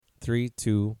3,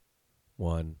 2,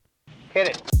 1. Hit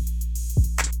it.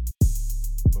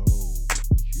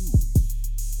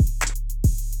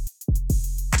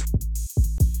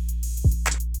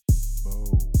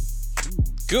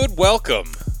 Good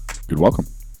welcome. Good welcome.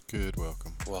 Good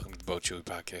welcome. Welcome to the Bo Chewy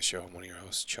Podcast Show. I'm one of your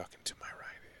hosts, Chuck, and to my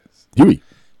right is... Huey.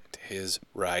 To his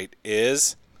right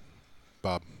is...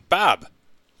 Bob. Bob.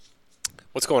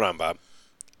 What's going on, Bob?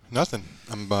 Nothing.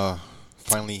 I'm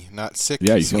finally not sick.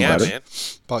 Yeah, you feel Yeah, better? man.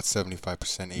 About 75%,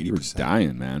 80%. You were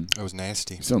dying, man. I was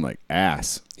nasty. You sound like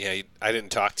ass. Yeah, I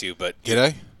didn't talk to you, but Did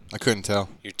I? I couldn't tell.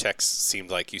 your text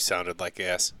seemed like you sounded like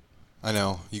ass. I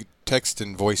know. You text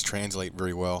and voice translate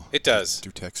very well. It does.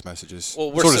 Through text messages.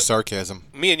 Well, we're sort of so- sarcasm.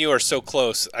 Me and you are so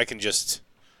close, I can just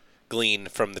glean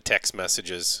from the text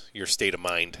messages your state of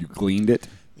mind You gleaned it?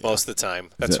 most of the time.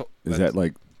 Is that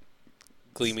like,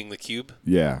 gleaming the cube?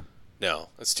 yeah. No,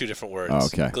 that's two different words. Oh,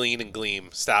 okay. Glean and gleam.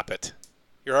 Stop it.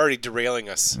 You're already derailing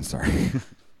us. I'm sorry.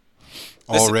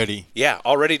 Already. Yeah,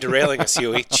 already derailing us,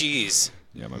 Huey. Jeez.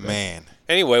 Yeah, my bad. Man.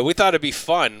 Anyway, we thought it'd be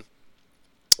fun.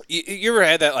 You ever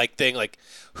had that thing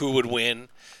who would win?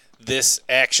 This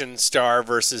action star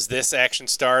versus this action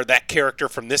star, that character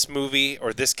from this movie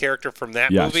or this character from that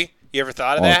Yes. movie? You ever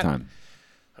thought of All that? the time.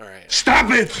 All right.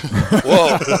 Stop it!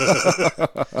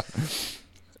 Whoa.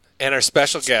 And our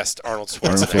special guest, Arnold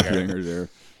Arnold Schwarzenegger. Schwarzenegger there.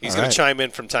 He's All going right. to chime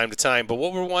in from time to time. But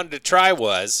what we wanted to try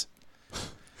was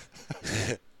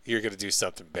you're going to do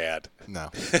something bad. No.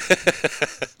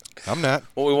 I'm not.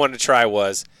 What we wanted to try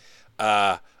was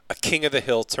a King of the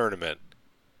Hill tournament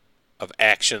of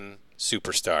action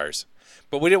superstars.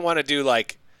 But we didn't want to do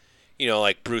like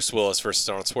Bruce Willis versus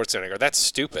Arnold Schwarzenegger. That's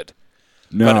stupid.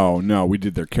 No, we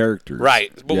did their characters.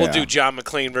 Right. But we'll Yeah. do John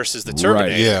McClane versus the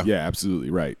Terminator. Right. Yeah. Yeah, absolutely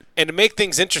right. And to make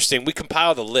things interesting, we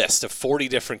compiled a list of 40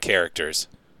 different characters.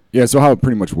 Yeah, so how it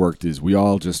pretty much worked is we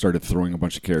all just started throwing a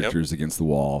bunch of characters against the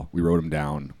wall. We wrote them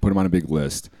down, put them on a big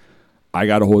list. I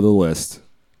got a hold of the list.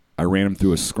 I ran them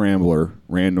through a scrambler,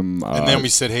 random. And then we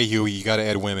said, hey, Huey, you got to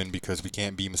add women because we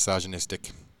can't be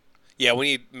misogynistic. Yeah, we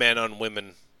need men on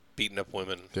women beating up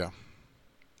women. Yeah.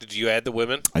 Did you add the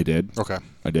women? I did. Okay.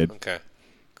 I did. Okay.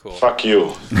 Cool. Fuck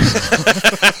you.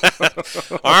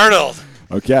 Arnold.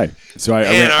 Okay, so I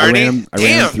Man, ran Arnie. them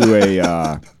Damn. through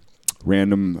a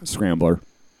random scrambler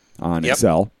on Yep.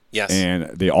 Excel. Yes.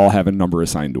 And they all have a number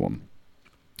assigned to them.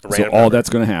 So Random all number. that's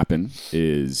going to happen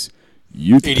is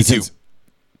you 82. since,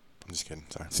 I'm just kidding.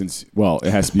 Sorry.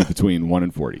 it has to be between 1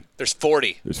 and 40. There's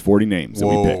 40. There's 40 names that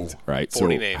we Whoa. picked, right?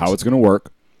 40 so names. how it's going to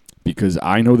work, because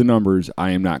I know the numbers, I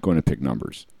am not going to pick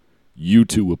numbers. You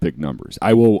two will pick numbers.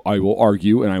 I will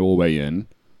argue and I will weigh in.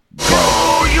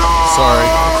 Sorry.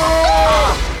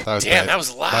 That was Damn, bad. that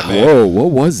was My loud. bad. Whoa,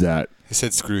 what was that? I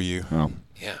said screw you. Oh,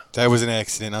 Yeah. That was an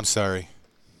accident. I'm sorry.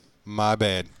 My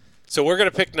bad. So we're going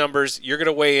to pick numbers. You're going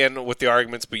to weigh in with the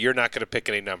arguments, but you're not going to pick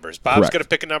any numbers. Bob's Correct. going to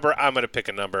pick a number. I'm going to pick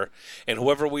a number. And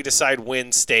whoever we decide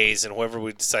wins stays, and whoever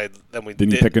we decide then we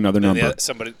Then you pick another then number.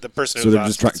 The person so who's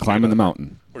they're just climbing the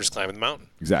mountain. We're just climbing the mountain.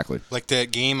 Exactly. Like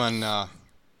that game on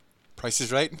Price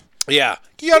is Right? Yeah.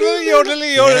 Yodeling,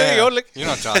 yodeling, yodeling, yodeling. You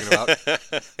know what I'm talking about.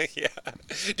 Yeah.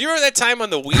 Do you remember that time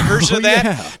on the Wii version of that?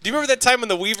 yeah. Do you remember that time on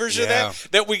the Wii version Yeah. of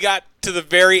that we got to the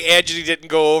very edge and he didn't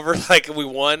go over, like we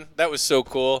won? That was so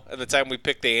cool. And the time we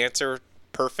picked the answer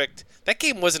perfect. That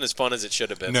game wasn't as fun as it should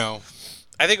have been. No.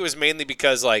 I think it was mainly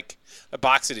because like a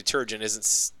box of detergent isn't,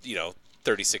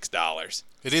 $36.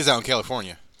 It is out in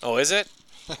California. Oh, is it?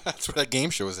 That's where that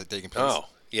game show is taking place. Oh,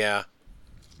 yeah.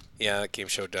 Yeah, that game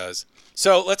show does.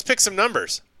 So let's pick some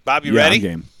numbers. Bob, you Yeah, ready? I'm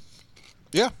game.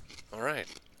 Yeah. All right.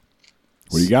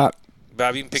 What do you got?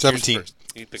 Bob, you can pick 17. yours first.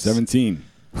 You can pick 17.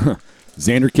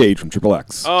 Xander Cage from Triple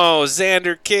X. Oh,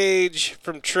 Xander Cage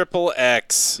from Triple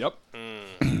X. Yep.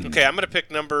 Okay, I'm going to pick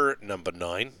number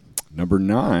 9. Number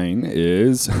 9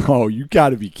 is, oh, you got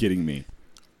to be kidding me.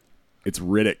 It's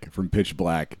Riddick from Pitch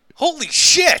Black. Holy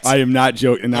shit! I am not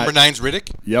joking. Number 9's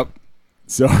Riddick. Yep.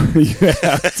 So you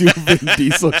have two Vin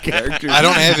Diesel characters. I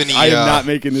don't have any. I am not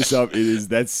making this up. It is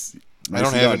I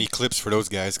don't have any clips for those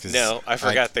guys because No, I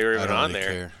forgot they were even I don't on really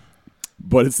there. care.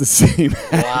 But it's the same.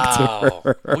 Wow.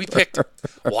 We picked.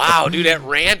 Wow, dude, at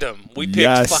random. We picked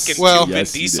Yes. fucking Well- two Vin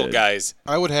Yes, you Diesel did. guys.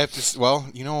 I would have to. Well,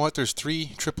 you know what? There's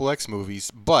 3 Triple X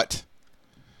movies, but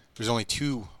there's only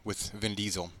 2 with Vin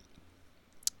Diesel.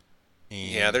 And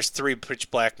Yeah, there's 3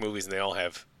 Pitch Black movies, and they all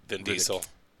have Vin Riddick. Diesel.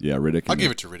 Yeah, Riddick. I'll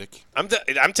give it to Riddick. I'm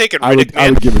taking Riddick, I would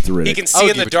man. give it to Riddick. He can I see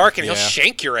would in the give it to- dark, and he'll yeah.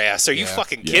 shank your ass. Are you Yeah.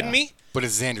 fucking Yeah. kidding me? But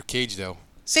it's Xander Cage though.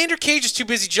 Xander Cage is too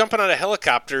busy jumping out of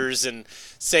helicopters and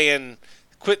saying,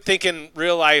 quit thinking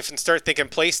real life and start thinking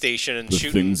PlayStation and the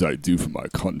shooting. things I do for my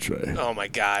country. Oh, my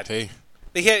God. Hey,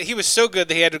 He was so good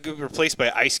that he had to be replaced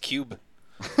by Ice Cube.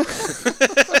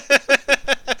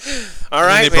 All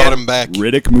right, And they man. brought him back.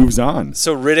 Riddick moves on.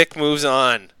 So Riddick moves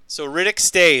on. So Riddick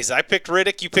stays. I picked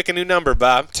Riddick. You pick a new number,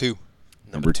 Bob. 2.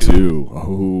 Number 2.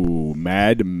 Oh,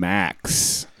 Mad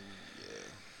Max.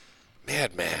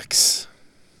 Mad Max.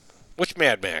 Which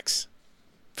Mad Max?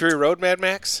 Fury Road Mad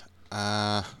Max?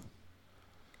 Yeah,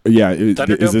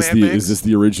 Thunderdome Mad Max? is this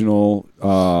the original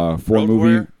 4-movie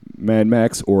Warrior? Mad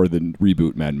Max or the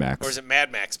reboot Mad Max? Or is it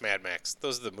Mad Max, Mad Max?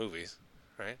 Those are the movies,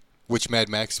 right? Which Mad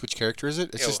Max? Which character is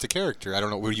it? It's Yeah, just a character. I don't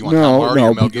know. What do you want? Tom No, Hardy no.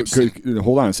 or Mel Gibson?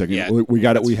 Hold on a second. Yeah, We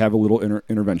got it. We have a little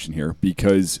intervention here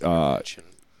because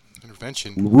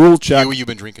Intervention. rule check. You've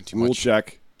been drinking too Rule much.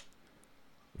 check.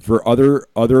 For other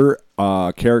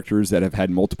characters that have had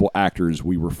multiple actors,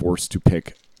 we were forced to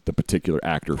pick the particular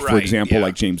actor. For Right, example, yeah.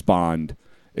 like James Bond,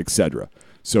 etc.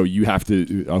 So you have to.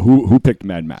 Who picked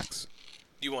Mad Max?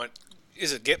 You want?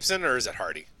 Is it Gibson or is it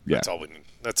Hardy? Yeah. That's all we need.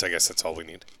 I guess that's all we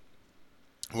need.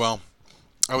 Well,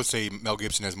 I would say Mel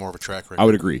Gibson has more of a track record. I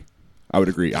would agree. I would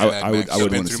agree. Mad I would. Max. I He's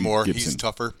would been want to through see more. Gibson. He's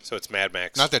tougher. So it's Mad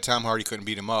Max. Not that Tom Hardy couldn't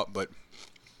beat him up, but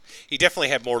He definitely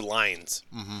had more lines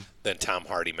than Tom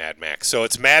Hardy Mad Max. So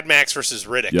it's Mad Max versus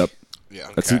Riddick. Yep. yeah.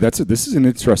 Okay. This is an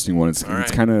interesting one. It's All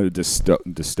right. kind of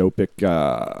dystopic.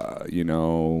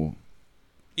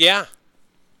 Yeah.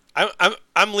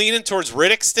 I'm leaning towards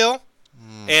Riddick still.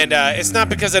 And it's not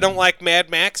because I don't like Mad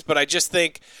Max, but I just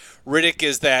think Riddick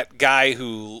is that guy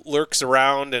who lurks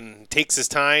around and takes his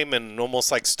time and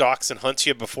almost like stalks and hunts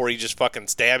you before he just fucking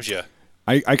stabs you.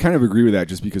 I kind of agree with that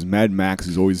just because Mad Max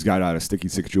has always got out of sticky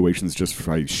situations just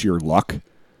by sheer luck.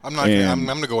 I'm not. And- I'm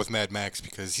going to go with Mad Max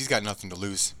because he's got nothing to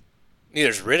lose.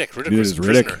 Neither's Riddick. Riddick Neither was is a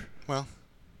Riddick. prisoner. Well,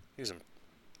 He was a,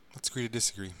 let's agree to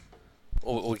disagree.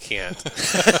 we can't.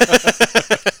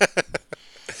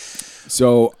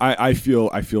 So I feel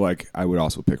like I would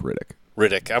also pick Riddick.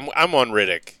 Riddick. I'm on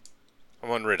Riddick.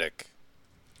 I'm on Riddick.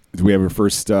 Do we have a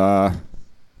first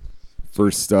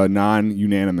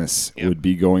non-unanimous Yep. would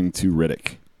be going to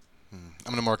Riddick.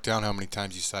 I'm going to mark down how many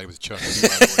times you side with Chuck. By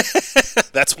the way.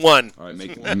 That's one. All right,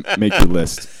 make your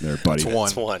list there, buddy. It's one.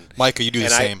 That's one. Micah, you do the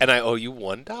And same. I owe you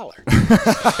 $1.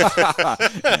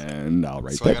 And I'll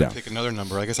write so I that got down. to pick another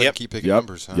number. I guess I Yep. can keep picking Yep.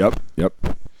 numbers. Huh? Yep.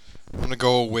 I'm going to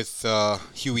go with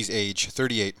Huey's age,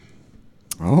 38.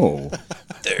 Oh.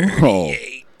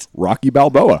 38. Rocky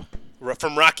Balboa.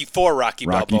 From Rocky 4, Rocky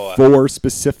Balboa. 4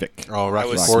 specific. Oh, I Rocky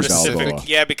was Rocky Four specific. Balboa.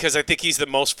 Yeah, because I think he's the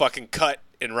most fucking cut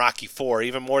in Rocky 4,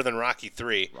 even more than Rocky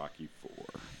 3. Rocky 4.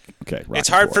 Okay, Rocky It's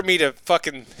hard 4. for me to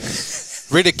fucking...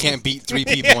 Riddick can't beat 3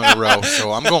 people in a row,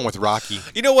 so I'm going with Rocky.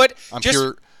 You know what? I'm Just,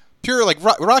 pure. Like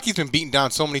Rocky's been beaten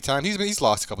down so many times. He's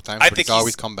lost a couple times, I but think he's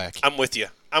always come back. I'm with you.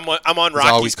 I'm on He's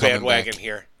Rocky's always coming bandwagon back.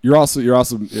 here. You're also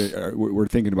we're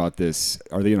thinking about this.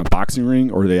 Are they in a boxing ring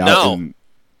or are they out No. in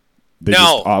they No.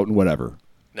 just out in whatever?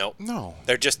 No. No,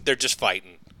 They're just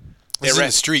fighting. he's They're in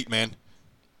the street, man.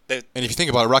 They- And if you think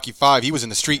about it, Rocky 5, he was in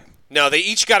the street. No, they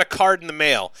each got a card in the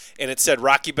mail, and it said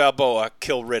Rocky Balboa,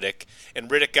 kill Riddick. And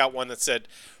Riddick got one that said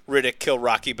Riddick, kill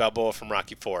Rocky Balboa from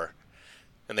Rocky 4.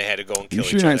 And they had to go and You kill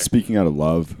sure each you're other. not speaking out of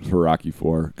love for Rocky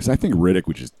 4? Because I think Riddick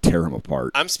would just tear him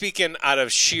apart. I'm speaking out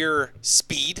of sheer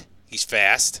speed. He's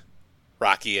fast.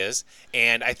 Rocky is.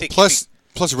 And I think Plus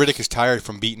Riddick is tired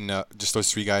from beating just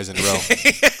those 3 guys in a row.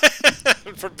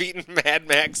 for beating Mad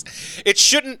Max, it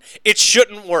shouldn't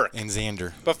work. And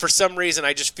Xander. But for some reason,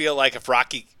 I just feel like if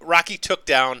Rocky took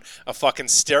down a fucking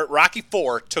Rocky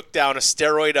 4 took down a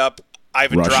steroid up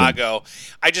Ivan Russian. Drago,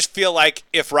 I just feel like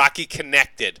if Rocky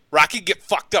connected, Rocky get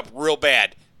fucked up real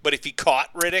bad. But if he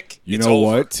caught Riddick, You it's know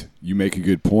over. what? You make a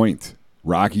good point.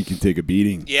 Rocky can take a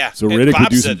beating. Yeah, So and Riddick Bob would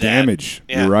do said some that. damage.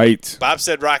 Yeah. You're right. Bob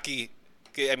said Rocky.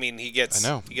 I mean, he gets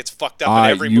fucked up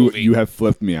in every you movie. you have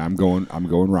flipped me. I'm going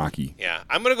Rocky. Yeah,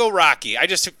 I'm gonna go Rocky. I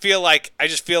just feel like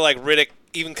Riddick,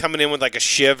 even coming in with like a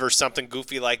shiv or something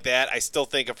goofy like that, I still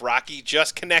think if Rocky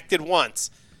just connected once,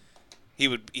 he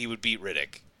would beat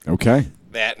Riddick. Okay.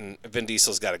 That and Vin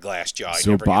Diesel's got a glass jaw. He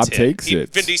So never Bob gets hit. takes it.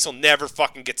 Vin Diesel never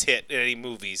fucking gets hit in any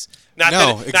movies. Not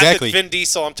No, that exactly. Vin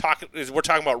Diesel. We're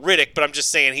talking about Riddick, but I'm just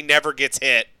saying he never gets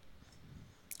hit.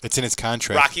 It's in his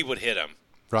contract. Rocky would hit him.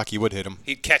 Rocky would hit him.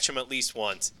 He'd catch him at least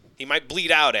once. He might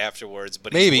bleed out afterwards,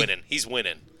 but Maybe. he's winning. He's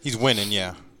winning. He's winning,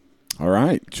 yeah. All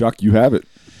right, Chuck, you have it.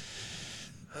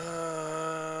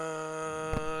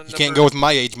 You can't go with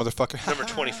my age, motherfucker. Number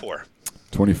 24.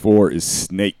 24 is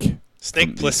Snake. Snake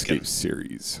from the Plissken. Escape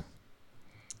series.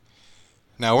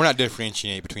 Now, we're not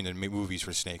differentiating between the movies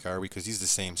for Snake, are we? Because he's the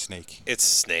same Snake. It's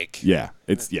Snake. Yeah,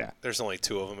 There's only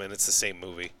 2 of them, and it's the same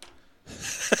movie.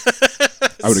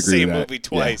 I would agree Same with that. movie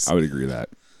twice. Yeah, I would agree with that.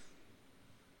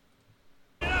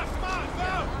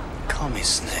 Call me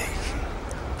Snake.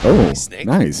 Oh, Snake.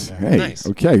 nice. Hey, Nice.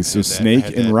 okay. So I Snake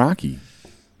had and that. Rocky.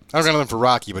 I don't got nothing for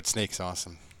Rocky, but Snake's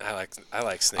awesome. I like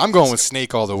Snake. I'm going with Plissken.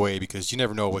 Snake all the way because you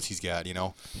never know what he's got.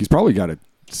 He's probably got a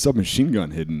submachine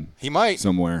gun hidden He might.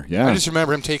 somewhere. Yeah. I just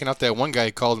remember him taking out that one guy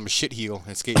who called him a shit heel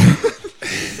in skate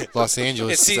Los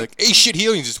Angeles. And see- It's like, hey, shit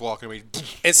heel, and he's just walking away.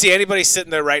 And see, anybody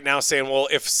sitting there right now saying, well,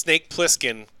 if Snake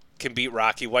Plissken can beat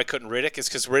Rocky, why couldn't Riddick? It's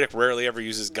because Riddick rarely ever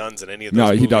uses guns in any of those no,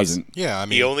 movies. he doesn't. Yeah, I He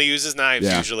mean, only uses knives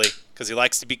Yeah. usually because he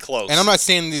likes to be close. and I'm not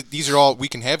saying that these are all we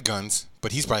can have guns,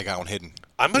 but he's probably got one hidden.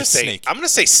 I'm gonna It's say Snake. I'm gonna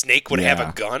say Snake would have Yeah.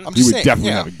 a gun. I'm He just would saying,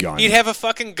 definitely yeah. have a gun. He'd have a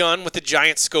fucking gun with a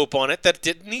giant scope on it that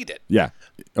didn't need it. Yeah.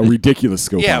 A ridiculous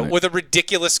scope Yeah, on it. with a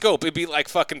ridiculous scope. It'd be like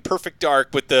fucking Perfect Dark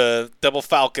with the double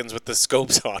Falcons with the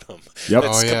scopes on them. Yep.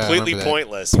 It's Oh, yeah, I completely remember that.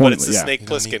 pointless, but it's the Pointless, yeah. Snake You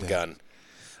don't need Plissken that. gun.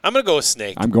 I'm gonna go with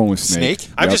Snake. I'm going with Snake.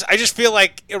 Snake? I Yep. just feel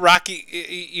like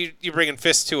Rocky, you bringing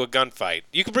fists to a gunfight.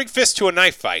 You can bring fists to a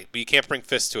knife fight, but you can't bring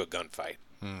fists to a gunfight.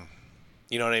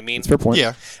 You know what I mean? That's a fair point.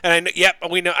 Yeah. And I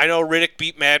know Riddick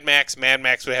beat Mad Max. Mad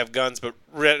Max would have guns, but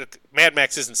Mad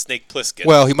Max isn't Snake Plissken.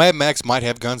 Well, Max might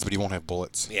have guns, but he won't have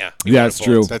bullets. yeah, Yeah, it's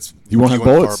true. That's You won't few have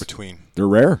and far bullets. between. They're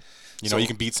rare. You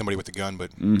can beat somebody with a gun, but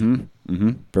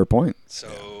Fair point.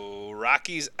 So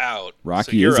Rocky's out. So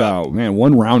Rocky you're is up. out. Man,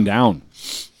 one round down.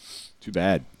 Too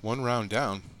bad. one round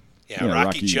down. Yeah, Yeah, Rocky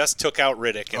Rocky- just took out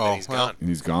Riddick, and Oh, then he's well. gone. And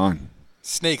he's gone.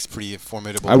 Snake's pretty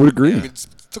formidable. I would agree.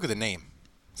 Look at the name.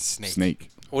 Snake. Snake.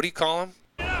 What do you call him?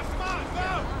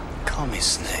 Call me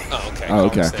Snake. Oh, okay. Oh, Call him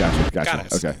okay. Snake. Gotcha. Got Gotcha.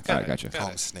 it. Okay. Got All right. it. Gotcha. Got Call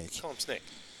it. him Snake. Call him Snake.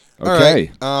 All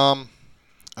Okay. right.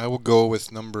 I will go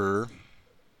with number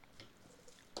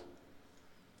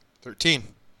 13.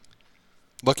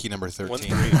 Lucky number 13.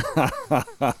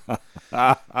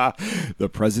 1-3. The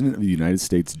President of the United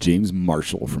States, James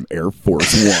Marshall from Air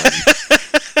Force One.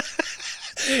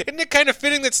 Isn't it kind of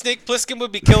fitting that Snake Plissken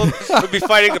would be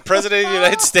fighting the President of the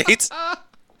United States?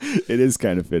 It is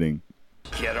kind of fitting.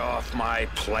 Get off my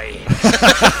plane.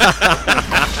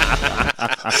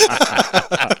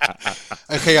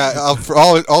 Okay, I'll, for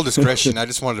all discretion, I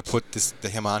just wanted to put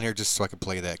him on here just so I could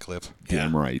play that clip.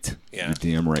 Damn right. Yeah. You're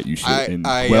damn right. You should.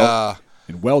 I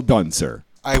well done, sir.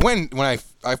 I went when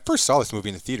I first saw this movie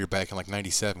in the theater back in like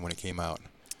 '97 when it came out,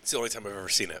 It's the only time I've ever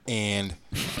seen it. and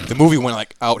the movie went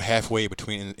like out halfway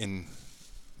between in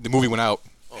the movie went out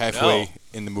halfway no.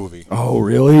 in the movie. Oh,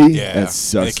 really? Yeah, That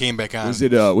sucks. and it came back on. Was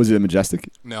it a Majestic?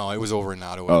 No, it was over in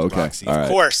Ottawa. Oh, at the okay. Roxy. All right. Of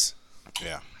course.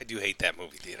 Yeah, I do hate that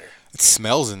movie theater. it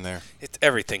smells in there,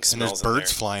 Everything and smells there's in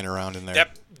birds flying around in there. there.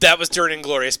 That was during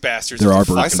Inglourious Bastards. There are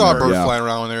birds. I saw a in there, bird yeah. flying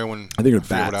around in there when I think they're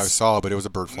forget what I bats. saw, but it was a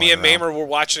bird flying Me and around. Mamer were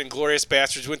watching Inglourious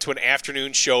Bastards. Went to an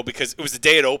afternoon show because it was the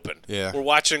day it opened. Yeah. We're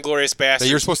watching Inglourious That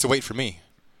Bastards. you're supposed to wait for me.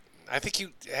 I think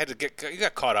you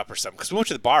got caught up or something because we went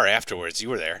to the bar afterwards. You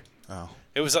were there. Oh,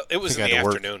 It was in I the had to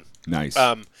work. afternoon. Nice.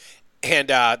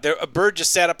 And a bird just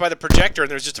sat up by the projector,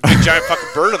 and there was just a big giant fucking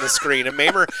bird on the screen. And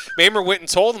Mamer went and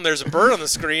told them there's a bird on the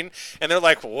screen, and they're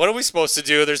like, well, "What are we supposed to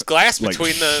do? There's glass Like,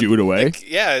 between the shoot it away? like,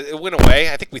 yeah, it went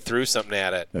away. I think we threw something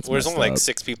at it. That's There was messed only like up.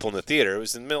 6 people in the theater. It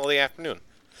was in the middle of the afternoon.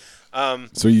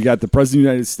 so you got the President of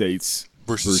the United States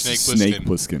Versus Snake Snake Plissken.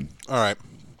 Plissken. all right.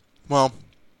 Well,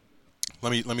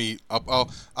 I'm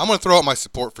gonna throw out my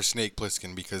support for Snake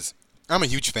Plissken because I'm a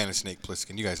huge fan of Snake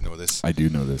Plissken. You guys know this, I do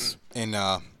know this. and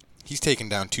he's taken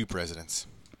down 2 presidents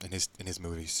in his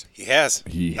movies. He has.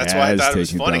 He That's has why I thought it was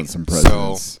taken funny. down some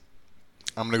presidents.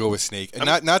 I'm gonna go with Snake, and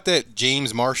not that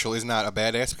James Marshall is not a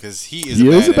badass because he is. He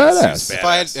a is a badass.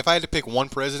 badass. If I had to pick one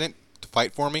president to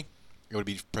fight for me, it would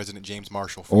be President James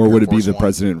Marshall. From Or Air would it be Force the One.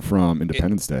 president from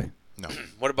Independence Day? No.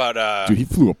 What about Dude, he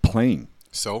flew a plane.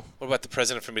 So. what about the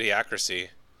president from Idiocracy?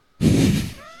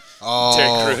 Oh.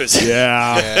 Terry Crews.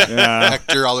 Yeah. Yeah.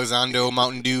 Hector Elizondo,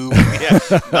 Mountain Dew. Yeah,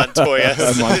 Montoya.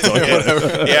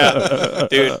 Yeah,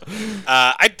 dude.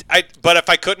 But if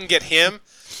I couldn't get him,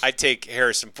 I'd take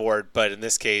Harrison Ford. But in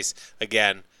this case,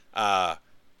 again,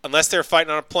 unless they're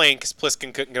fighting on a plane, because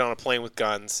Pliskin couldn't get on a plane with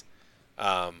guns.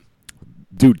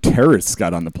 Dude, terrorists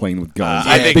got on the plane with guns.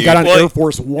 I think they got on well, Air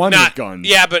Force One with guns.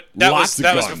 Yeah, but that Lots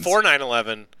of was guns. before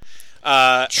 9/11.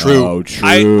 True. Oh,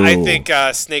 true. I think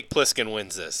Snake Plissken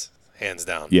wins this, hands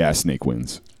down. Yeah, Snake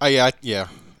wins. I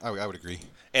would agree.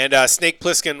 And Snake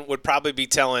Plissken would probably be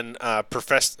telling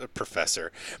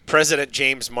President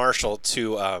James Marshall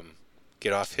to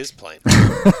get off his plane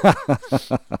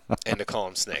and to call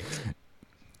him Snake.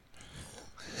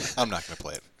 I'm not gonna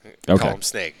play it. Okay. Call him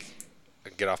Snake.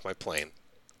 Get off my plane.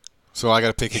 So I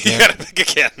gotta pick You again. gotta pick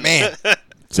again. Man.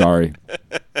 Sorry.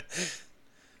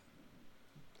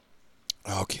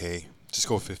 Okay. Just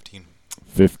go with 15.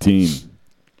 15.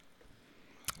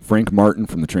 Frank Martin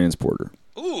from The Transporter.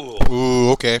 Ooh.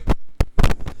 Ooh, okay.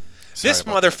 This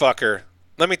Sorry about motherfucker.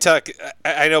 let me talk.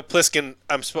 I know Pliskin.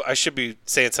 I should be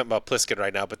saying something about Pliskin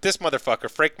right now, but this motherfucker,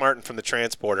 Frank Martin from the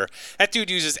Transporter, that dude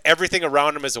uses everything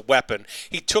around him as a weapon.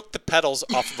 He took the pedals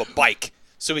off of a bike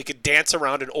so he could dance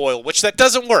around in oil, which that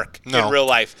doesn't work in real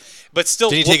life. But still,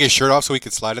 Did he take his shirt off so he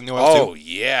could slide in the oil Oh too?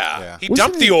 yeah. He Wasn't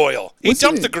dumped the oil. He wasn't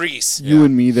dumped it the grease. You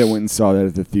and me that went and saw that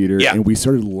at the theater, Yeah. and we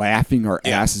started laughing our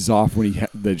asses off when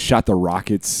he shot the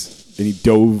rockets and he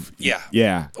dove. Yeah.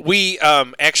 Yeah. We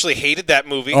actually hated that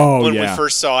movie when we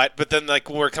first saw it, but then like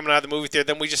when we were coming out of the movie theater,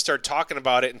 then we just started talking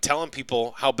about it and telling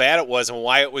people how bad it was and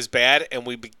why it was bad, and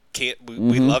we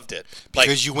loved it. Like,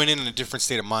 Because you went in a different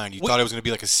state of mind. You thought it was going to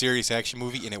be like a serious action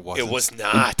movie, and it wasn't. it was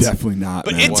not. Definitely not.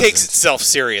 But man. it takes wasn't. itself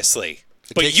seriously.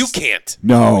 But takes you its- can't.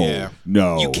 No. Oh, yeah.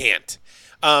 No. You can't.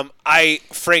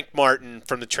 Frank Martin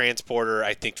from the Transporter.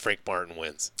 I think Frank Martin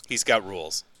wins. He's got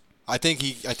rules. I think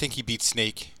he beats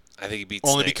Snake. I think he beats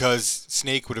Only Snake. because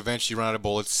Snake would eventually run out of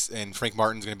bullets, and Frank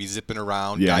Martin's going to be zipping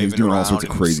around, Yeah, diving he's doing all around, sorts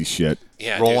of and crazy shit.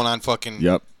 Yeah, rolling dude. on fucking.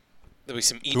 Yep. There'll be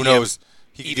some EDM. Who knows?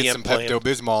 He could EDM get some playing.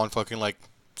 Pepto-Bismol and fucking like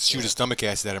shoot a stomach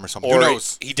acid at him or something. Or Who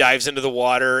knows? he dives into the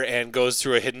water and goes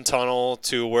through a hidden tunnel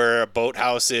to where a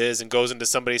boathouse is and goes into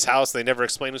somebody's house. And they never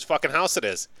explain whose fucking house it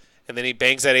is. And then he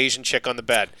bangs that Asian chick on the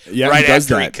bed Yeah, right he does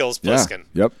after he that. kills Yeah. Pliskin.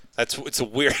 Yep. It's a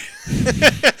weird.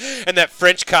 And that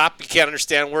French cop, you can't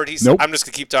understand a word he's. Nope. I'm just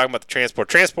gonna keep talking about the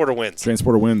Transporter wins.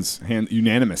 Transporter wins.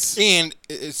 Unanimous. And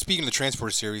speaking of the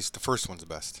Transporter series, the first one's the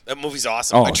best. That movie's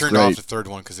awesome. Oh, I it's turned great. off the third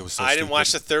one because it was so I didn't stupid.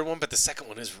 watch the third one, but the second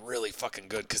one is really fucking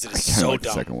good because it is Kinda so like dumb.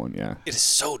 the second one, yeah. It is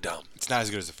so dumb. It's not as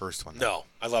good as the first one. No,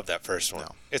 I love that first one.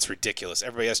 No. It's ridiculous.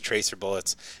 Everybody has tracer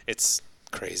bullets. It's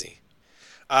crazy.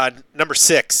 Number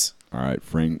 6. All right,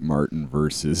 Frank Martin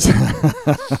versus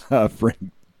Frank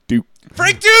Duke.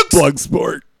 Frank Dukes!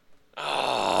 Bloodsport.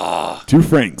 Two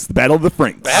Franks. The Battle of the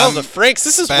Franks. Battle of the Franks.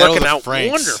 This is Battle working of the out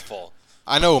Franks. wonderful.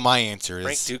 I know what my answer is.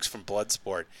 Frank Dukes from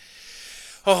Bloodsport.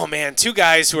 Oh, man. Two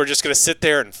guys who are just going to sit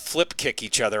there and flip kick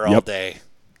each other all Yep. day.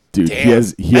 Dude, Damn, he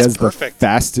has that's the perfect.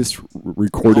 fastest No, he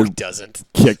recorded doesn't.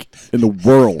 kick in the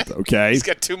world, okay? He's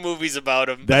got 2 movies about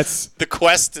him. That's The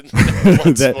Quest and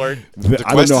Bloodsport. that, I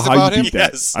don't Quest know is how you about him? beat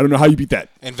that. Yes. I don't know how you beat that.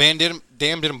 And Van Damme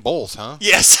did them both, huh?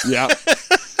 Yes. Yeah.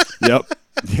 Yep.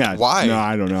 Yeah. Why? No,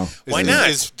 I don't know. Why not?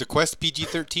 Is the Quest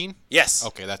PG-13? Yes.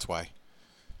 Okay, that's why.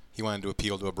 He wanted to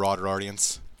appeal to a broader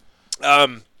audience.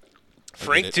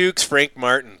 Frank it. Dukes, Frank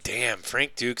Martin. Damn,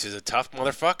 Frank Dukes is a tough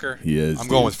motherfucker. He is. I'm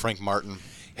going with Frank Martin.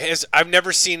 I've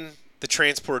never seen the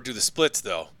Transporter do the splits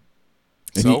though.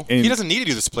 And So and he doesn't need to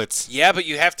do the splits. Yeah, but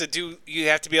you have to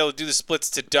be able to do the splits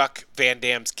to duck Van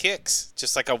Damme's kicks,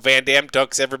 just like how Van Damme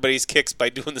ducks everybody's kicks by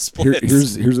doing the splits.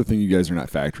 Here's the thing you guys are not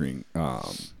factoring.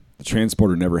 The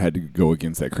Transporter never had to go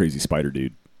against that crazy spider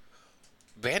dude.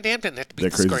 Van Damme didn't have to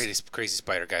beat That this crazy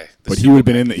spider guy. But he would have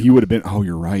been in. He would have been. Oh,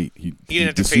 you're right. didn't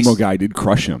have the to face- sumo guy did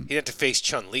crush him. He didn't have to face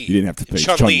Chun Li. He didn't have to face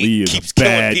Chun Li. Chun-Li is a Keeps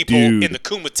killing bad people dude. in the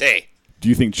Kumite. Do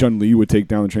you think Chun Li would take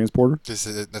down the Transporter? That's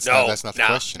No, not the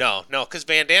question. No, because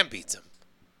Van Damme beats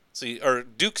him. Or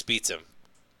Dukes beats him.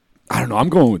 I don't know. I'm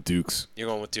going with Dukes. You're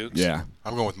going with Dukes? Yeah.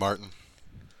 I'm going with Martin.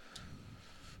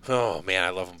 Oh man, I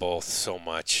love them both so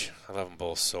much.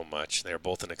 They're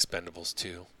both in Expendables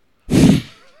too.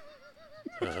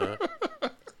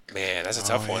 Man, that's a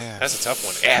tough one. yeah. That's a tough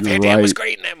one. Yeah, You're Van Damme was right.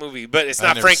 great in that movie, but it's I've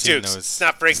not never Frank seen Dukes. those. It's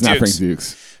not Frank It's not Dukes. Frank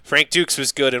Dukes. Frank Dukes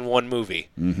was good in one movie.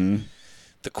 Mm-hmm.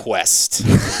 The Quest. Is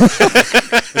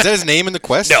that his name in the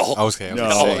Quest? No. Oh, okay. I was No,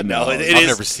 gonna say. no, it I've is-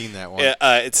 never seen that one.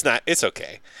 It's not. It's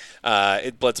okay.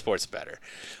 Bloodsport's better.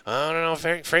 I don't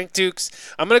know. Frank Dukes.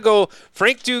 I'm gonna go.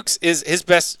 Frank Dukes is his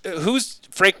best. Who's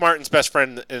Frank Martin's best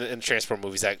friend in Transport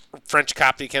movies? That French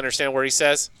cop that you can understand where he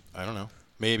says. I don't know.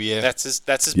 Maybe, yeah. That's his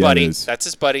Yeah, buddy. it is. That's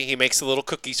his buddy. He makes the little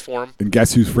cookies for him. And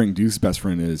guess who's Frank Dukes' best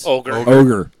friend is? Ogre.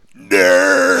 Ogre.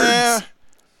 Yeah.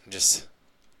 Just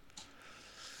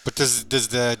But does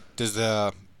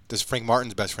Frank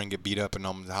Martin's best friend get beat up and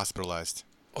hospitalized?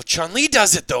 oh, Chun Li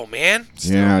does it though, man.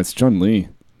 Yeah, it's Chun Li.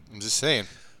 I'm just saying.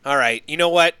 All right. You know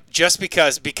what? Just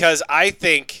because I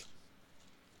think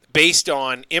based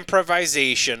on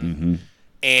improvisation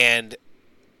and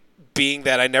being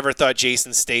that I never thought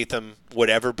Jason Statham would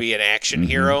ever be an action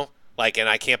hero. Like, and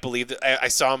I can't believe that I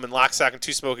saw him in Lock, Stock, and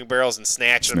Two Smoking Barrels and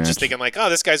Snatch. And I'm just Snatch. thinking like, oh,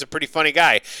 this guy's a pretty funny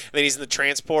guy. And then he's in the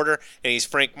Transporter, and he's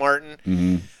Frank Martin.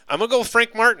 I'm gonna go with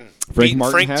Frank Martin. Beating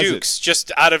Martin Frank has it. Dukes, just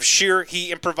out of sheer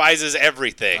he improvises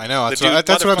everything. I know, The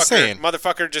that's what I'm motherfucker- saying.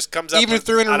 Motherfucker just comes up Even if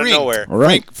they're in a out ring. of nowhere. All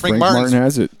right. Frank Martin's- Martin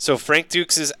has it. So Frank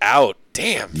Dukes is out.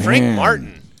 Damn, Frank Man.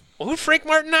 Martin. Well, who'd Frank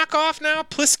Martin knock off now?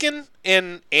 Pliskin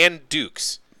and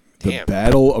Dukes. The Damn.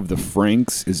 Battle of the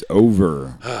Franks is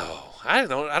over. I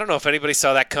don't know if anybody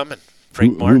saw that coming.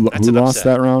 Frank Who Martin. That's who an lost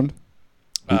upset. that round?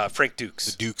 Frank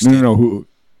Dukes. Dukes. No. Who?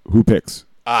 Who picks?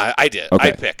 I did. Okay.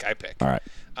 I pick. All right.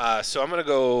 So I'm going to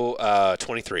go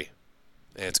 23.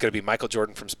 And it's going to be Michael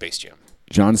Jordan from Space Jam.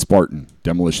 John Spartan,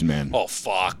 Demolition Man. Oh,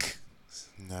 fuck.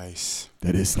 Nice.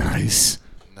 That is nice.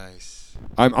 Nice.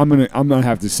 I'm gonna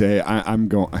have to say I'm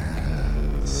going.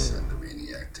 Send a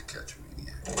maniac to catch a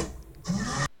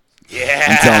maniac. Yeah.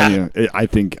 I'm telling you, I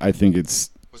think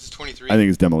it's. Was it 23? I think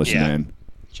it's Demolition Yeah. Man.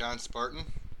 John Spartan.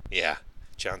 Yeah.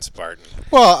 John Spartan.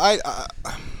 Well, all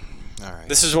right.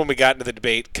 This is when we got into the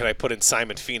debate. Can I put in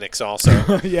Simon Phoenix also?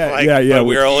 Yeah. But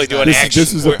we were only doing action.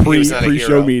 This is a where he was not pre-show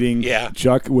hero. meeting. Yeah.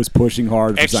 Chuck was pushing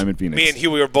hard for Actually, Simon Phoenix. Me and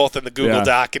Huey were both in the Google Yeah.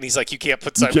 Doc, and he's like, "You can't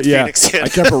put Simon yeah, Phoenix in." I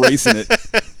kept erasing it.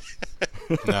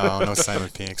 No Simon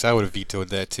Phoenix. I would have vetoed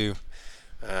that too.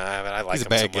 But I like He's a him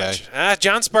bad so much. guy.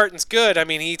 John Spartan's good. I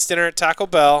mean, he eats dinner at Taco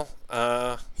Bell.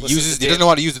 He doesn't know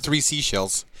how to use the 3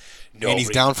 seashells. No, and he's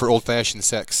but down for old-fashioned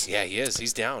sex. Yeah, he is.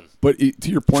 He's down. But to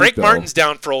your point, Frank though, Martin's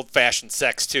down for old-fashioned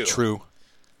sex too. True.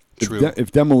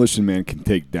 if Demolition Man can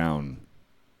take down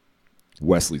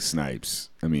Wesley Snipes,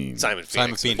 I mean, Simon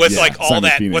Simon Phoenix. Phoenix. With Yeah, like all Simon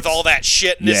that, Phoenix. with all that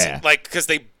shit, in Yeah. his, like because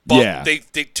they Yeah.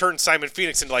 they turned Simon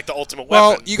Phoenix into like the ultimate Well,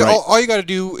 weapon. you got, Right. all you got to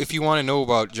do if you want to know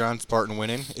about John Spartan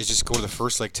winning is just go to the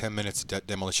first 10 minutes of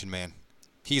Demolition Man.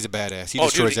 He's a badass. He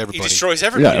destroys everybody. He destroys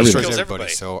everybody. Yeah, he everybody. kills everybody.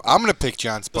 everybody. So I'm gonna pick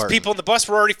John Those Spartan people in the bus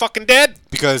were already fucking dead.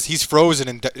 because he's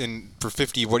frozen for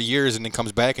 50 years and then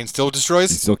comes back and still he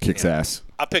destroys. still kicks ass.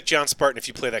 I'll pick John Spartan if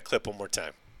you play that clip one more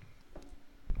time.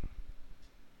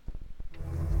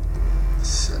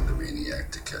 Send a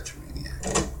maniac to catch a maniac.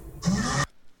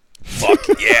 Fuck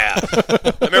yeah!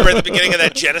 I remember at the beginning of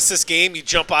that Genesis game, you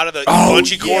jump out of the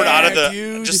bungee cord out of the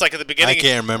dude. just like at the beginning. I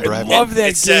can't remember. I love that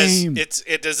It says game.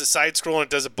 it does a side scroll and it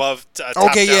does above top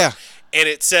Okay, down. yeah. And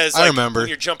it says I like, remember. when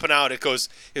you're jumping out, it goes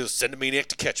send a maniac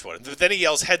to catch one. But then he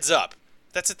yells heads up.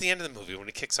 That's at the end of the movie when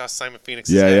he kicks off Simon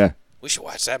Phoenix's Yeah, head. yeah. We should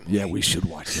watch that movie. Yeah, we should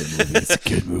watch that movie. It's a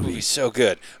good movie. Movie's so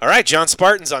good. All right, John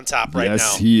Spartan's on top right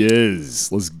yes, now. he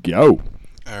is. Let's go.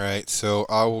 All right, so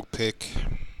I will pick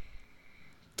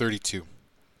 32.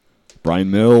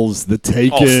 Brian Mills, the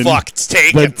Taken. Oh fuck, it's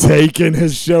taken. The Taken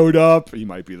has showed up. He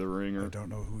might be the ringer. I don't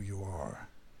know who you are.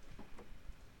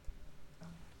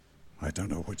 I don't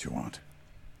know what you want.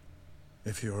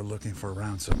 If you are looking for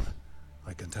ransom,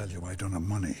 I can tell you I don't have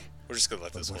money. We're just gonna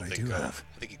let this But whole what I thing do go. have-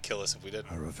 I think he'd kill us if we did.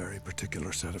 Are a very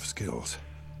particular set of skills.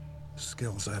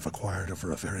 Skills I have acquired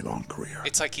over a very long career.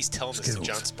 It's like he's telling this to Skills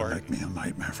John that Spartan. make me a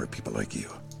nightmare for people like you.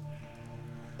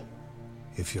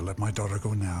 If you let my daughter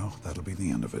go now, that'll be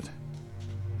the end of it.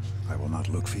 I will not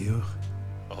look for you.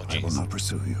 Oh I will jeez, not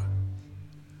pursue you.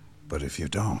 But if you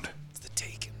don't, it's the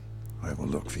Taken, I will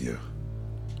look for you.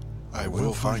 I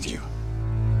will find you.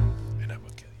 and I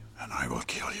will kill you. And I will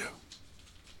kill you.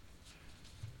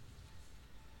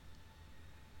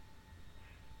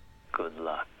 Good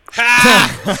luck. Yeah,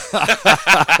 that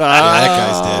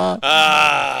guy's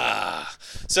dead.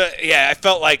 So yeah, I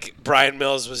felt like Brian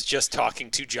Mills was just talking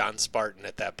to John Spartan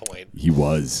at that point. He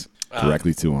was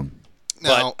directly to him.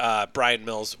 Now, But Brian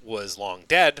Mills was long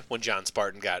dead when John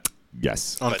Spartan got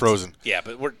Yes. unfrozen. Yeah,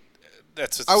 but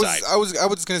that's I aside.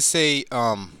 was gonna say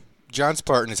John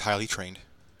Spartan is highly trained.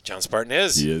 John Spartan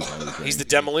is. He is. He's the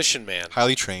demolition man.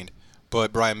 Highly trained,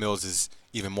 but Brian Mills is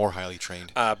even more highly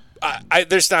trained.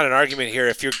 There's not an argument here.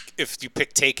 If you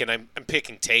pick Taken, I'm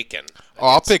picking Taken.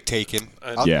 I'll pick Taken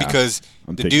Yeah, because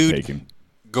I'm the taking dude Taken.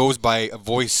 goes by a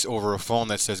voice over a phone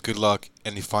that says "Good luck,"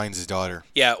 and he finds his daughter.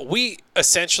 Yeah, we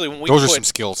essentially when we Those are put, some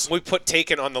skills. When we put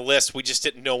Taken on the list, we just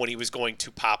didn't know when he was going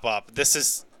to pop up. This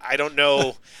is I don't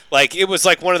know. Like it was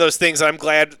like one of those things. I'm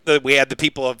glad that we had the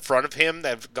people in front of him that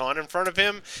have gone in front of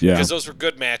him Yeah. because those were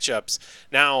good matchups.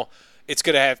 Now it's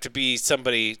going to have to be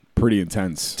somebody. Pretty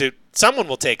intense. Someone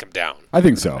will take him down. I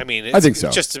think so. I mean, I think so.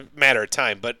 It's just a matter of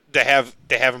time. But to have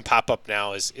him pop up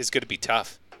now is going to be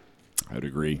tough. I would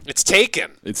agree. It's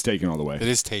Taken, It's Taken all the way. It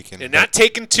is Taken. and not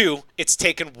Taken 2. It's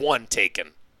Taken 1.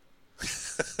 Taken.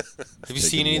 Have you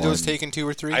seen any of those Taken 2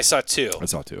 or 3? I saw 2. I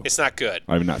saw 2. It's not good.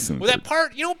 I have not seen Well, it. that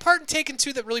part, you know, part in Taken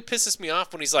 2 that really pisses me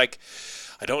off when he's like,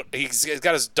 he's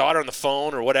got his daughter on the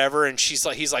phone or whatever, and he's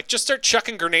like, just start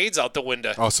chucking grenades out the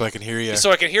window Oh, so I can hear you.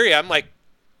 so I can hear you. I'm like,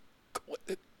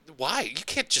 why? You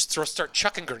can't just start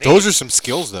chucking grenades. Those are some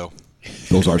skills, though.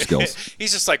 Those are skills.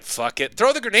 He's just like, fuck it,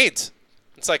 throw the grenades.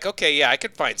 It's like, okay, yeah, I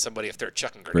could find somebody if they're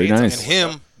chucking Very grenades. nice. And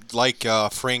him, like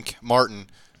Frank Martin,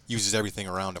 uses everything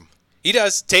around him. He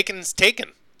does. Taken's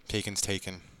Taken. Taken's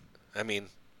Taken. I mean,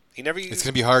 he never. It's going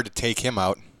to be hard to take him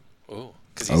out. Ooh,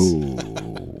 because he's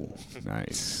Oh,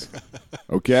 nice.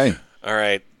 Okay. all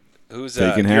right. Who's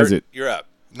Taken has you're- it. You're up.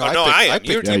 No, Oh, I no, picked- I I am. picked-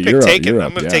 You Yeah, picked you're up, Taken. you're I'm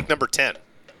up, going to yeah. take number 10.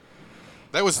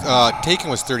 That was Taken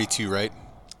was 32, right?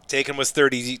 Taken was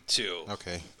 32.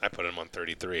 Okay. I put him on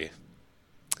 33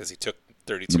 because he took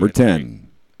 32. Number and 3. 10,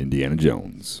 Indiana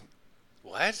Jones.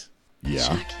 What? Yeah.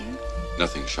 Shock you?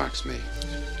 Nothing shocks me.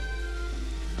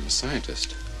 I'm a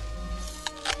scientist.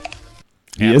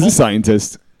 He is a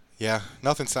scientist. Yeah,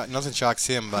 nothing shocks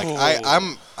him. Like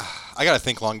I gotta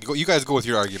think long. You guys go with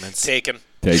your arguments. Taken.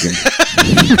 Taken.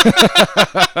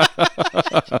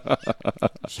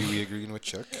 Huey agreeing with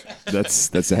Chuck.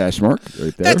 That's a hash mark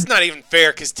right there. That's not even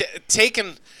fair because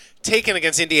Taken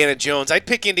against Indiana Jones, I'd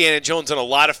pick Indiana Jones in a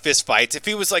lot of fist fights. If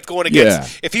he was like going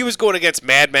against, if he was going against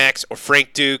Mad Max or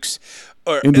Frank Dukes,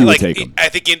 or Indy would like take him. I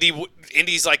think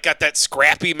Indy's like got that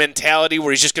scrappy mentality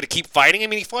where he's just going to keep fighting. I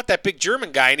mean, he fought that big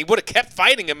German guy and he would have kept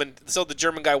fighting him until the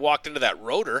German guy walked into that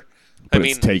rotor. But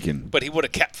it's Taken. But he would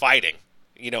have kept fighting.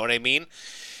 You know what I mean?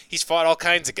 He's fought all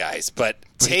kinds of guys, but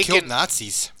Taken. He killed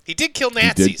Nazis. He did kill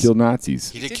Nazis. He did kill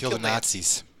Nazis. He did kill the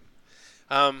Nazis.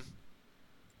 Um,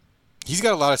 He's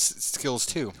got a lot of skills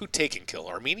too. who Taken kill?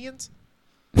 Armenians?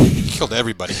 He killed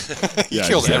everybody. he Yeah,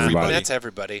 killed exactly. everybody. That's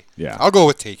everybody. Yeah. I'll go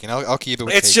with Taken. I'll keep it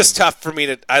with It's Taken. just tough for me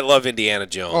to. I love Indiana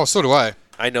Jones. Oh, so do I.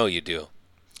 I know you do.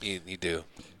 You do.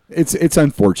 It's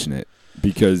unfortunate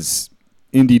because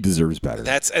Indy deserves better.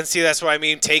 That's what I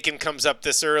mean. Taken comes up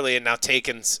this early, and now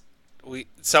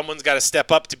someone's got to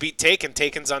step up to beat Taken.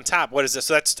 Taken's on top. What is this?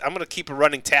 So I'm going to keep a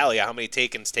running tally of how many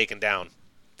Takens taken down.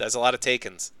 There's a lot of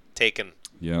Takens. Taken.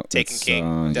 Yeah, Taken it's,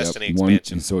 King, Destiny one,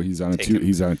 expansion. so he's on a Taken.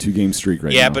 he's on a 2-game streak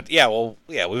right now.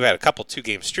 We've had a couple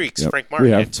 2-game streaks. Yep. Frank Martin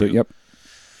we have, had 2. Yep.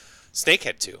 Snake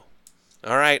had 2.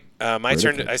 All right, my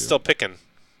turn. had I'm 2. still picking.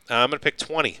 I'm going to pick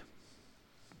 20.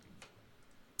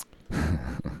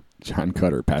 John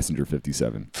Cutter, passenger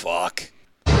 57. Fuck.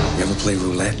 You ever play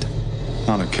roulette?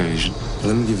 On occasion.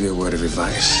 Let me give you a word of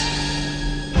advice.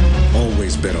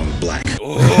 Always bet on black.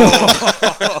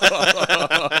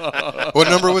 What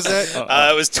number was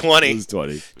that? It was 20. It was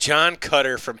 20. John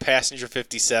Cutter from Passenger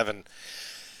 57.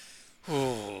 Ooh.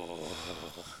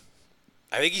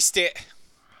 I think he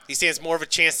stands more of a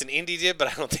chance than Indy did, but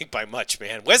I don't think by much,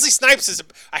 man. Wesley Snipes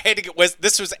I had to get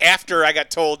this was after I got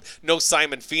told no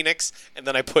Simon Phoenix, and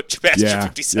then I put Passenger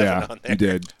 57 on there. you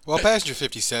did. Well, Passenger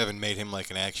 57 made him like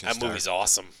an action That star. movie's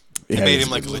awesome. It Yeah, made it's him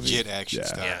a like a good movie. legit action Yeah.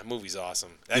 star. Yeah, movie's awesome.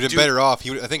 That He'd have dude- been better off.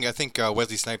 I think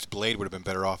Wesley Snipes' Blade would have been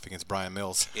better off against Brian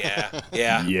Mills. Yeah.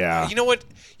 Yeah. You know what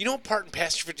part in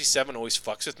Passenger 57 always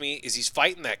fucks with me is he's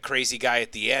fighting that crazy guy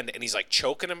at the end, and he's like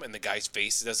choking him, and the guy's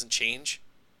face doesn't change.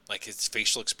 Like his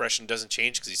facial expression doesn't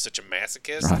change because he's such a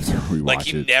masochist. I have to rewatch Like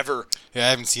he it. never. Yeah, I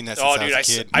haven't seen that since Oh, I dude, was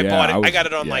a kid. I Yeah, bought it. I I got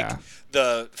it on yeah. like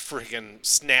the freaking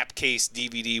Snapcase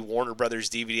DVD, Warner Brothers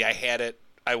DVD. I had it.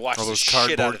 I watched All the those shit out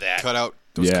cardboard of that. cutout,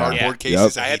 those Yeah. cardboard Yeah.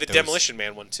 cases. Yep. I had the hate those. Demolition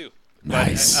Man one too.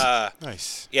 Nice. But,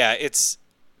 Nice. yeah, it's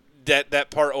that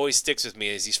part always sticks with me.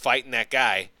 Is he's fighting that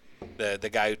guy, the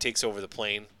guy who takes over the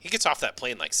plane. He gets off that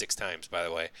plane like 6 times, by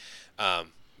the way.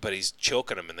 But he's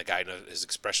choking him, and the guy, his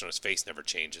expression on his face never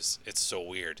changes. It's so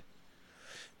weird.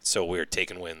 It's so weird.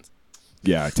 Taking wins.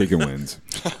 Yeah, Taken wins.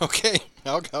 Okay,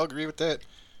 I'll agree with that.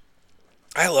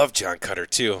 I love John Cutter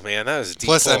too, man. That was a deep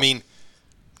Plus, I pull. mean,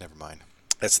 never mind.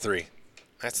 That's 3.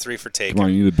 That's 3 for Taken. Come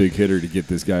on, you need a big hitter to get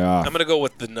this guy off. I'm gonna go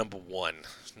with the number one.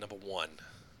 Number 1.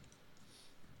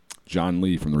 John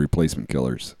Lee from the Replacement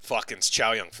Killers. Fucking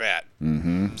Chow Yun Fat.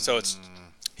 Mm-hmm. So it's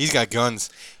He's got guns.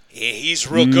 he's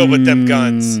real good with them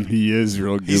guns. He is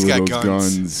real good He's with got those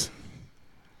guns. guns.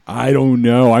 I don't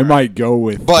know. I might go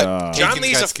with. But John Taken's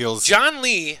Lee's got skills. John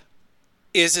Lee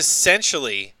is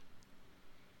essentially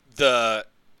the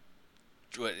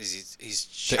what is he? He's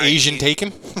The Chinese. Asian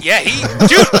Taken. Yeah, dude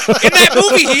in that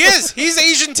movie he is. He's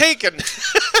Asian Taken.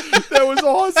 that was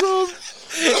awesome.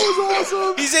 That was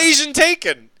awesome. He's Asian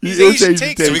Taken. He's He is Asian Asian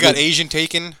Taken. So we got Asian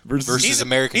Taken versus He's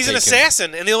American He's Taken. an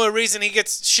assassin, and the only reason he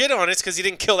gets shit on is because he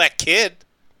didn't kill that kid.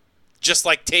 Just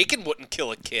like Taken wouldn't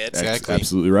kill a kid. That's Exactly.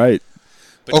 absolutely right.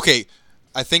 Okay,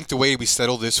 I think the way we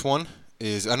settle this one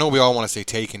is, I know we all want to say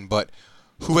Taken, but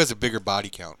who has a bigger body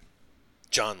count?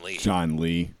 John Lee. John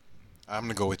Lee. I'm going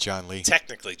to go with John Lee.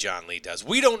 Technically, John Lee does.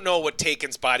 We don't know what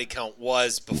Taken's body count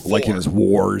was before. Like in his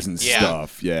wars and Yeah.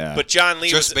 stuff. Yeah. But John Lee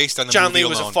Just was based on the John movie Lee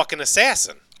was a alone. fucking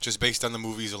assassin. Just based on the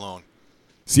movies alone.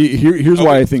 See, here's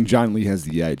why I think John Lee has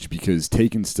the edge, because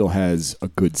Taken still has a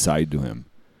good side to him.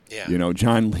 Yeah. You know,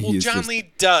 John Lee Well, is John just,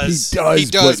 Lee does. He does. He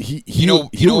does. But You know-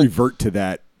 he'll revert to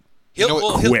that.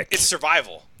 quick. It's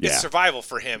survival. Yeah. It's survival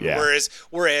for him. Yeah.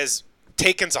 Whereas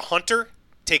Taken's a hunter.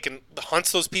 Taken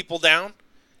hunts those people down,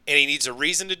 and he needs a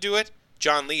reason to do it.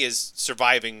 John Lee is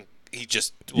surviving. He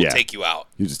just will Yeah. take you out.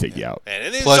 He'll just take you out. And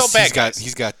it's Plus, all bad guys.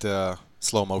 he's got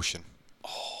slow motion.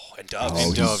 and doves. Oh,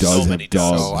 he so does many have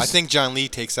doves. doves. So I think John Lee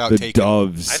takes out The Taken.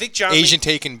 doves. I think John Asian Lee,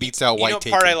 Taken beats out you White know,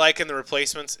 Taken. part I like in The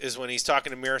Replacements is when he's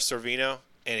talking to Mira Sorvino,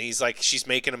 and he's like, she's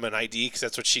making him an ID because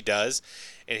that's what she does,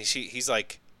 and she's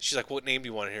like, what name do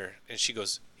you want to hear? And he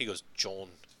goes, John,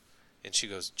 and she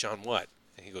goes, John what?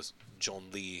 And he goes, John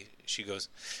Lee. She goes,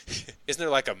 isn't there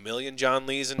like 1 million John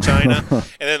Lees in China? And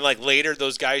then like later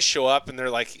those guys show up and they're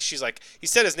like, she's like, he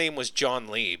said his name was John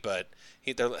Lee, but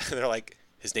they're like,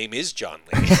 his name is John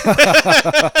Lee. Is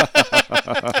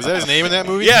that his name in that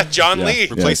movie? Yeah, John Yeah. Lee. Yeah,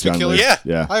 Replacement John Killer? Lee. Yeah.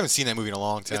 Yeah. I haven't seen that movie in a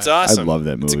long time. It's awesome. I love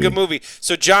that It's a movie. good movie.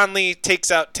 So John Lee takes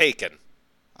out Taken.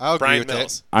 I'll agree Brian with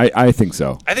Mills. I think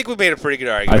so. I think we made a pretty good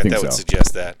argument think that would so.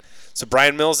 suggest that. So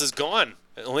Brian Mills is gone.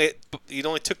 He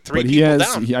only took 3 But people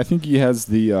down. I think he has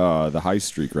the high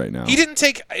streak right now. He didn't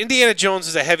take Indiana Jones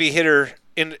as a heavy hitter.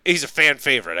 He's a fan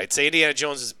favorite. I'd say Indiana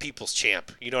Jones is a people's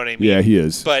champ. You know what I mean? Yeah, he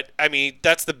is. But I mean,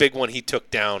 that's the big one he took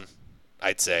down.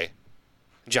 I'd say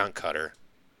John Cutter.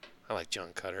 I like John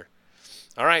Cutter.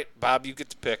 All right, Bob, you get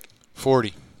to pick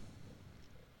 40.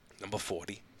 number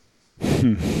 40.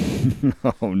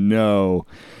 Oh no,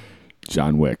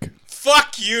 John Wick.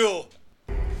 Fuck you.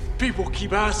 People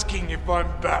keep asking if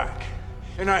I'm back,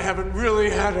 and I haven't really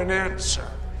had an answer.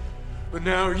 But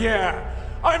now, yeah,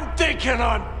 I'm thinking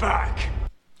I'm back.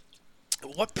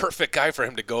 What perfect guy for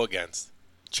him to go against?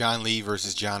 John Lee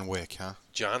versus John Wick, huh?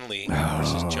 John Lee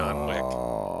versus John Wick.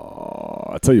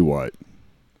 I'll tell you what.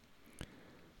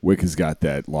 Wick has got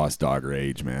that lost dog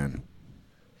rage, man.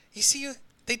 You see,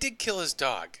 they did kill his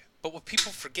dog, but what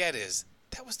people forget is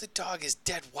that was the dog his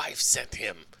dead wife sent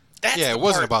him. That's Yeah, the it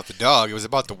wasn't part- about the dog. It was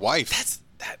about the wife. That's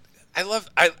that. I love.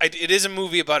 It is a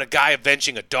movie about a guy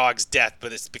avenging a dog's death,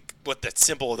 but it's what that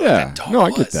symbol of Yeah, that dog no, I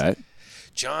was. get that.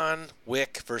 John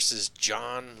Wick versus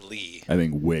John Lee. I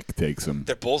think Wick takes him.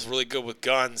 They're both really good with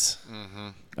guns.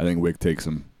 I think Wick takes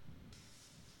him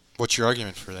What's your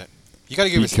argument for that? You got to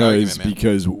give us an argument, man.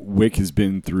 because Wick has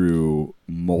been through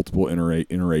multiple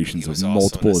iterations He was of also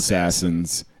multiple an assassin.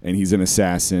 assassins, and he's an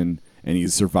assassin, and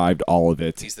he's survived all of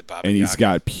it. He's the Baba and he's Yaga.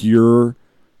 got pure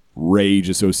rage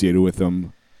associated with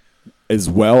him, as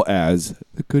well as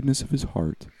the goodness of his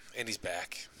heart. And he's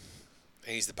back.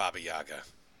 And he's the Baba Yaga.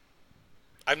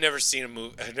 I've never seen a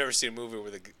movie. I've never seen a movie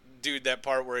where the dude, that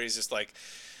part where he's just like,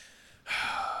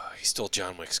 he stole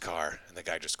John Wick's car, and the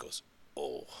guy just goes,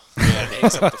 "Oh," and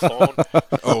hangs up the phone.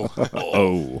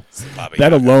 Oh, It's the Baba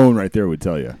that Yaga. alone right there would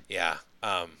tell you. Yeah.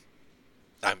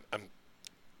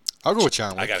 I'll go with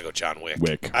John Wick. I gotta go John Wick.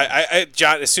 Wick.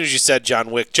 John. As soon as you said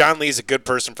John Wick, John Lee's a good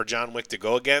person for John Wick to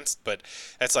go against, but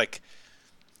that's like,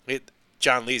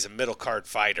 John Lee's a middle card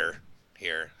fighter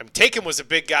here. I mean, Taken was a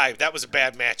big guy. That was a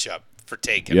bad matchup for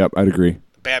Taken. Yep, I'd agree.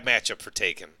 Bad matchup for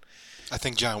Taken. I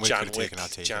think John Wick could John have Wick. taken out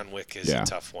Taken. John Wick is Yeah. a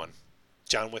tough one.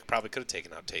 John Wick probably could have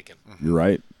taken out Taken. You're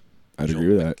right. I'd John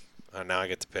agree with Wick. that. Now I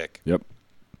get to pick Yep.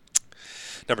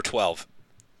 number 12.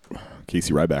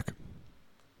 Casey Ryback.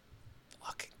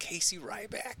 Fucking Casey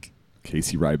Ryback.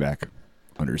 Casey Ryback.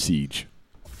 Under siege.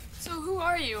 So who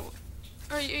are you?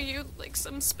 Are you like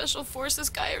some special forces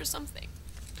guy or something?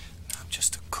 I'm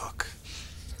just a cook.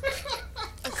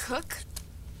 A cook?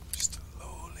 Just a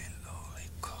lowly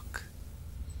cook.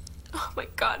 Oh my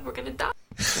god, we're gonna die.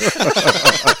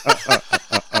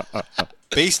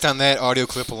 Based on that audio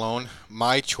clip alone,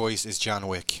 my choice is John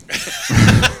Wick.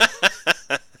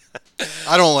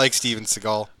 I don't like Steven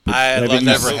Seagal. I Haven't love you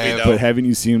that never movie, have- though. But haven't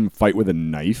you seen him fight with a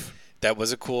knife? That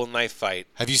was a cool knife fight.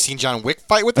 Have you seen John Wick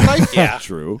fight with the knife? Yeah.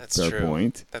 True. That's Fair true.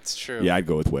 point. That's true. Yeah, I'd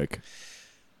go with Wick.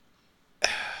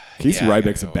 Casey Yeah, I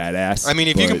Ryback's a gotta go with badass. I mean,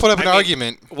 if you can but- put up an I mean,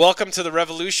 argument, Welcome to the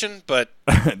revolution, but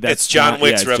that's it's John not-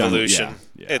 Wick's yeah, it's John- revolution.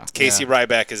 yeah. It's Casey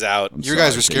Ryback is out. you guys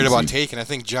sorry, were scared about Casey. Taken. I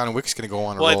think John Wick's going to go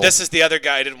on a Well, roll. this is the other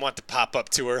guy I didn't want to pop up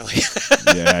too early.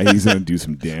 Yeah, he's gonna do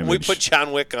some damage. we put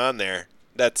John Wick on there.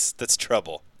 That's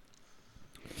trouble.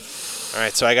 All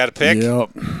right, so I got to pick. Yep.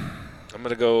 I'm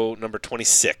gonna go number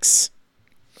 26.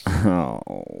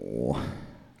 Oh,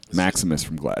 Maximus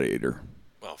from Gladiator.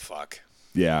 Oh fuck.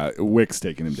 Yeah, Wick's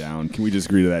taking him down. Can we just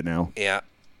agree to that now? Yeah.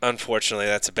 Unfortunately,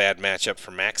 that's a bad matchup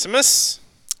for Maximus.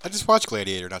 I just watched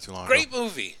Gladiator not too long Great ago.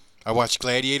 movie. I watched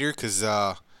Gladiator because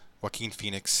Joaquin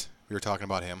Phoenix, we were talking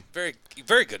about him. Very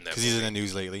very good in that Because movie. he's in the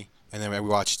news lately. And then we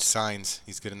watched Signs.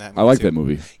 He's good in that movie. I like too. that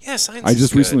movie. Yeah, Signs I is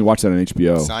just good. recently watched that on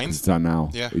HBO. Signs? It's on now.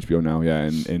 Yeah. HBO now. Yeah,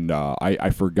 and I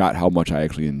forgot how much I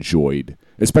actually enjoyed,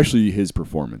 especially his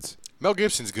performance. Mel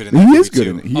Gibson's good in that He movie is good too.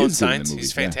 in it. He Oh, is good in Signs. the movie.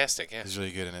 He's yeah. fantastic. Yeah. He's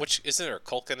really good in it. Which isn't there a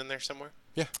Culkin in there somewhere?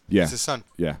 Yeah. Yeah. It's his son.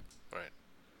 Yeah.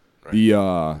 Right.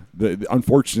 The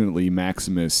unfortunately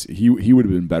Maximus he would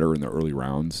have been better in the early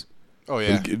rounds, Oh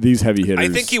yeah. These heavy hitters. I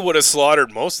think he would have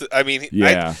slaughtered most. I mean,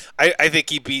 Yeah. I think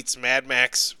he beats Mad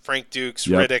Max, Frank Dukes,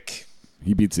 Yep. Riddick.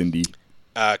 He beats Indy.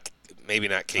 Maybe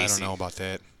not Casey. I don't know about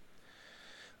that.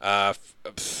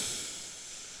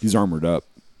 He's armored up.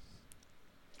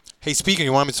 Hey, speaking,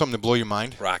 you want me something to blow your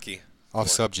mind? Rocky. Off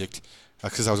subject,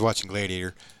 because I was watching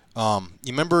Gladiator. You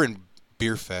remember in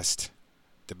Beer Fest,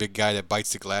 the big guy that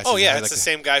bites the glasses? Oh yeah, and had, it's like, the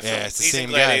same guy. Yeah, it's the he's same in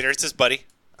Gladiator. guy. It's his buddy.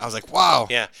 I was like, wow.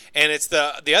 Yeah, and it's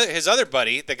his other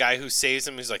buddy, the guy who saves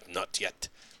him. He's like, not yet.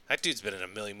 That dude's been in a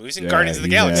million movies. In Guardians of the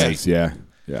he Galaxy. has,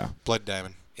 yeah. Blood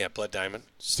Diamond. Yeah, Blood Diamond.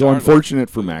 So unfortunate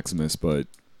for Maximus, but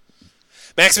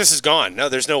Maximus is gone. No,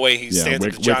 there's no way he Yeah, stands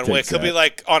Wick- up to John Wick Wick. takes He'll be that.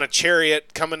 like on a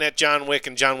chariot coming at John Wick,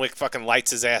 and John Wick fucking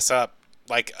lights his ass up.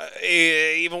 Like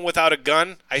even without a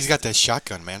gun, He's got that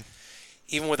shotgun, man.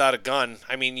 even without a gun.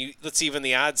 I mean, let's even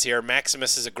the odds here.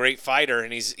 Maximus is a great fighter,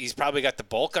 and he's probably got the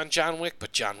bulk on John Wick,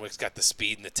 but John Wick's got the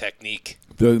speed and the technique.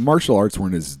 the martial arts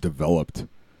one is developed,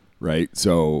 right?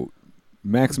 So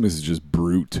Maximus is just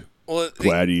brute Well,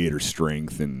 gladiator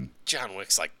strength and John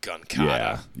Wick's like gun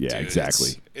kata. Yeah, dude.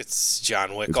 exactly. It's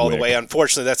John Wick It's all the Wick. way.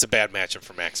 Unfortunately, that's a bad matchup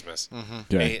for Maximus.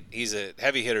 Okay. He's a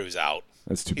heavy hitter who's out.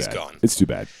 That's too He's bad. gone. It's too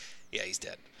bad. Yeah, he's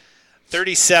dead.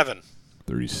 37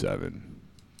 37.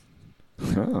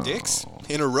 Oh. Dicks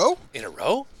in a row. in a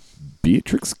row.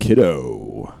 Beatrix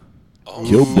Kiddo. Oh,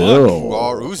 Kill Bill.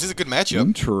 Wow, this is a good matchup.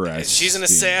 Interesting. she's an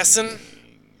assassin.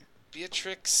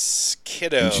 Beatrix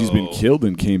Kiddo. And she's been killed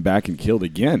and came back and killed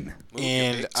again. Move your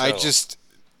And big I toe. just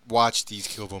watched these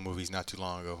Kill Bill movies not too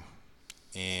long ago,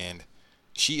 and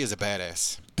she is a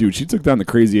badass. Dude, she took down the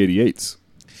crazy 88s.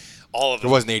 all of There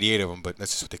them. wasn't 88 of them, but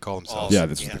that's just what they call themselves. Yeah,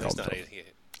 that's what they there's call not themselves. any-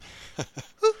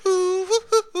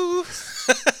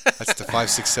 That's the 5,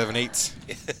 6, 7, 8s.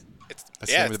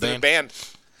 That's yeah, the name it's of the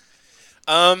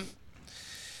band.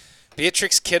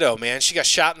 Beatrix Kiddo, man, she got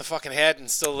shot in the fucking head and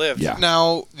still lived. Yeah.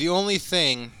 Now, the only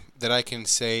thing that I can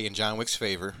say in John Wick's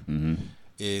favor Mm-hmm.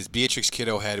 is Beatrix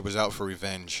Kiddo was out for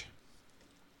revenge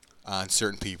on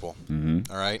certain people.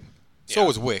 Mm-hmm. All right? So Yeah.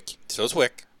 was Wick, So is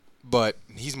Wick. but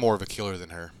he's more of a killer than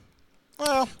her.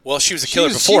 Well, She was a killer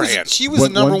beforehand. She was the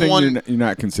number thing one. you're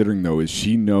not considering, though, is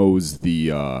she knows the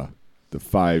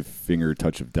 5-finger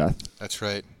touch of death. That's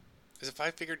right. Is it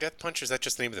Five Finger Death Punch, or is that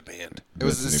just the name of the band? It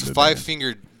was That's the this name of the band.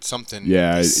 5-fingered something.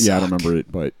 Yeah, They I suck. don't remember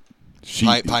it, but she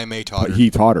Pai Mei taught her. He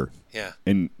taught her, Yeah.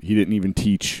 and he didn't even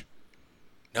teach.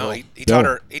 No, Well, he taught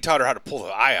her. He taught her how to pull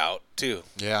the eye out too.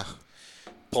 Yeah.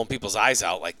 Pulling people's eyes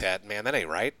out like that, man, that ain't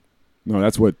right. No,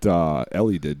 that's what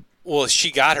Ellie did. Well, she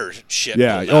got her shit.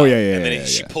 Yeah. pulled Oh, out, yeah, yeah, And then yeah,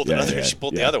 she yeah. pulled Yeah, another. yeah, She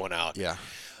pulled the yeah. other one out. Yeah.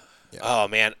 Oh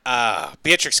man,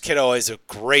 Beatrix Kiddo is a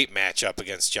great matchup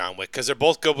against John Wick because they're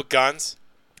both good with guns,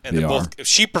 and They they're both. are.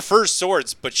 She prefers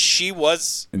swords, but she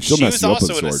was. And she'll she mess was you up with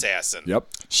also a an sword. assassin. Yep.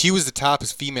 She was the top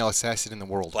female assassin in the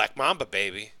world. Black Mamba,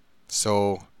 baby.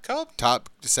 So, Cub. top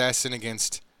assassin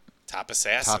against Top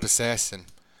assassin. top assassin.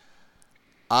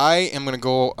 I am going to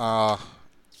go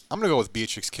I'm going to go with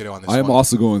Beatrix Kiddo on this I am one.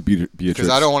 also going with Beatrix. Because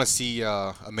I don't want to see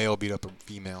a male beat up a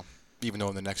female, even though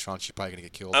in the next round she's probably going to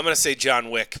get killed. I'm gonna say John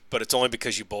Wick, but it's only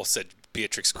because you both said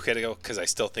Beatrix Kiddo because I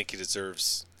still think he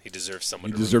deserves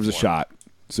someone. He to deserves a root for. shot.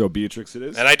 So Beatrix it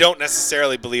is. And I don't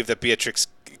necessarily believe that Beatrix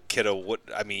Kiddo would.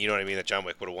 I mean, you know what I mean. That John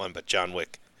Wick would have won, but John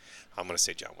Wick. I'm gonna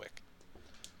say John Wick.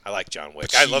 I like John Wick.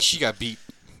 But she got beat.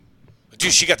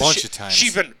 Dude, she got the bunch shit- of times.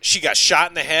 She got shot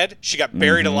in the head. She got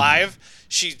buried alive.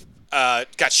 She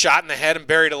got shot in the head and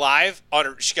buried alive.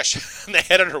 She got shot in the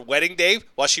head on her wedding day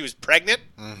while she was pregnant.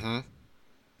 Mm-hmm.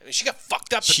 I mean, she got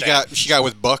fucked up. She at that. got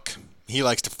with Buck. He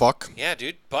likes to fuck. Yeah,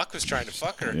 dude. Buck was trying to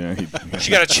fuck her. Yeah,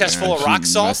 She got a chest full of she rock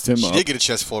salt. messed him She up. did get a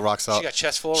chest full of rock salt. She got a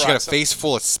chest full of She rock got a salt. face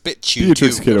full of spit chew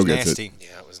Beatrix too. Kiddo It was gets it. nasty.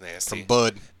 Yeah, it was nasty. From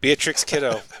Bud. Beatrix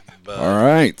Kiddo. All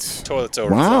right. Toilet's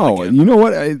over. Wow. You know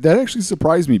what? That actually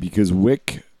surprised me because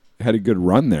Wick had a good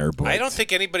run there, but I don't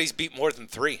think anybody's beat more than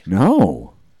 3.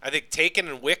 No. I think Taken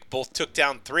and Wick both took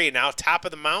down 3. Now top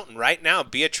of the mountain right now,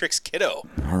 Beatrix Kiddo,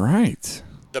 All right.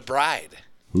 the bride.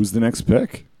 Who's the next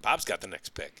pick? Bob's got the next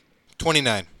pick.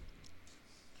 29.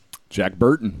 Jack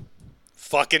Burton.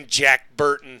 Fucking Jack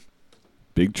Burton.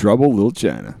 Big Trouble, Little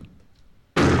China.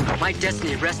 My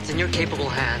destiny rests in your capable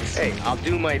hands. Hey, I'll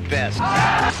do my best.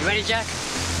 You ready, Jack?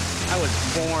 I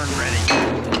was born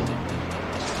ready.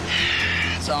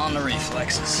 It's all in the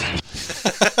reflexes.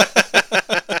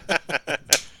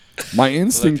 My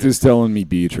instinct is telling me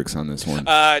Beatrix on this one.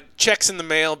 Checks in the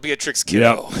mail, Beatrix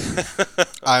Kiddo.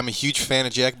 I'm a huge fan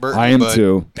of Jack Burton. I am but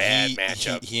too. Bad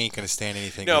matchup. He ain't going to stand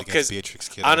anything No, against because Beatrix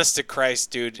Kiddo. honest to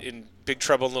Christ, dude, in Big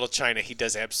Trouble in Little China, he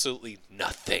does absolutely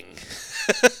nothing.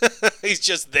 He's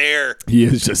just there. He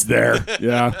is just there.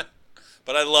 Yeah.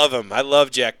 But I love him. I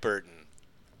love Jack Burton.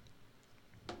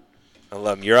 I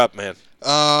love him. You're up, man.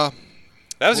 That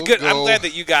was We'll good. I'm go- glad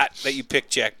that you picked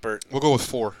Jack Burton. We'll go with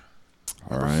 4.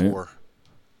 All Number right. 4.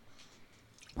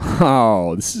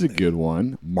 Oh, this is a good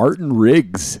one. Martin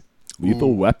Riggs,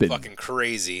 Lethal Weapon. Fucking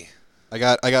crazy. I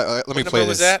got. Let me What play number this.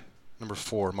 was that? Number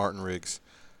 4, Martin Riggs.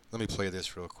 Let me play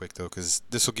this real quick though, because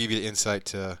this will give you the insight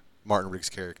to Martin Riggs'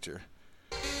 character.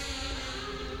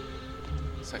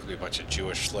 It's not gonna be a bunch of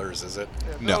Jewish slurs, is it?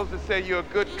 No. Those that say you're a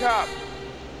good cop.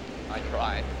 I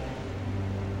tried.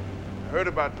 I heard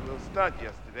about the little stunt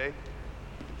yesterday.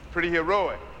 Pretty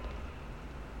heroic.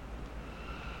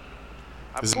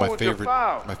 I This is my pulled your favorite.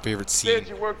 file. My favorite Said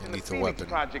scene you worked in in the Lethal Phoenix Weapon.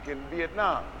 Project in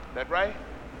Vietnam. That right?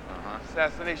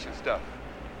 Assassination stuff.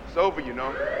 It's over, you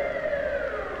know.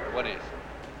 What is?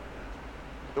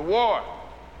 The war.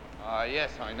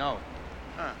 Yes, I know.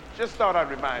 Just thought I'd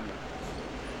remind you.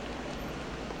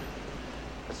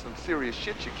 That's some serious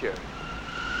shit you carry.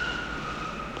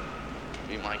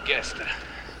 Be my guest.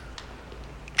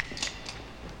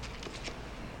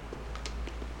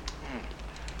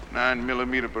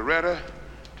 9mm Beretta.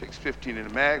 Takes 15 in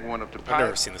the mag, 1 up the pipe. I've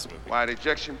never seen this movie. Wide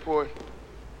ejection port.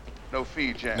 No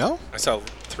feed jack. No? I saw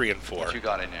 3 and 4. What you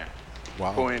got in there?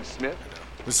 Wow. 4-inch Smith.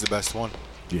 This is the best one.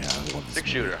 Yeah, I love this.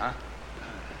 6-shooter, huh?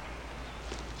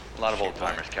 A lot of old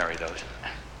timers carry those.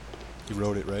 You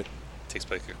wrote it right. Takes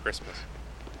place at Christmas.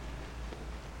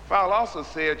 File also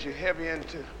said you're heavy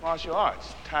into martial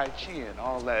arts, Tai Chi and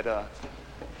all that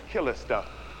killer stuff.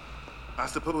 I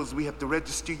suppose we have to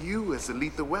register you as a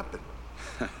lethal weapon.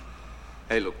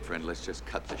 Hey, look, friend, let's just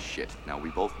cut the shit. Now, we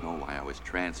both know why I was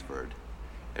transferred.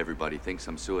 Everybody thinks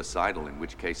I'm suicidal, in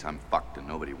which case I'm fucked and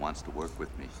nobody wants to work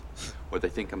with me. Or they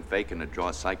think I'm faking to draw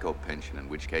a psycho pension, in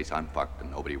which case I'm fucked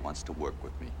and nobody wants to work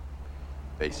with me.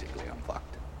 Basically, I'm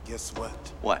fucked. Guess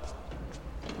what? What?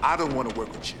 I don't want to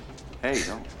work with you. Hey,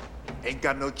 don't. Ain't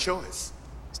got no choice.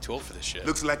 He's too old for this shit.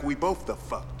 Looks like we both are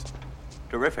fucked.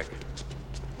 Terrific.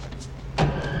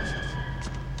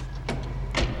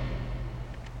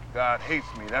 God hates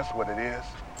me, that's what it is.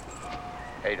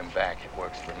 Hate him back. It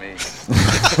works for me.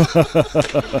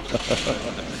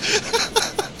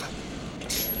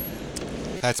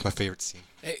 That's my favorite scene.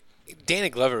 Hey, Danny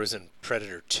Glover was in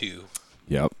Predator 2.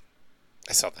 Yep.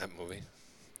 I saw that movie.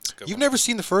 It's a good You've one. never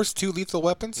seen the first 2 Lethal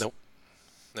Weapons? Nope.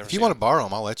 Never If you seen want it. to borrow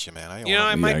them, I'll let you, man.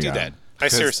 I might do got that. it. I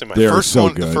seriously might. They're The first so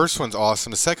one, good. the first one's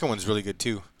awesome. The second one's really good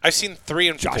too. I've seen 3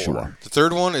 and 4. Joshua. The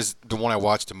third one is the one I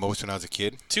watched the most when I was a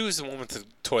kid. 2 is the one with the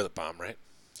toilet bomb, right?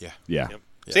 Yeah. Yeah. Yep.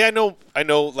 See, I know.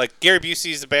 Like Gary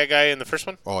Busey's the bad guy in the first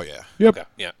one. Oh yeah. Yep. Okay,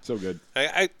 yeah. So good.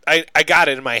 I got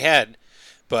it in my head,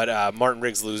 but Martin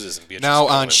Riggs loses and Beatrice Now,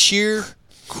 Gilman. on sheer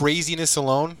craziness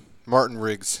alone, Martin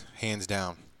Riggs, hands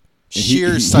down. And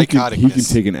Sheer he psychoticness. can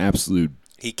take an absolute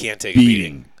he can't take a beating.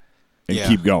 beating and Yeah.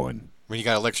 keep going. When you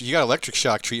got electric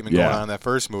shock treatment Yeah. going on in that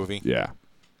first movie. Yeah.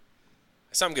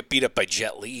 I saw him get beat up by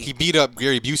Jet Li. He beat up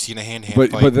Gary Busey in a hand-to-hand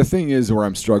But fight. but the thing is, where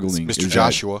I'm struggling It's is Mr. that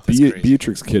Joshua. That's crazy.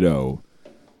 Beatrix Kiddo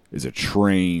is a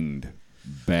trained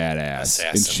badass,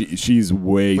 and Assassin. she's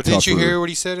way But tougher. didn't you hear what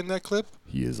he said in that clip?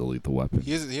 He is a lethal weapon.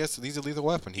 He's a lethal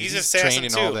weapon. He's He's assassin, trained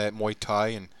in all too. that Muay Thai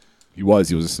and He was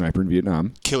a sniper in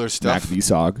Vietnam. killer Mac stuff.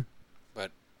 Visog.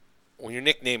 But when your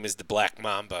nickname is the Black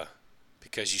Mamba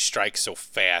because you strike so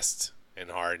fast and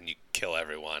hard and you kill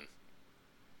everyone,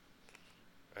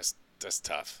 that's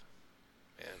tough.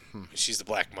 Man, she's the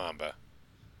Black Mamba.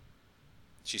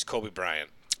 She's Kobe Bryant.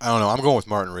 I don't know. I'm going with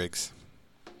Martin Riggs.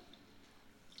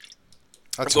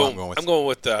 That's what I'm going with. I'm going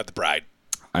with the Bride.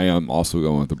 I am also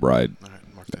going with the Bride. All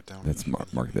right, mark that down. That's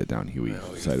mark that down, Huey.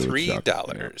 Sided with $3. Chuck.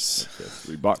 Yeah.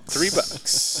 $3.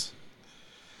 $3.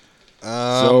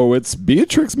 So it's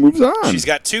Beatrix moves on. She's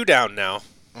got 2 down now.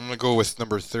 I'm gonna go with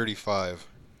number 35.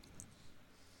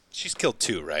 She's killed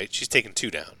 2, right? She's taken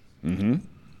 2 down. Mm-hmm.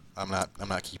 I'm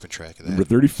not keeping track of Number that.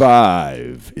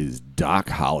 35 is Doc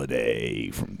Holliday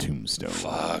from Tombstone.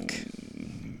 Fuck.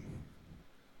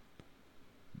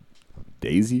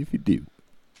 Daisy, if you do.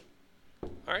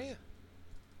 Are you?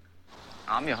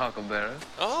 I'm your huckleberry.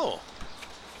 Oh.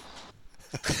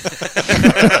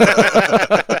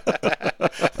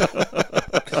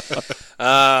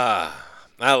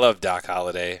 I love Doc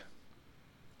Holliday.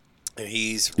 And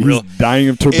he's real. He's dying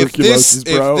of tuberculosis,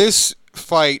 bro. If this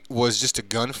fight was just a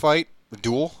gunfight, a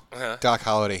duel, Uh-huh. Doc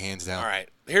Holliday hands down. All right.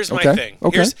 Here's my Okay, thing.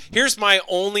 okay. Here's my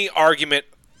only argument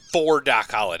for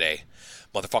Doc Holliday.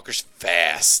 Motherfucker's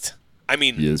fast. I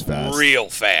mean, He is fast. real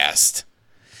fast.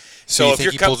 So you if think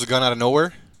you're he pulls the gun out of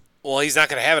nowhere? well, he's not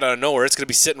going to have it out of nowhere. It's going to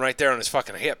be sitting right there on his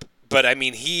fucking hip. But I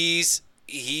mean, he's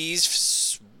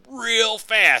real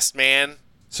fast, man.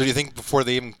 So do you think before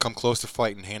they even come close to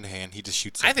fighting hand to hand, he just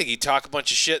shoots? I think he'd talk a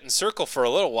bunch of shit in circle for a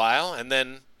little while, and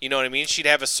then You know what I mean? She'd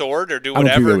have a sword or do I don't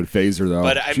whatever. think that would phase her though.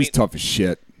 But I She's mean, tough as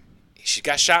shit. she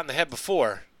got shot in the head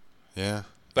before. Yeah.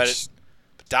 But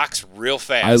Doc's real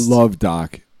fast. I love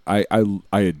Doc. I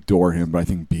adore him, but I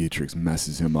think Beatrix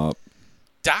messes him up.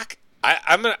 Doc.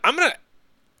 I'm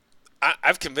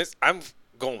convinced. I'm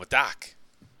going with Doc,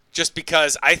 just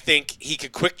because I think he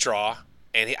could quick draw,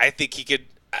 and I think he could.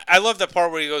 I love that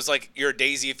part where he goes like, "You're a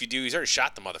daisy if you do." He's already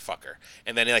shot the motherfucker,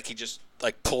 and then he just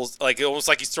like pulls almost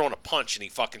like he's throwing a punch, and he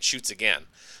fucking shoots again.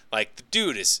 Like the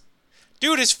dude is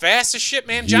fast as shit,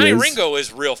 man. Johnny Ringo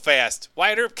is real fast.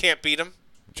 Wyatt Earp can't beat him.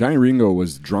 Johnny Ringo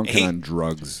was drunk and on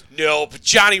drugs. No, but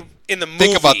Johnny in the movie.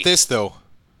 Think about this though.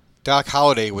 Doc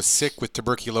Holliday was sick with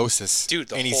tuberculosis,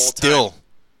 dude, and he whole still time.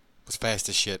 was fast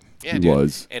as shit. Yeah, He dude.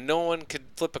 was. And no one could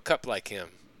flip a cup like him.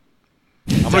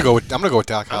 I'm gonna go with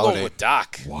Doc I'm Holliday. going with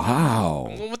Doc. Wow.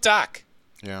 I'm going with Doc.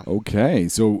 Yeah. Okay,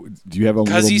 so do you have a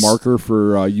 'Cause little he's- marker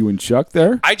for you and Chuck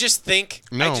there? I just think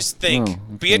No. Oh, okay.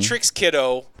 Beatrix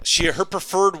Kiddo, her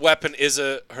preferred weapon is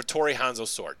her Hattori Hanzo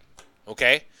sword.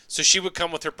 Okay? So she would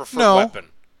come with her preferred weapon.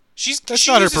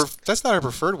 That's not her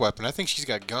preferred weapon. I think she's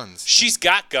got guns. She's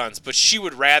got guns, but she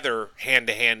would rather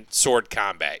hand-to-hand sword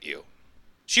combat you.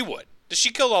 She would. She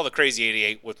killed all the crazy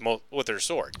 88 with her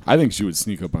sword. I think she would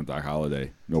sneak up on Doc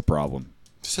Holliday, no problem.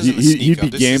 This isn't a sneak He'd up. be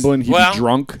This gambling. is- He'd Well, be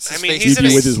drunk. I mean, he'd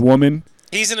be with his woman.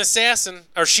 He's an assassin,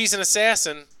 or she's an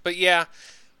assassin. But yeah,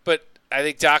 but I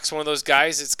think Doc's one of those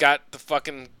guys that's got the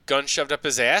fucking gun shoved up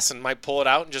his ass and might pull it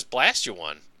out and just blast you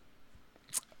one.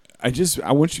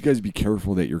 I want you guys to be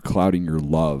careful that you're clouding your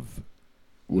love,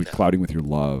 clouding with your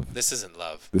love. This isn't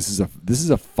love. This is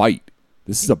a fight.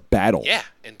 This is a battle. Yeah,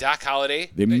 and Doc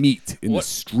Holliday. They meet in the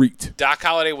street. Doc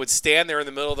Holliday would stand there in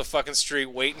the middle of the fucking street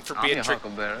waiting for Beatrix. Want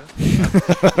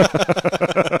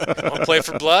to play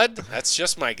for blood? That's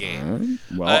just my game.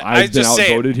 Well, I've been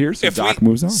outvoted here, so if Doc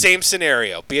moves on. Same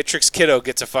scenario. Beatrix Kiddo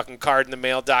gets a fucking card in the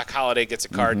mail. Doc Holliday gets a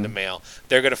card in the mail.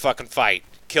 They're going to fucking fight.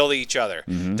 Kill each other.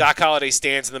 Doc Holliday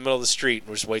stands in the middle of the street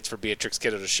and just waits for Beatrix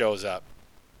Kiddo to shows up.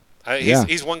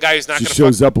 He's one guy who's not She going to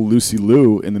shows up Lucy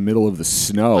Liu in the middle of the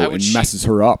snow Why and would she- messes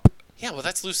her up. Yeah, well,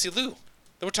 that's Lucy Liu.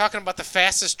 We're talking about the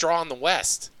fastest draw in the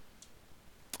West.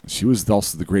 She was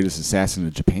also the greatest assassin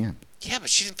in Japan. Yeah, but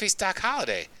she didn't face Doc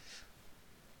Holliday.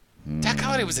 Doc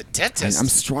Holliday was a dentist. I'm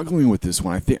struggling with this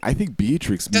one. I think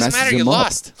Beatrix Doesn't messes matter, him you up.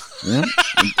 lost. Yeah,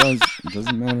 it does. It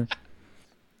doesn't matter.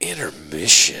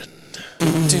 Intermission.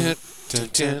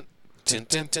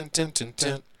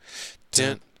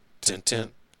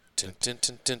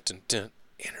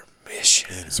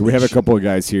 Intermission. So we have a couple of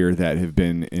guys here that have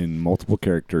been in multiple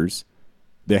characters.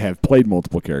 They have played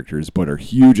multiple characters, but are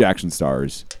huge action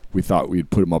stars. We thought we'd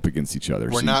put them up against each other.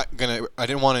 We're So not gonna. I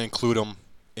didn't want to include them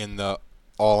in the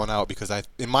all and out because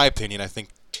in my opinion, I think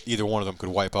either one of them could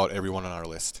wipe out everyone on our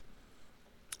list.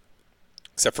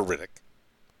 Except for Riddick.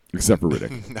 Except for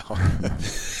Riddick. No.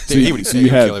 So He you, would so you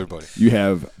kill everybody. You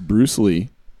have Bruce Lee,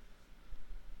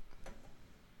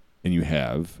 and you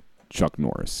have Chuck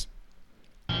Norris,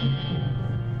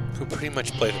 Who pretty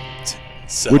much played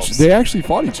themselves. which they actually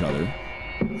fought each other.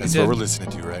 That's did. what we're listening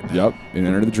to right now. Yep, in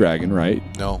Enter the Dragon, right?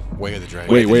 No, Way of the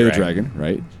Dragon. Way of the Dragon,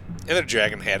 right? Enter the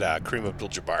Dragon had Kareem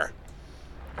Abdul-Jabbar.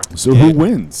 So who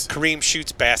wins? Kareem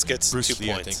shoots baskets. Bruce 2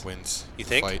 Lee, points. I think, wins. You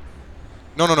think? Fight.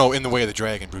 No. In the Way of the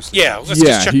Dragon, Bruce Lee. Yeah, wins. that's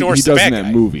 'cause Chuck Norris he is the does bad in that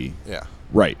guy. movie. Yeah.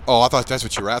 Right. Oh, I thought that's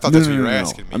what you were. I thought No, that's no, what you no, were no.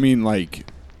 asking me. I mean, like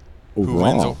Who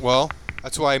overall. wins? Well,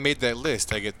 that's why I made that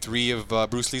list. I get 3 of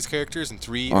Bruce Lee's characters and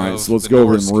 3 All right, of so let's the go over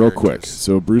Norris them real quick. characters.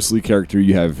 So Bruce Lee character,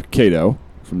 you have Kato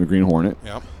from the Green Hornet.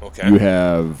 Yep. Okay. You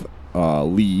have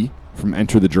Lee from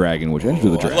Enter the Dragon, which Enter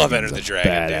the I Dragon. love Enter is the a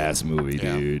Dragon, badass movie,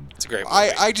 Yeah. dude. It's a great movie.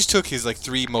 I just took his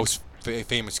 3 most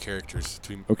famous characters.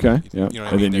 Okay, yeah. You know what I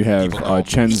And mean? then you That have people know.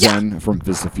 Chen Zhen from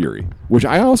Fist of Fury, which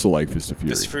I also like Fist of Fury.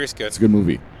 Fist of Fury is good. It's a good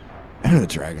movie. Enter the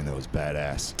Dragon, though, is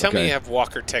badass. Tell me Okay. you have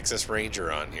Walker, Texas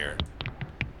Ranger on here.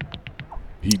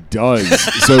 He does.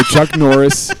 So Chuck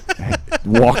Norris,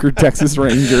 Walker, Texas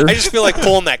Ranger. I just feel like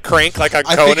pulling that crank like on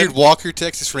I Conan. figured Walker,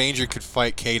 Texas Ranger could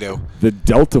fight Kato. The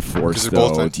Delta Force, they're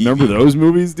both though. on TV. Remember those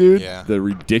movies, dude? Yeah. The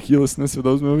ridiculousness of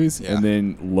those movies? Yeah. And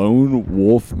then Lone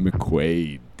Wolf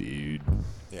McQuaid, dude.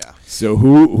 Yeah. So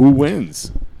who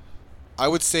wins? I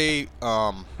would say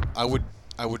I would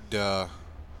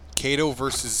Kato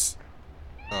versus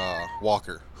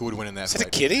Walker. Who would win in that Is fight? it a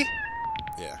kitty?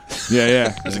 Yeah.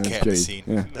 Yeah. There's a That's cat in the great. scene.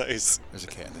 Yeah. Nice. There's a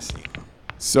cat in the scene.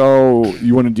 So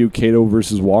you want to do Kato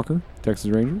versus Walker, Texas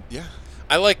Ranger? Yeah.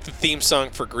 I like the theme song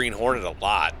for Green Hornet a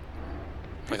lot.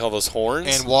 Like all those horns.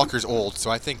 And Walker's old, so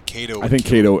I think Kato. I think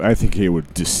Kato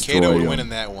would destroy Kato would him. win in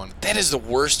that one. That is the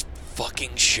worst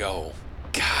fucking show.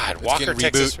 God, Let's Walker, get a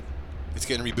Texas. reboot. It's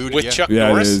getting rebooted. With yeah. Chuck Yeah, it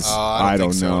Norris? is. I don't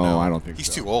think so, know. no. I don't think he's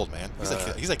so. too old, man.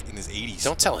 He's like in his 80s.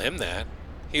 Don't tell him that.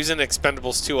 He was in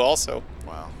Expendables 2 also.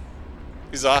 Wow.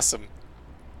 He's awesome.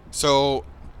 So,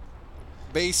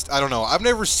 I don't know. I've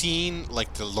never seen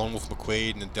like the Lone Wolf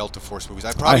McQuade and the Delta Force movies.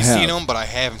 I've probably seen them, but I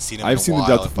haven't seen them. I've in a seen while, the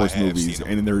Delta if Force I have movies, seen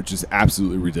 'em. and they're just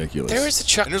absolutely ridiculous. There is a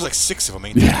Chuck. And there's like 6 of them,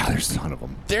 ain't there? Yeah, there's a ton of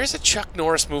them. There's a Chuck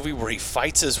Norris movie where he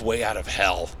fights his way out of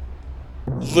hell.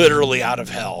 Literally out of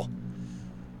hell.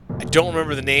 I don't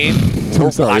remember the name.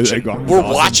 I'm sorry, that got me We're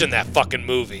awesome. watching that fucking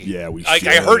movie. Yeah, we like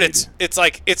I heard should.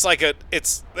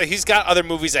 he's got other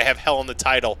movies that have hell in the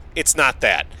title. It's not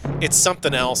that. It's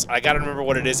something else. I gotta remember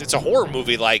what it is. It's a horror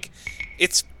movie.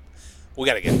 We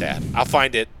gotta get that. I'll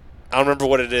find it. I don't remember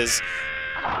what it is.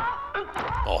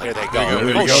 Oh, here they go. There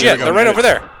you go, Oh there you shit, go. they're right over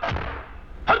there.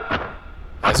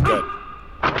 That's good.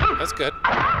 That's good.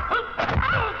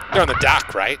 They're on the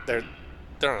dock, right? They're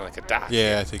on like a dock.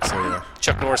 Yeah, I think so. Yeah.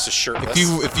 Chuck Norris is shirtless.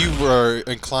 If you were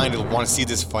inclined to want to see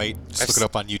this fight, just look it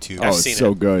up on YouTube. Oh, it's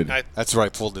so good. That's where I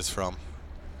pulled this from.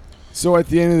 So at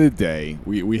the end of the day,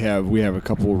 we have a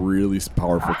couple really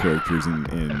powerful characters in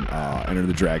Enter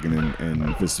the Dragon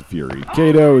and Fist of Fury.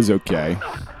 Kato is okay,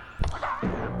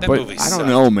 That but movie I don't sucked.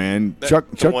 know, man. The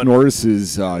Chuck one-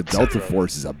 Norris's Delta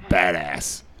Force is a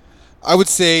badass. I would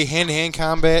say hand-to-hand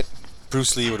combat,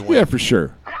 Bruce Lee would win. Yeah, for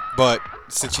sure. But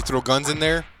since you throw guns in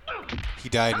there, he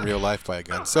died in real life by a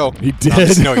gun. So He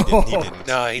did? No, he didn't. He didn't.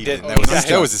 No, he didn't.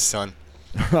 That was his son.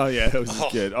 Oh yeah, that was his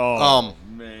kid. Oh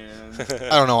man.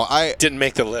 I don't know. I didn't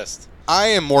make the list. I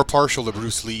am more partial to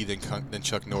Bruce Lee than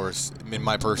Chuck Norris, in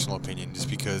my personal opinion, just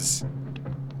because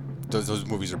those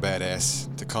movies are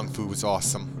badass. The Kung Fu was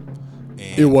awesome.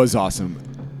 And It was awesome.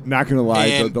 Not gonna lie,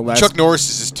 And the last Chuck Norris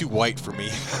is just too white for me.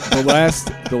 the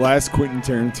last Quentin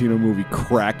Tarantino movie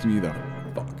cracked me the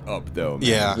fuck up though. Man.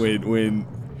 Yeah. When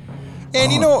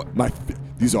And you know,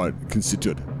 these are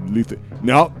considered lethal.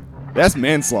 No, that's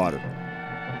manslaughter.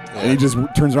 And he just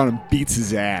turns around and beats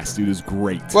his ass, dude. It's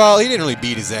great. well, he didn't really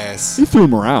beat his ass. He threw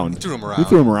him around. He threw him around. He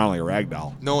threw him around like a rag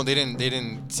doll. No, they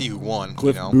didn't see who won.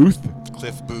 Cliff you know? Booth?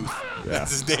 Cliff Booth. Yeah.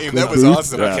 That's his name. Cliff That was Booth?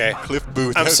 awesome. Yeah. Okay. Cliff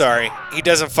Booth. I'm sorry. He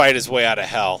doesn't fight his way out of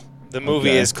hell. The movie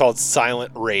Okay. is called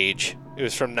Silent Rage. It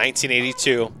was from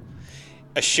 1982.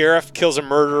 A sheriff kills a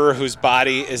murderer whose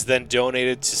body is then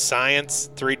donated to science.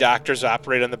 3 doctors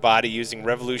operate on the body using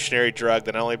revolutionary drug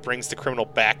that not only brings the criminal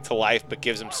back to life but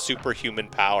gives him superhuman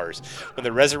powers. When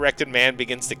the resurrected man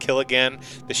begins to kill again,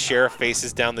 the sheriff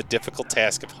faces down the difficult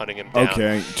task of hunting him down.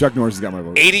 Okay, Chuck Norris has got my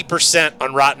vote. 80%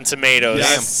 on Rotten Tomatoes.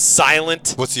 Damn.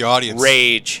 Silent What's the audience?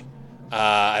 Rage.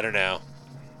 I don't know.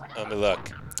 Let me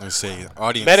look. Let's see.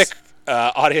 Audience.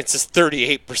 Audience is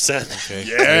 38%. Okay.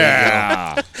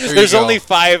 Yeah. There you There's go. only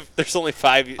 5. There's only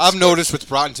 5. I've noticed with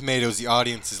Rotten Tomatoes, the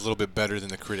audience is a little bit better than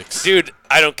the critics. Dude,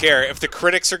 I don't care if the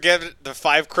critics are giving the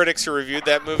 5 critics who reviewed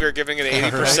that movie are giving it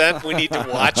 80%. We need to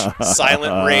watch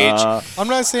Silent Rage. I'm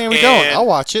not saying we And don't. I'll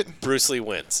watch it. Bruce Lee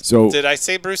wins. So- did I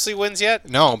say Bruce Lee wins yet?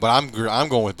 No, but I'm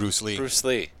going with Bruce Lee. Bruce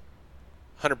Lee,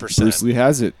 100%. Bruce Lee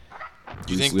has it.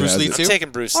 You think Bruce Lee has too? I'm taking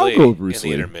Bruce I'll Lee go with Bruce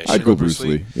in Lee. the intermission. I'd go Bruce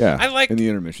Lee. Yeah. I like in the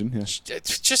intermission. Yeah.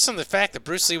 just on the fact that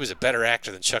Bruce Lee was a better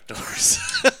actor than Chuck Norris.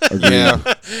 Yeah.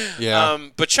 Yeah.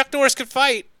 But Chuck Norris could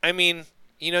fight. I mean,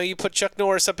 you put Chuck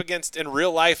Norris up against in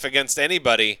real life against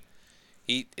anybody,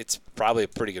 it's probably a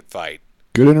pretty good fight.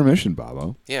 Good intermission,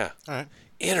 Bobo. Yeah. All right.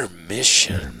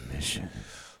 Intermission.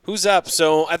 Who's up?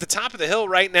 So at the top of the hill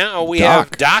right now, we Doc.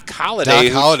 have Doc Holliday.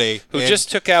 Doc Holliday. Who And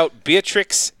just took out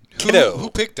Beatrix Kiddo. Who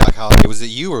picked Doc Holliday? Was it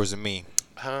you or was it me?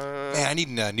 Man, I need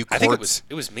new chords. I think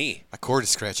it was me. My chord is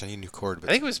scratched. I need a new chord. I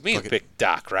think it was me who Look at- picked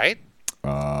Doc, right?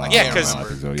 I Yeah, can't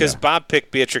remember. because Bob picked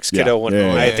Beatrix Yeah. Kiddo when Yeah,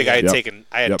 yeah, I yeah, think yeah. I had Yep. taken.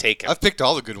 I had Yep. Taken. I've picked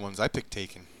all the good ones. I picked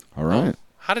Taken. All right.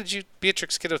 How did you?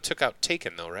 Beatrix Kiddo took out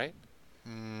Taken though, right?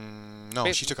 No,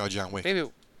 Maybe- she took out John Wick. Maybe.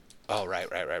 Oh, right.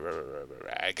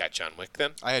 I got John Wick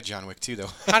then. I had John Wick too, though.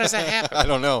 How does that happen? I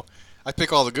don't know. I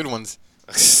pick all the good ones.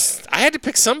 I had to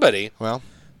pick somebody. Well,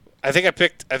 I think I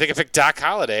picked Doc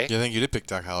Holliday. yeah, I think you did pick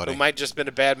Doc Holliday. Who might just been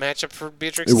a bad matchup for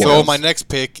Beatrix It Kiddo. So was. my next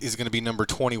pick is going to be number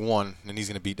 21, and he's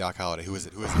going to beat Doc Holliday. Who is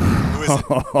it? Who is it? Who is it?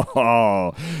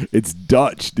 Oh, it's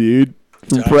Dutch, dude.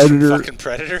 From Dutch, Predator. Fucking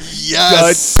Predator.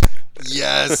 Yes.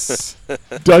 Yes.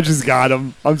 Dutch has got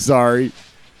him. I'm sorry.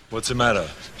 What's the matter?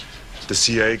 The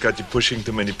CIA got you pushing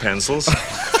too many pencils?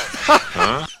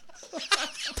 Huh?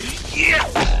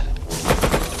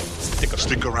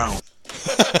 Stick around.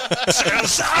 It's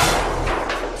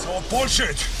all bullshit.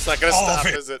 It's not gonna stop,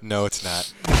 is it? No, it's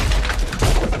not.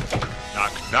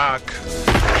 Knock, knock.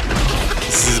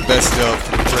 This is best of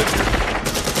from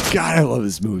Predator. God, I love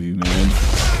this movie, man.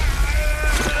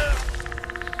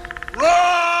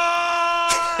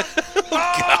 Run!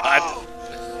 God. God.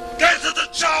 Get to the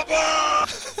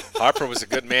chopper! Harper was a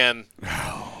good man.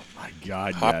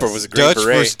 God, Hopper yes. was a great Dutch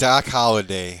beret. versus Doc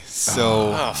Holliday.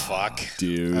 So, Oh, fuck.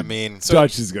 Dude. I mean,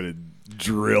 Dutch is going to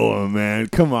drill him, man.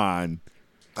 Come on.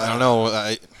 I don't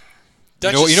know.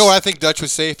 Dutch You is- know what I think Dutch would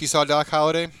say if he saw Doc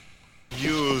Holliday?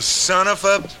 You son of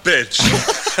a bitch.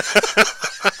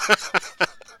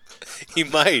 He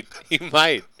might. He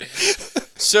might.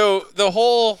 So the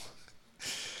whole,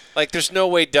 like, there's no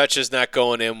way Dutch is not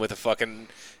going in with a fucking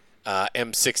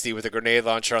M60 with a grenade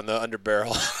launcher on the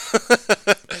underbarrel.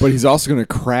 But he's also going to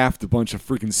craft a bunch of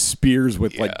freaking spears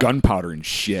with, like, gunpowder and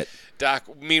shit. Doc,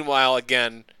 meanwhile,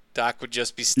 again, Doc would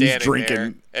just be standing there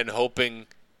drinking. and hoping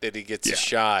that he gets a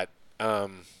shot.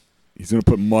 He's going to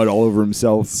put mud all over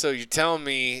himself. So you're telling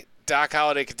me Doc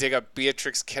Holliday could take out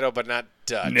Beatrix Kiddo, but not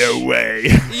Dutch? No way.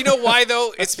 You know why,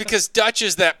 though? It's because Dutch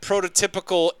is that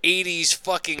prototypical 80s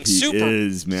fucking He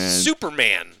is, man.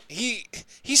 Superman.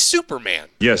 He's Superman.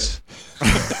 Yes.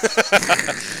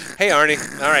 Hey, Arnie.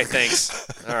 All right, thanks.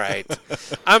 All right.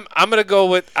 I'm going to go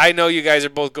with, I know you guys are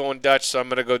both going Dutch, so I'm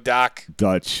going to go Doc.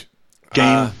 Dutch.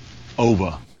 Game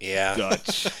over. Yeah.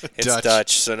 Dutch. It's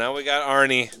Dutch. So now we got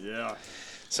Arnie. Yeah.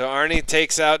 So Arnie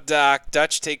takes out Doc.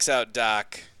 Dutch takes out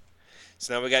Doc.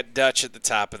 So now we got Dutch at the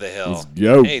top of the hill. Let's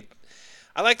go. Hey,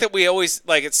 I like that we always,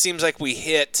 like, it seems like we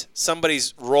hit,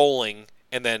 somebody's rolling,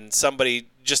 and then somebody,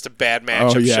 just a bad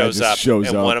matchup shows just up, shows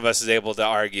and up. one of us is able to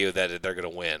argue that they're going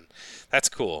to win. That's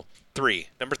cool.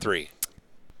 Number 3.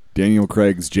 Daniel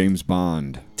Craig's James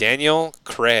Bond. Daniel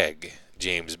Craig,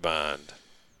 James Bond.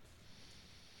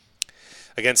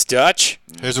 Against Dutch.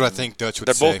 Here's what I think Dutch would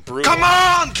They're say. both brutal. Come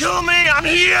on, kill me, I'm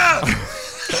here!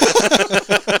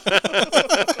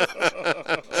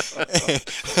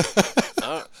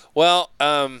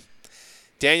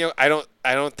 Daniel, I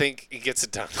don't think he gets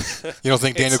it done. You don't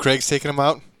think Daniel Craig's taking him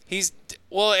out? You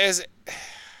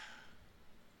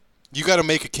got to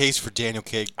make a case for Daniel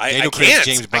Craig. Daniel Craig's can't.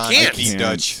 James Bond. I can't. Beat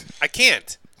Dutch. I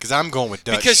can't. Because I'm going with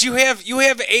Dutch. Because you have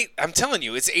 8. I'm telling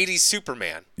you, it's 80s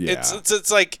Superman. Yeah.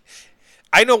 It's like,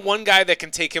 I know one guy that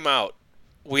can take him out.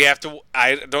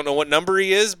 I don't know what number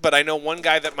he is, but I know one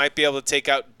guy that might be able to take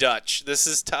out Dutch. This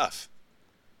is tough.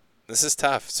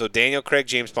 So Daniel Craig,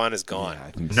 James Bond is gone. I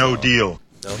think No so. deal.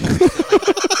 No.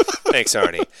 Thanks,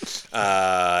 Arnie.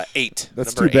 8.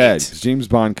 That's Number too bad. 8. 'Cause James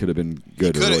Bond could have been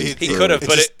good. early. He could have, It's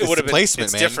but just- it would have it's been. placement,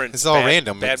 It's man. different. It's all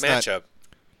random. Bad It's not- matchup.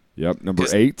 Yep, number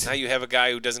 'Cause 8, Now you have a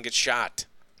guy who doesn't get shot.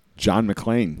 John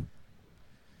McClane.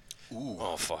 Ooh.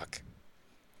 Oh fuck.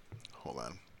 Hold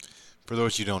on. For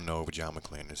those you don't know who John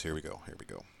McClane is, here we go. I don't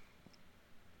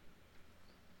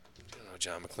know,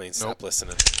 John McClane. Stop Nope.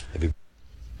 listening.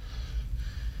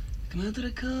 Come out to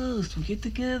the coast. We'll get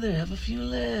together. Have a few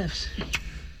laughs.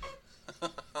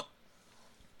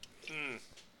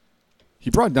 He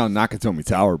brought down Nakatomi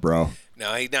Tower, bro.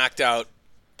 Now he knocked out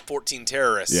 14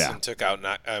 terrorists Yeah. and took out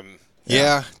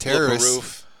Yeah, Flip a terrorists.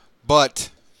 roof. But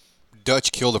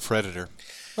Dutch killed a predator.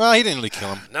 Well, he didn't really kill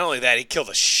him. Not only that, he killed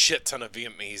a shit ton of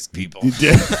Vietnamese people. He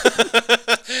did.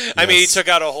 I mean, he took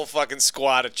out a whole fucking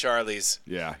squad of Charlies.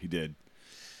 Yeah, he did.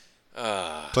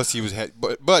 Plus, he was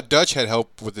but Dutch had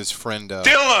help with his friend.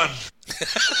 Dylan!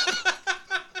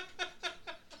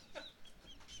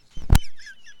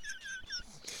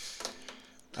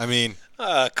 I mean,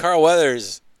 Carl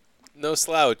Weathers, no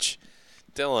slouch.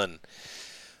 Dylan.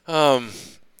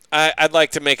 I'd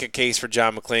like to make a case for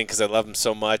John McClane because I love him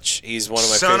so much. He's one of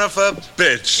my Son favorite. of a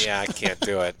bitch. Yeah, I can't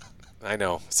do it. I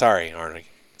know. Sorry, Arnie.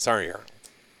 Sorry,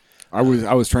 Arnie.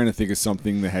 I was trying to think of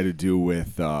something that had to do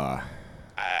with the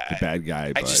bad guy.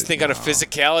 I But just think on a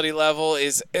physicality level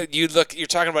is you're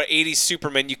talking about 80s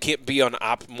Superman. You can't be on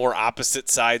more opposite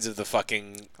sides of the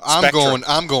fucking spectrum.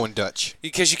 I'm going Dutch.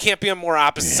 Because you can't be on more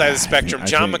opposite sides of the spectrum. I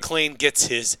John think- McClane gets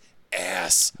his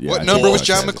ass. Yeah, What I number think was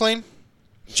that's John it. McClane?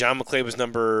 John McClane was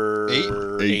number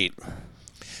 8.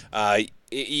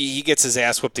 He gets his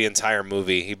ass whipped the entire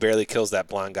movie. He barely kills that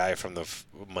blonde guy from the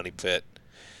money pit.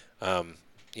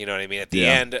 You know what I mean? At the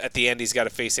end, he's got to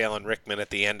face Alan Rickman. At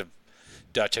the end of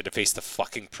Dutch had to face the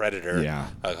fucking Predator. Yeah.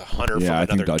 A hunter Yeah, I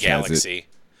from think another Dutch has it. galaxy.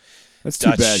 That's too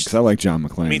bad because I like John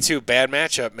McClane. Me too. Bad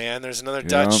matchup, man. There's another Yeah.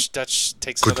 Dutch. Dutch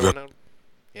takes Good another work. one out.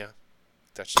 Yeah.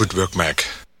 Dutch. Good work, Mac.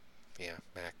 Yeah,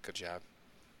 Mac. Good job.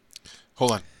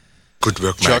 Hold on. Good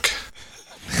work, Chuck.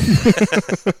 Mac.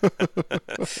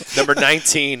 Number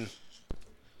 19.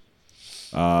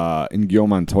 Inigo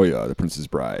Montoya, The Princess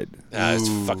Bride. It's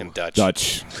fucking Dutch.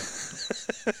 Dutch.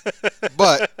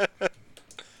 But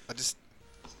I just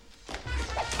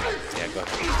Yeah, go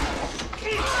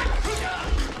ahead.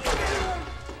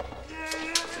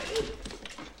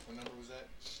 What number was that?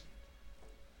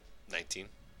 19.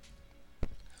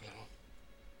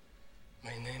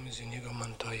 name is Inigo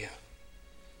Montoya.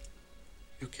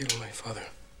 You killed my father.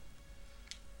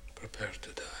 Prepare to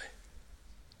die.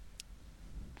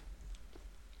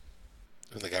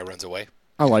 The guy runs away.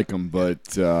 I like him, but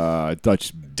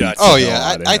Dutch. beats Oh the yeah, hell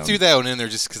out of I him. threw that one in there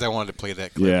just because I wanted to play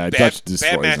that clip. Yeah, Bad, Dutch bad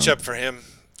destroys matchup him. for him.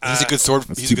 He's a good sword.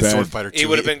 That's He's a too good sword bad. fighter too. He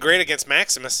would have been great against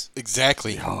Maximus.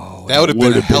 Exactly. that would have would've been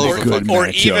a been hell a of a good fucking Or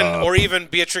matchup. even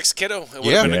Beatrix Kiddo. It would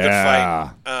Yeah. have been a Yeah.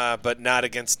 good fight, but not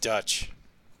against Dutch.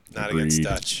 Not Agreed. against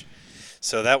Dutch.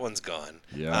 So that one's gone.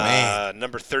 Yeah.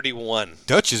 Number 31.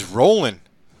 Dutch is rolling.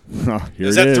 Here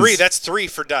Is it that is. 3? That's 3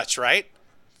 for Dutch, right?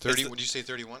 30. Would you say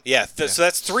 31? Yeah. So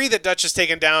that's 3 that Dutch has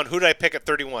taken down. Who did I pick at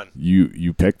 31?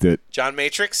 You picked it. John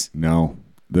Matrix? No,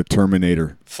 the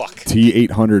Terminator. Fuck.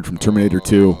 T-800 from Terminator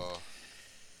 2.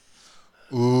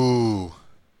 Ooh.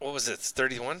 What was it?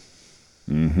 31?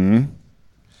 Mm-hmm.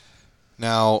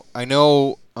 Now I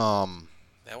know.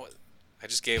 That was, I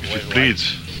just gave away. If it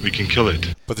bleeds, we can kill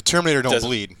it. But the Terminator don't Doesn't-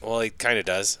 bleed. Well, he kind of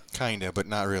does. Kinda, but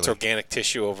not really. It's organic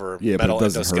tissue over Yeah, but it metal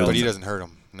doesn't hurt him. But he endoskeleton. doesn't hurt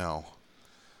him. No.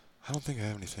 I don't think I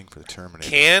have anything for the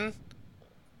Terminator.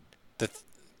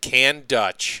 Can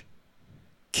Dutch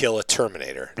kill a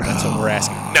Terminator? That's what we're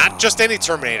asking. Not just any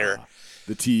Terminator.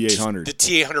 The T-800. The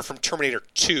T-800 from Terminator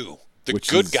 2. The Which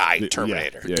good is guy the-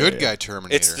 Terminator. yeah, Good yeah. guy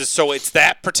Terminator. So it's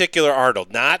that particular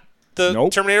Arnold, not the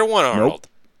Nope. Terminator 1 Arnold. Nope.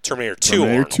 Terminator 2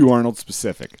 Terminator Arnold. 2 Arnold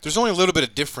specific. There's only a little bit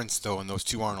of difference though in those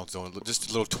two Arnolds though. Just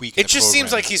a little tweak. in It the just seems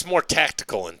program. like he's more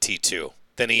tactical in T2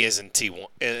 than he is in T1.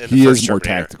 In He the first is more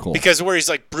Terminator. tactical. Because where he's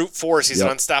like brute force, he's Yep.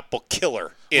 an unstoppable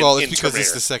killer in, well, it's in because Terminator.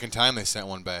 it's the second time they sent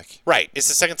one back. Right. It's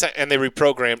the second time, and they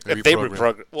reprogrammed. They They reprogrammed.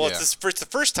 reprogrammed. Well, Yeah. it's the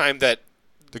first time that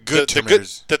The good the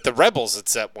Terminators. that the rebels had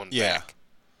set one Yeah. back.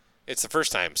 It's the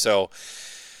first time, so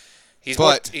he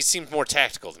seems more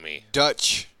tactical to me.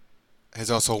 Dutch has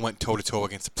also went toe to toe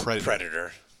against the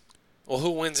Predator. Well, who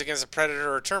wins against a Predator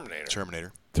or a Terminator?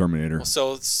 Terminator.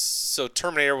 Well, so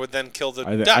Terminator would then kill the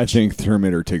I Dutch. think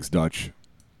Terminator takes Dutch.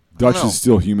 Dutch know. is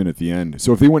still human at the end.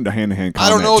 So if they went to hand-to-hand I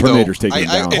don't combat, know, though. Terminator's taking him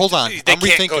down. Hold on. They I'm can't go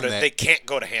rethinking to that. they can't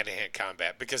go to hand-to-hand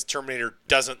combat because Terminator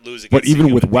doesn't lose against. But a even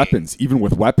human with being.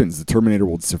 weapons, the Terminator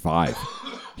will survive.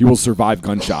 He will survive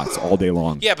gunshots all day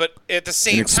long. Yeah, but at the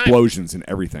same and time, explosions and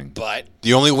everything. But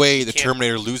The only way the can't-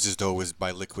 Terminator loses though is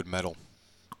by liquid metal.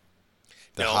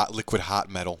 The No. liquid hot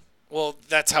metal. Well,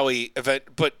 that's how he.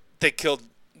 But they killed.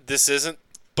 This isn't.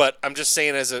 But I'm just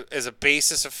saying, as a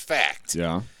basis of fact,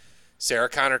 Yeah, Sarah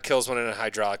Connor kills one in a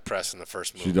hydraulic press in the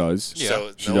first movie. she does.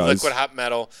 So she no does. liquid hot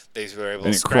metal. They were able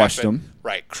And to it scrap crushed it. him.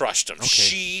 Right, crushed him.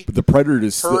 She, But the Predator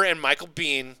is her, and Michael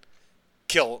Biehn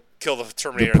kill the the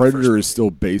Terminator. in the Predator first is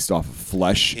still based off of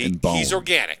flesh and bone. He's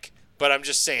organic, but I'm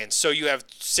just saying. So you have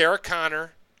Sarah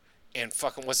Connor, and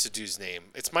fucking what's the dude's name?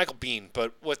 It's Michael Biehn,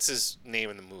 but what's his name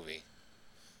in the movie?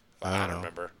 I don't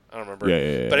remember.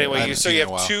 Yeah. But I anyway, haven't so seen you it in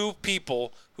a have while. two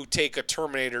people who take a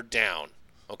Terminator down.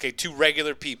 Okay, two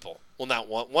regular people. Well, not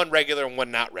one regular and one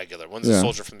not regular. One's a Yeah.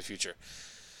 soldier from the future.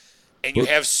 And you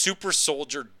have super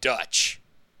soldier Dutch.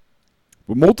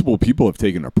 But multiple people have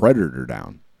taken a Predator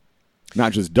down,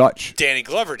 not just Dutch. Danny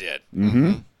Glover did.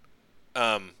 Mm-hmm.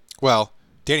 Well,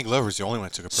 Danny Glover's the only one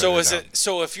that took a Predator So is down. it?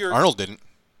 So if you're Arnold didn't.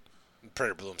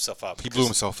 Predator blew himself up. He blew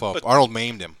himself up. But- Arnold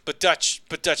maimed him. But Dutch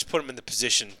put him in the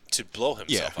position to blow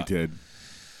himself He up. did.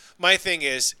 My thing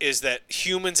is that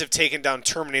humans have taken down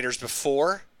Terminators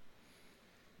before.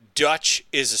 Dutch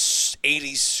is a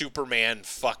 80s Superman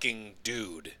fucking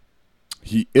dude.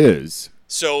 He is.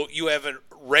 So you have a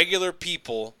regular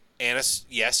people, and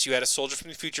yes, you had a soldier from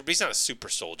the future, but he's not a super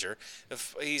soldier.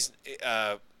 He's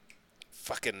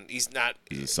he's not.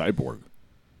 He's a cyborg.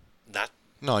 Not.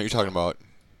 No, you're talking about.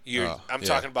 I'm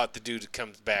talking about the dude who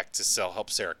comes back to help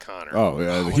Sarah Connor. Oh,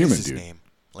 yeah, the what human is his dude. name?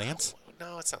 Lance?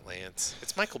 No, it's not Lance.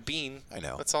 It's Michael Biehn. I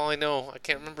know. That's all I know. I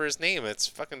can't remember his name. It's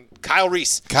fucking Kyle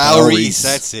Reese. Kyle Reese.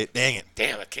 That's it. Dang it.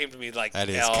 Damn, it came to me like That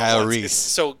is L. Kyle It's- Reese.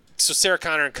 So Sarah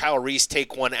Connor and Kyle Reese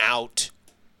take one out.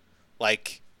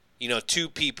 Like, two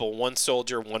people, one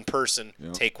soldier, one person,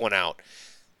 take one out.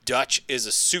 Dutch is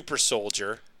a super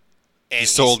soldier. And You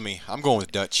sold me. I'm going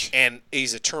with Dutch. And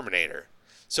he's a Terminator.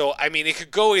 So, I mean, it could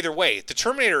go either way. The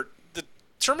Terminator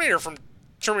from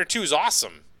Terminator 2 is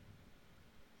awesome.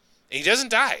 And he doesn't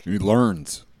die. He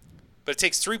learns. But it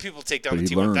takes 3 people to take down But the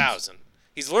he T-1000.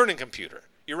 He's learning computer.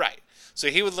 You're right. So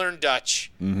he would learn Dutch,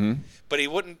 but he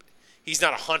wouldn't. He's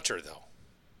not a hunter, though.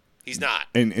 He's not.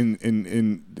 And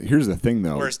here's the thing,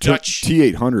 though. Whereas Dutch-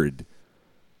 T-800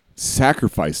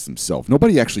 sacrificed himself.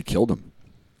 Nobody actually killed him.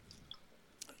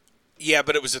 Yeah,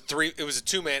 but it was a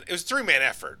 3-man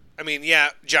effort. I mean, yeah,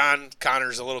 John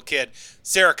Connor's a little kid.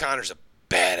 Sarah Connor's a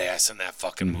badass in that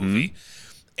fucking movie.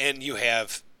 And you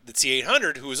have the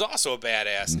T-800, who is also a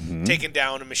badass, taking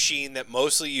down a machine that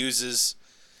mostly uses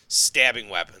stabbing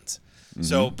weapons.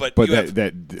 So, but you have,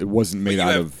 that it wasn't made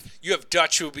out of. You have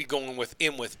Dutch who would be going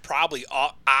with probably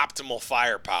optimal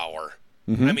firepower.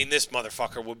 I mean, this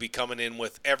motherfucker would be coming in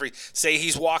with say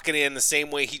he's walking in the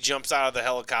same way he jumps out of the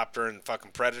helicopter in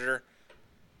fucking Predator.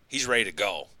 He's ready to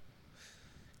go.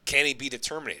 Can he beat a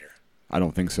Terminator? I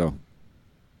don't think so.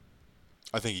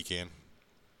 I think he can.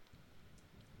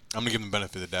 I'm gonna give him the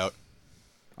benefit of the doubt.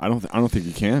 I don't think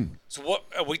he can. So what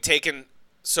are we taking?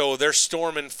 So they're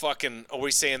storming fucking. Are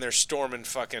we saying they're storming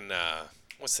fucking?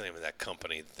 What's the name of that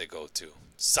company that they go to?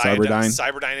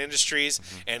 Cyberdyne Industries,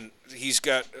 and he's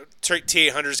got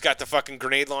T-800's got the fucking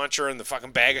grenade launcher and the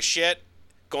fucking bag of shit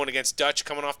going against Dutch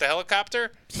coming off the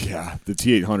helicopter. Yeah, the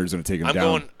T-800 is going to take him I'm down.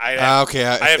 going. Okay,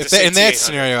 in that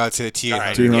scenario, I'd say the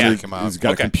T-800 T-800 take him out. He's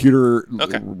got computer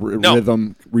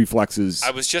rhythm, reflexes.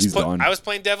 I was just done. I was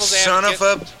playing devil's Son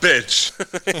advocate. of a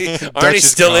bitch. Arnie's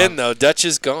still in though. Dutch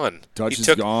is gone. Dutch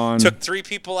is gone. Took 3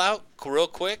 people out real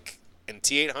quick, and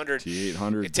T-800.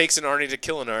 T-800. It takes an Arnie to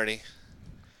kill an Arnie.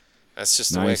 That's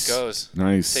just the way it goes.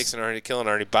 Nice. It takes an Arnie to kill an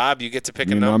Arnie. Bob, you get to pick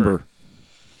Give a me number.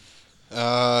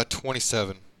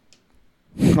 27.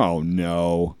 Oh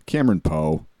no, Cameron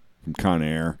Poe from Con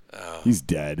Air. Oh. He's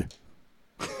dead.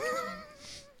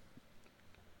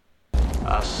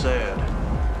 I said,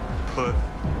 put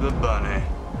the bunny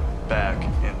back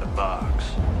in the box.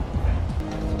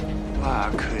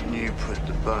 Why couldn't you put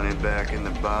the bunny back in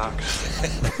the box?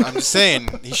 I'm just saying,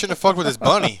 he shouldn't have fucked with his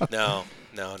bunny. No.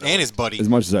 And his buddy. As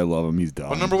much as I love him, he's dumb.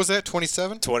 What number was that?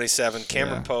 27? 27.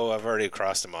 Cameron Poe, I've already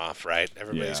crossed him off, right?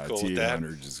 Everybody's cool with that.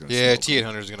 Yeah,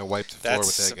 T-800 is going to wipe the floor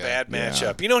with that guy. That's a bad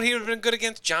matchup. You know what he would have been good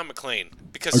against? John McClane.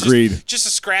 Because just a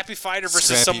scrappy fighter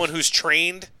versus someone who's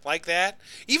trained like that.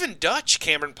 Even Dutch,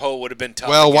 Cameron Poe would have been tough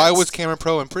Well, against. why was Cameron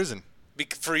Poe in prison?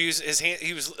 For his hand,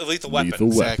 he was a lethal weapon.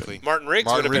 Exactly. Martin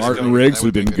Riggs would have been Martin Riggs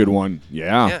would have been a good one.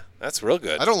 Yeah. Yeah, that's real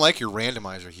good. I don't like your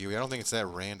randomizer, Huey. I don't think it's that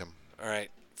random. All right.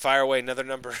 Fire away another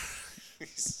number.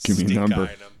 Give me a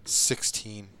number.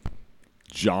 16.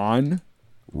 John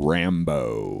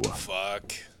Rambo.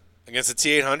 Fuck. Against the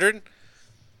T-800?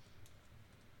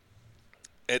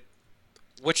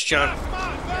 Which John?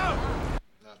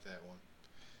 Not that one.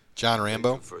 John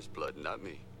Rambo? First blood, not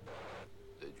me.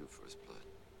 They drew first blood.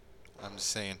 I'm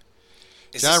just saying.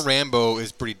 John Rambo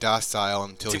is pretty docile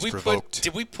until he's provoked.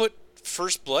 Did we put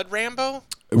First Blood Rambo?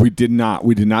 We did not.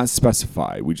 We did not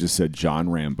specify. We just said John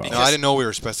Rambo. No, I didn't know we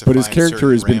were specifying. But his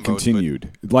character has been Rambos,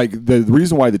 continued. Like the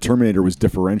reason why the Terminator was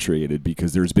differentiated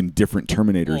because there's been different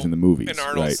Terminators in the movies. And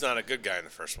Arnold's not a good guy in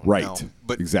the first one. Right. No,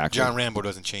 but exactly. John Rambo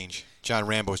doesn't change. John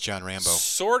Rambo's John Rambo.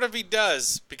 Sort of he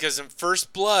does, because in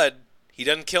First Blood, he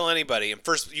doesn't kill anybody.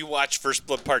 You watch First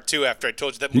Blood Part 2 after I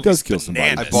told you that movie. He does kill somebody.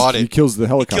 Bananas. I bought it. He kills the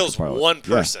helicopter He kills pilot. one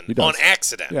person he does. on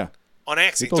accident. Yeah. On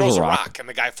accident. He He throws a rock. rock and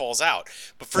the guy falls out.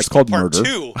 But First That's Blood called Part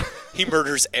murder. 2, he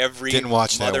murders every Didn't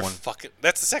watch that one. motherfucking...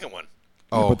 That's the second one.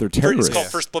 Yeah, but they're terrorists. It's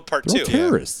called First Blood Part They're 2.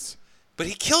 terrorists. But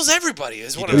he kills everybody,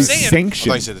 is what But I'm he's saying.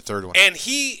 sanctioned. I said the third one. And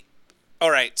he...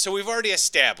 All right, so we've already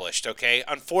established, okay?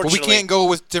 But Unfortunately... we can't go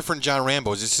with different John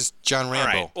Rambos. It's just John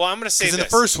Rambo. All right, well, I'm going to say this. Because in the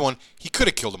first one, he could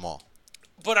have killed them all.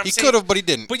 But I'm He saying, could have, but he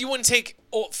didn't. But you wouldn't take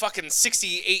fucking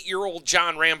 68-year-old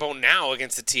John Rambo now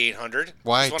against the T-800.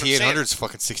 Why? That's what I'm saying. T-800's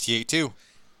fucking 68 too.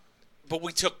 But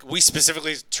we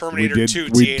specifically Terminator we 2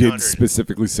 did, T-800. We did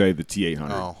specifically say the T-800.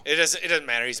 Oh. It doesn't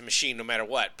matter. He's a machine no matter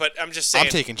what. But I'm just saying.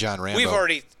 I'm taking John Rambo.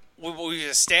 We've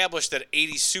established that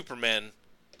 80s Superman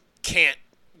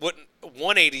wouldn't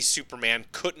 180 Superman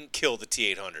couldn't kill the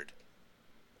T-800.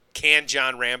 Can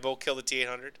John Rambo kill the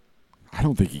T-800? I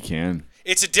don't think he can.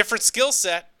 It's a different skill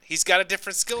set. He's got a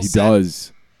different skill He set.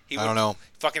 does. I don't know.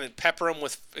 Fucking pepper him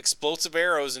with explosive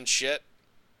arrows and shit.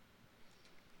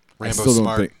 Rambo's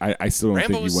smart. I still don't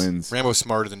think he wins. Rambo's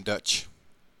smarter than Dutch.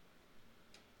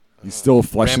 He's still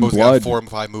flesh Rambo's and blood. got 4 and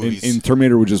 5 movies. And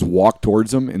Terminator would just walk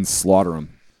towards him and slaughter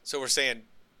him. So we're saying,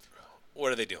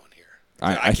 what are they doing here?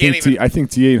 I think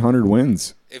T-800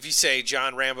 wins. If you say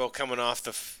John Rambo coming off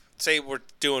say we're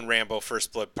doing Rambo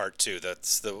First Blood Part 2,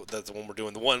 that's the one we're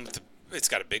doing. The one with it's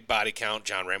got a big body count.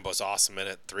 John Rambo's awesome in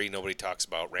it. 3, nobody talks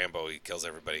about Rambo. He kills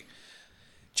everybody.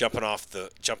 Jumping off the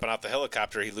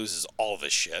helicopter, he loses all of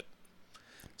his shit.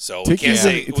 So we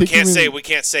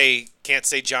can't say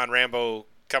John Rambo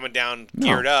coming down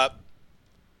geared up.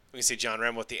 We can say John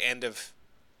Rambo at the end of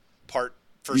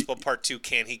First Blood Part 2.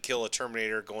 Can he kill a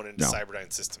Terminator going into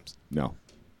Cyberdyne Systems? No.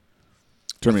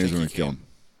 Terminator's going to kill him.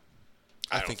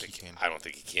 I don't think he can. I don't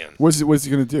think he can. What's he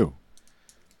going to do?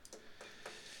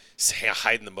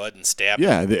 Hide in the mud and stab.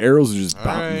 Yeah, the arrows are just All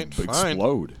right,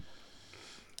 explode.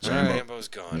 John Rambo was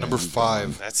gone. Number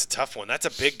 5. That's a tough one. That's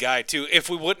a big guy, too. If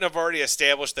we wouldn't have already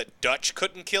established that Dutch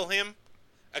couldn't kill him,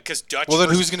 because Dutch... Well, then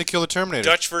who's going to kill the Terminator?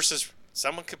 Dutch versus...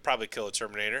 Someone could probably kill a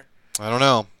Terminator. I don't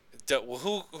know.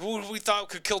 Who we thought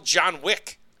could kill John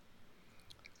Wick?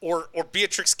 Or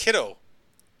Beatrix Kiddo?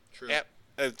 True.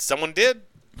 Yeah, someone did.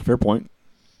 Fair point.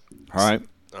 All right.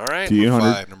 All right.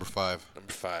 T-800. Number 5.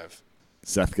 Number 5.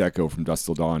 Seth Gecko from Dusk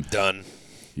Till Dawn. Done.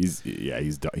 He's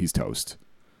toast.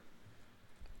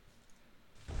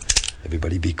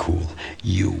 Everybody be cool.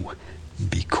 You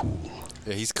be cool.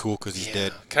 Yeah, he's cool because he's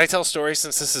dead. Can I tell a story?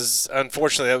 Since this is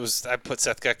unfortunately, I put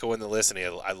Seth Gecko in the list, and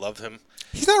I love him.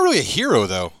 He's not really a hero,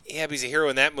 though. Yeah, but he's a hero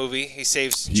in that movie. He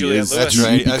saves He Juliette is. Lewis. That's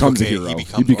right. He becomes a hero.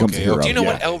 He becomes a hero. Do you know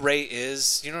yeah. what El Rey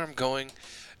is? You know where I'm going?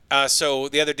 So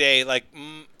the other day,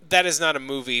 that is not a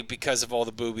movie because of all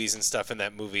the boobies and stuff in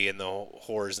that movie and the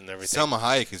whores and everything. Selma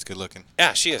Hayek is good looking.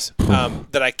 Yeah, she is.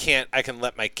 That I can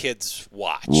let my kids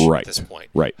watch Right. at this point.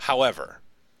 Right. However,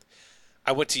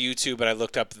 I went to YouTube and I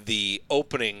looked up the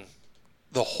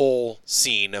whole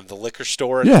scene of the liquor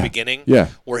store at the beginning. Yeah.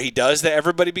 Where he does the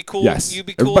everybody be cool, Yes. you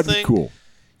be cool Everybody thing. be cool.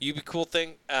 You be cool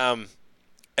thing. And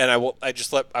I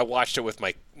watched it with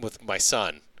my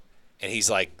son, and he's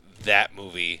like, that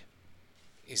movie.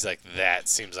 He's like, that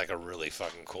seems like a really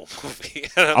fucking cool movie.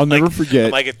 I'll never forget.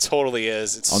 I'm like, it totally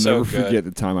is. It's I'll so never good. forget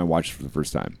the time I watched it for the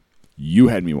first time. You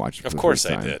had me watch it for Of the course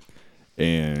first I time. did.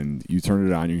 And you turned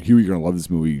it on. You're going to love this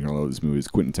movie. You're going to love this movie. It's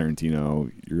Quentin Tarantino.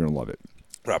 You're going to love it.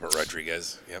 Robert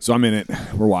Rodriguez. Yep. So I'm in it.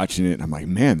 We're watching it. I'm like,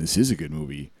 man, this is a good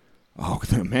movie. Oh,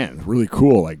 man, really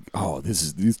cool. Like, oh,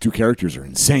 these two characters are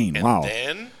insane. Wow.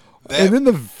 Then And then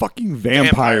the fucking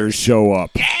vampires show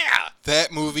up. Yeah.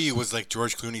 That movie was like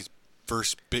George Clooney's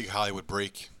first big Hollywood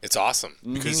break. It's awesome.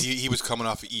 Because he was coming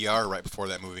off of ER right before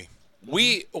that movie.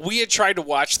 We had tried to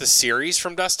watch the series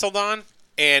from Dusk Till Dawn,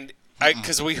 and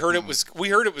because we heard it was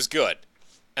good,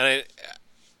 and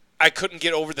I couldn't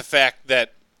get over the fact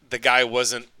that the guy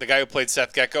who played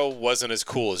Seth Gecko wasn't as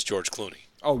cool as George Clooney.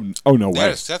 Oh no way.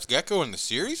 That is Seth Gecko in the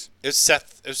series? It was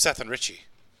Seth and Richie.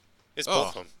 It's both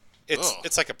of them.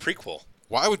 It's like a prequel.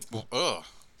 Why would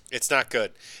It's not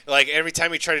good. Like every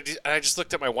time he tried to do, and I just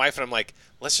looked at my wife and I'm like,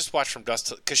 let's just watch from Dusk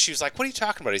Till, because she was like, what are you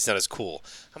talking about? He's not as cool.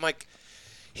 I'm like,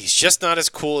 he's just not as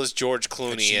cool as George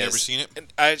Clooney is. Had she never seen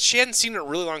it? And, she hadn't seen it in a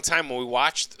really long time when we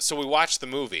watched the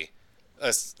movie.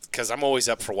 Because I'm always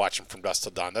up for watching From Dusk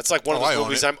Till Dawn. That's like one of those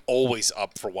movies I'm always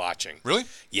up for watching. Really?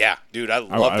 Yeah, dude, I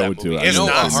love that would movie. too. It's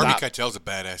Harvey nonstop. Keitel's a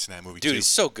badass in that movie, Dude, too. he's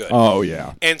so good. Oh,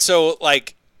 yeah. And so,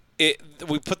 like,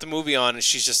 we put the movie on, and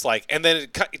she's just like, and then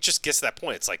it just gets to that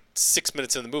point. It's like 6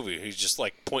 minutes in the movie. He's just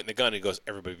like pointing the gun, and he goes,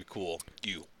 everybody be cool.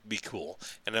 You be cool.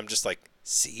 And I'm just like,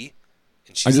 see?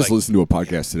 And she's I just like, listened to a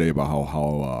podcast today about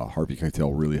how Harvey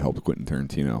Keitel really helped Quentin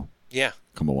Tarantino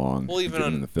come along. Well, even get him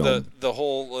on in the film. the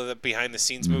whole behind the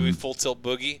scenes movie, Full Tilt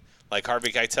Boogie, like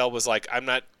Harvey Keitel was like, I'm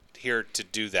not here to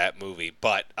do that movie,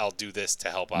 but I'll do this to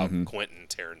help out Quentin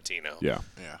Tarantino. Yeah.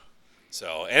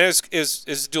 So, and it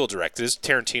was dual directed. It's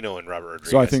Tarantino and Robert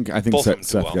Rodriguez. So I think Both of them do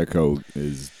Seth well. Gecko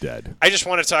is dead. I just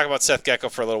want to talk about Seth Gecko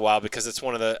for a little while because it's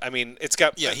one of the. I mean, it's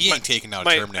got. Yeah, he ain't taking out a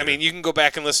Terminator. I mean, you can go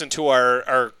back and listen to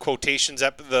our quotations,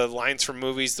 the lines from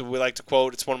movies that we like to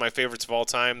quote. It's one of my favorites of all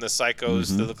time. The psychos,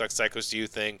 they look like psychos to you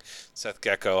thing. Seth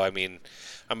Gecko. I mean,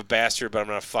 I'm a bastard, but I'm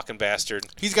not a fucking bastard.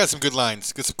 He's got some good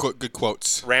lines, good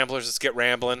quotes. Ramblers, let's get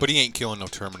rambling. But he ain't killing no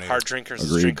Terminator. Hard drinkers,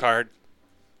 let's Agreed. drink hard.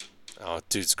 Oh,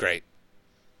 dude's great.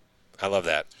 I love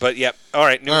that. But yep. All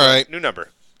right. New number.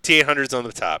 T800's on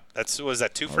the top. Was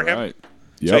that 2 for All him? right.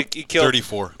 So Yep. he killed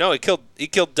 34. No, he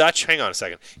killed Dutch. Hang on a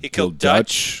second. He killed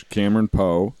Dutch, Cameron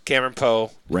Poe, Cameron Poe,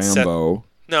 Rambo.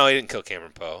 No, he didn't kill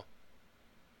Cameron Poe.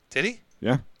 Did he?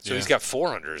 Yeah. So he's got 4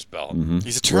 under his belt.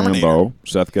 He's a Terminator. Rambo,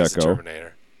 Seth He's a Gecko.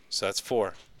 Terminator. So that's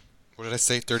 4. What did I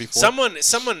say, 34?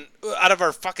 Someone out of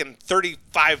our fucking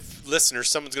 35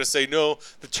 listeners, someone's going to say, no,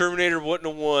 the Terminator wouldn't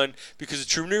have won because the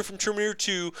Terminator from Terminator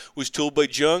 2 was told by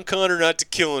John Connor not to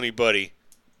kill anybody.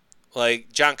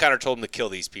 Like, John Connor told him to kill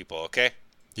these people, okay?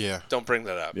 Yeah. Don't bring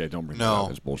that up. Yeah, don't bring that No. up.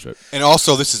 That's bullshit. And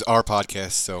also, this is our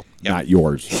podcast, so. Not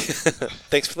yours.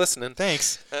 Thanks for listening.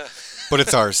 Thanks. But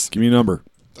it's ours. Give me a number.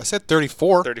 I said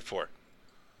 34. 34.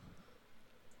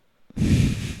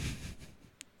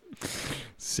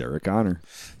 Sarah Connor.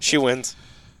 She wins.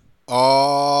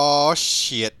 Oh,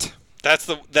 shit. That's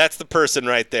the person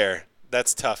right there.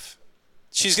 That's tough.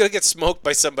 She's gonna get smoked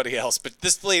by somebody else, but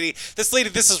this lady, this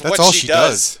is That's what all she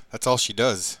does. That's all she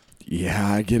does. Yeah,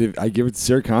 I get it. I give it to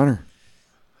Sarah Connor.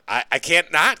 I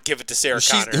can't not give it to Sarah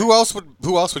Connor. Who else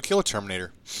would kill a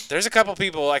Terminator? There's a couple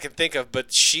people I can think of,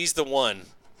 but she's the one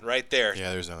right there.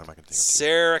 Yeah, there's another I can think of.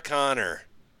 Sarah Connor.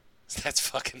 That's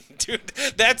fucking dude.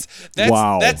 That's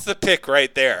Wow. That's the pick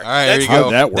right there. All right, that's, there you go.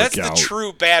 How'd that work That's out? the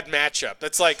true bad matchup.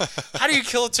 That's like, how do you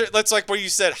kill? That's like what you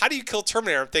said. How do you kill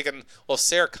Terminator? I'm thinking, well,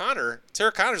 Sarah Connor's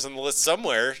on the list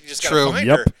somewhere. You just gotta find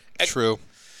her. True.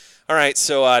 All right,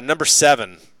 so number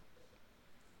 7.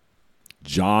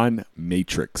 John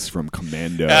Matrix from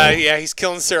Commando. Yeah, he's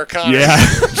killing Sarah Connor. Yeah,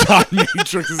 John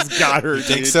Matrix has got her. You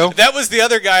think dude. so? That was the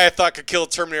other guy I thought could kill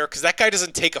Terminator because that guy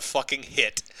doesn't take a fucking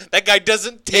hit. That guy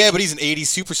doesn't take. Yeah, but he's an 80s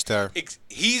superstar.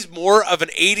 He's more of an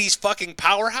 80s fucking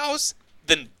powerhouse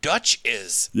than Dutch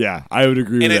is. Yeah, I would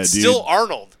agree And with it's that, dude. still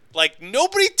Arnold. Like,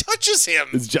 nobody touches him.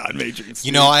 It's John Matrix.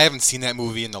 You know, I haven't seen that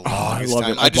movie in the I longest love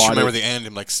time. it. I just bought remember it. the end,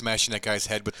 him like smashing that guy's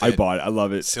head with I that bought it. I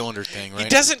love it. cylinder thing, right? He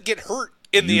doesn't get hurt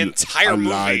in the entire I movie.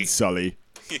 lied, Sully.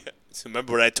 Yeah. So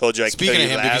remember what I told you? Speaking of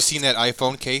him, have you seen that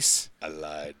iPhone case? I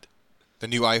lied. The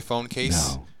new iPhone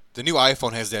case? No. The new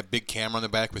iPhone has that big camera on the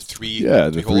back with three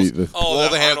the holes. three- well,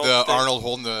 the they have Arnold the thing. Arnold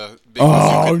holding the big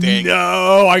Oh bazooka thing.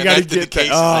 no! I And gotta the get case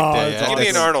that. is like Oh, that, that's yeah. Give me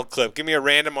an awesome. Arnold clip. Give me a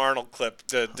random Arnold clip.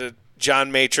 The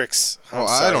John Matrix. Oh,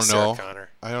 sorry, I don't Sarah know. Connor.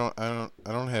 I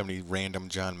don't have any random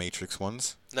John Matrix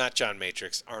ones. Not John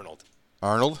Matrix. Arnold.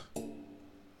 Arnold?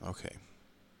 Okay.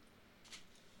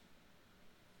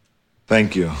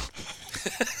 Thank you.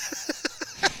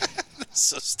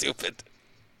 So stupid.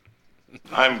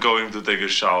 I'm going to take a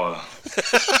shower. You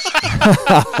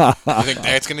think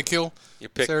that's gonna kill You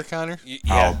pick Sarah Connor?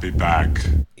 I'll be back.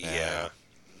 Yeah.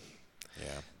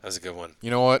 That was a good one. You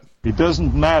know what? It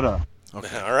doesn't matter.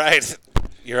 Okay. All right.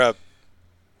 You're up.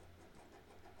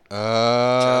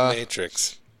 John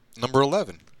Matrix. Number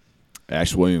 11.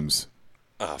 Ash Williams,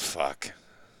 Oh, fuck.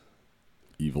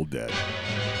 Evil Dead.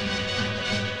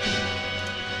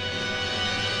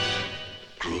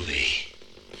 Groovy.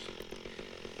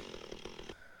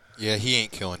 Yeah, he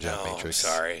ain't killing John No, Matrix.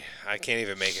 sorry. I can't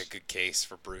even make a good case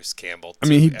for Bruce Campbell. I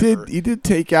mean, to he did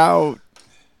take out.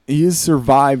 He has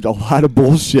survived a lot of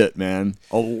bullshit, man.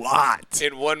 A lot.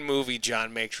 In one movie,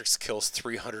 John Matrix kills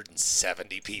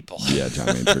 370 people. Yeah, John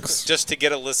Matrix. Just to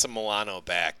get Alyssa Milano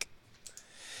back.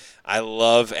 I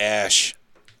love Ash.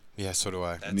 Yeah, so do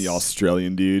I. And the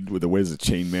Australian dude with the ways of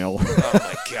chainmail. Oh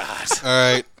my god.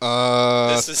 All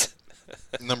right. This is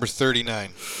number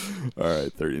 39. All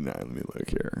right, 39. Let me look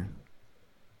here.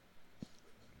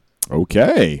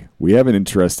 Okay, we have an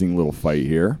interesting little fight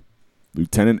here.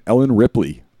 Lieutenant Ellen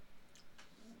Ripley.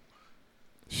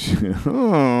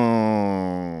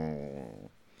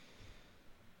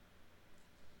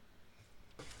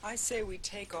 I say we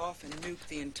take off and nuke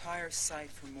the entire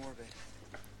site from orbit.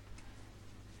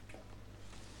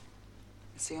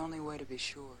 It's the only way to be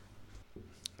sure.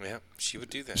 Yeah, she would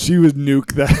do that. She would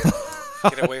nuke that.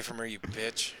 Get away from her, you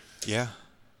bitch. Yeah.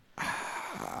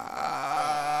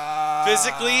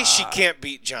 Physically, she can't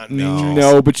beat John Matrix.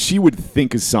 No, but she would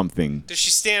think of something. Does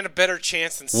she stand a better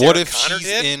chance than Sarah What if Connor she's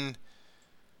did? in...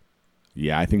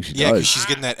 Yeah, I think she Yeah, does. because she's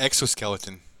getting that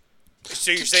exoskeleton.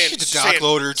 So you're saying The you're dock saying-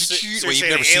 loader. So, so Wait, you're you've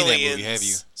saying never seen that aliens, movie, have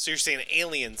you? So you're saying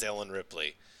Aliens, Ellen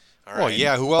Ripley. All Oh, right.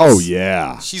 yeah. Who else? Oh,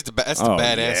 yeah. She's that's the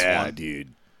badass yeah, one. dude.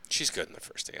 She's good in the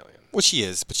first Alien. Well, she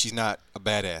is, but she's not a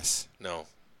badass. No,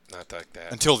 not like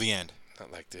that. Until the end.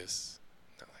 Not like this.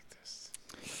 Not like this.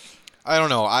 I don't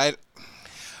know.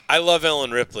 I love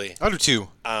Ellen Ripley. do too.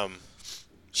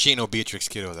 She ain't no Beatrix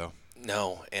Kiddo, though.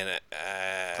 No, and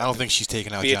I don't think she's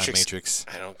taking out John Matrix.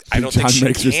 I don't John think she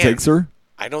Matrix can. takes her?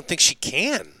 I don't think she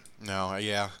can. No,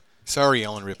 yeah. Sorry,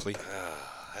 Ellen Ripley.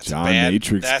 That's John bad.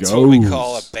 Matrix That's goes. what we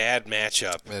call a bad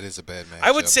matchup. That is a bad matchup.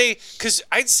 I would say, because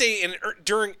I'd say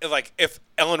during like if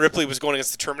Ellen Ripley was going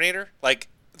against the Terminator, like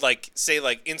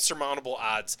insurmountable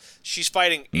odds. She's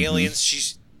fighting aliens.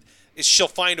 She'll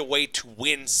find a way to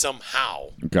win somehow.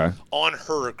 Okay. On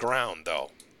her ground,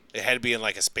 though, it had to be in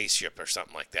like a spaceship or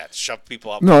something like that. Shove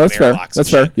people up. No, in that's fair. airlocks and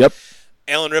That's fair. shit. Yep.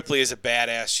 Ellen Ripley is a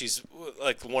badass. She's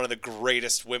like one of the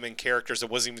greatest women characters that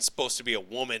wasn't even supposed to be a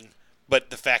woman, but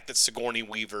the fact that Sigourney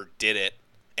Weaver did it,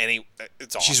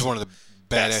 it's awesome. She's one of the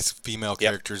badass female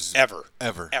characters ever.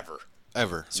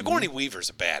 Sigourney Weaver's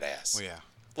a badass. Oh, yeah.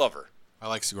 Love her. I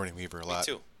like Sigourney Weaver a lot.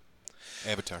 Me too.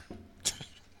 Avatar.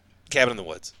 Cabin in the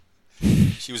Woods.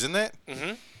 She was in that?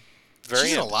 Mm-hmm.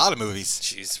 She's in a lot of movies.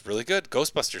 She's really good.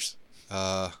 Ghostbusters.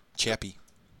 Chappie.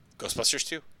 Ghostbusters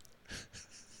 2.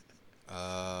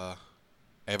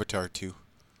 Avatar 2.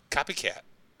 Copycat.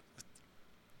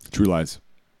 True Lies.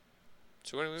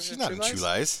 She's not in True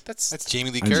Lies. That's Jamie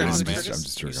Lee I'm Curtis, man.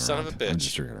 just joking Son around. of a bitch. I'm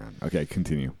just joking around. Okay,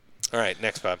 continue. All right,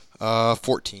 next, Bob.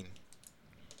 14.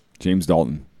 James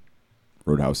Dalton.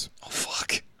 Roadhouse. Oh,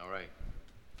 fuck. All right.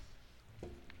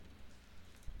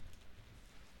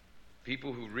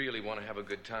 People who really want to have a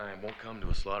good time won't come to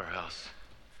a slaughterhouse.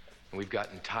 And we've got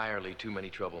entirely too many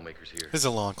troublemakers here. This is a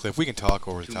long clip. We can talk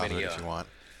over the Too top of many, it if you want.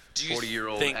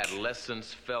 40-year-old think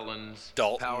adolescents, felons,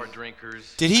 power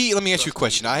drinkers. Did he? Let me ask you a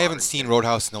question. I haven't seen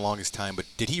Roadhouse in the longest time, but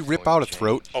did he rip out a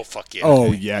throat? Oh fuck yeah.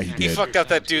 Oh yeah, he He did. fucked out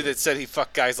that dude that said he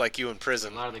fucked guys like you in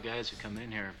prison. A lot of the guys who come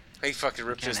in here. He fucking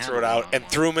ripped can't his handle throat it out and one-on-one.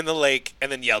 threw him in the lake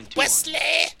and then yelled, Wesley!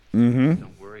 Mm-hmm.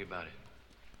 Don't worry about it.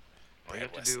 All you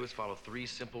have to do is follow 3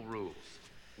 simple rules.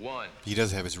 1. He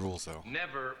does have his rules, though.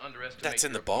 Never underestimate That's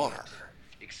in your the bar. opponent.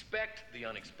 Expect the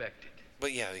unexpected.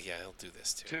 But yeah, he'll do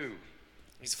this too. 2.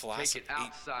 He's philosophy. Take it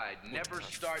outside. Never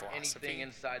start anything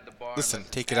inside the bar. Listen,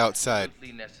 unless take it's it outside.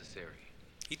 absolutely necessary.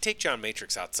 He'd take John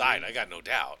Matrix outside, I got no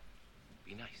doubt.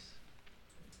 Be nice.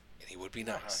 And he would be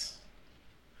nice.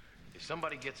 If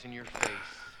somebody gets in your face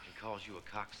and calls you a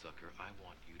cocksucker, I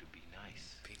want you to be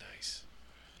nice. Be nice.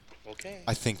 Okay.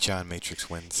 I think John Matrix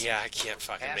wins. Yeah, I can't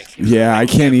fucking make Yeah, I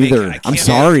can't either. I'm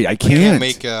sorry, I can't.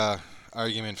 Make a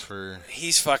argument for.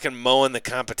 He's fucking mowing the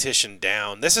competition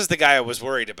down. This is the guy I was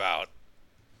worried about.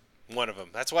 One of them.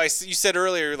 That's why you said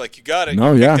earlier, like, you got it. No,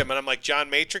 you picked yeah. him. And I'm like, John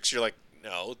Matrix? You're like,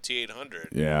 no, T-800.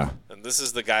 Yeah. And this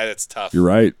is the guy that's tough. You're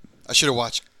right. I should have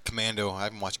watched Commando. I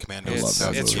haven't watched Commando. I love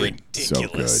that It's movie.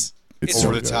 ridiculous. So good. It's Over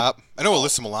so the good. top. I know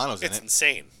Alyssa Milano's in It's it.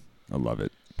 insane. I love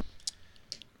it.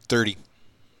 30.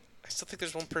 I still think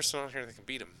there's one person on here that can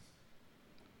beat him.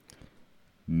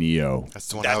 Neo. That's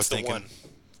the one That's I was the thinking. one.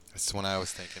 That's the one I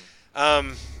was thinking.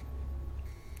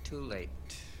 Too late.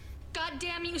 God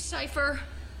damn you, Cypher.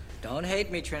 Don't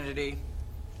hate me, Trinity.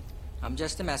 I'm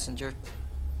just a messenger.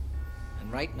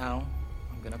 And right now,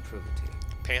 I'm gonna prove it to you.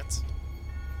 Pants?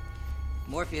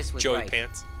 Morpheus was Joey right.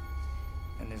 Pants?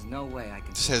 And there's no way I can...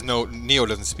 This has no. Neo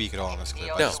doesn't speak at all in this clip.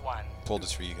 Neo's No. the one. Pulled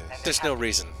this for you guys. There's no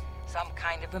reason. Some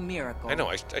kind of a miracle. I know,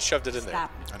 I shoved it in there.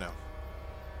 Stop. I know.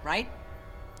 Right?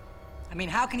 I mean,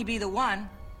 how can he be the one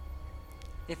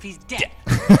if he's dead?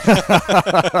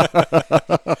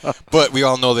 But we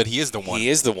all know that he is the one. He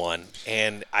is the one,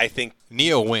 and I think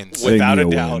Neo wins. without a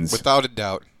Neo doubt. wins. Without a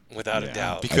doubt. Without a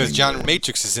doubt. Because John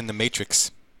Matrix is in the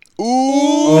Matrix.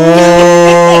 Oh!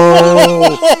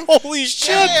 Holy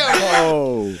shit!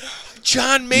 Oh!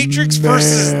 John Matrix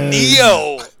versus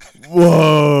Neo.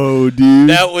 Whoa, dude!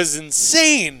 That was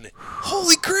insane.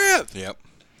 Holy crap! Yep.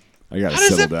 I gotta How does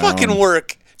settle that down. fucking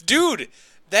work? Dude,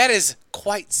 that is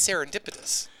quite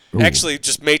serendipitous. Ooh. Actually,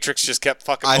 just Matrix just kept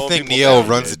fucking I mowing think people Neo down.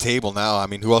 runs the table now. I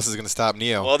mean, who else is going to stop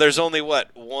Neo? Well, there's only, what,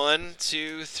 1,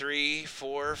 2, 3,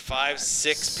 4, 5,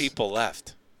 6 people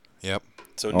left. Yep.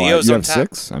 So Oh, Neo's you on have top.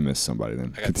 6? I missed somebody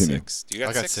then. I got Continue. 6. Do you got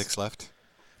I got 6? 6 left.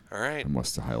 All right. I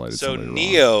must have highlighted So somebody wrong.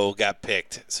 Neo got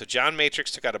picked. So John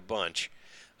Matrix took out a bunch.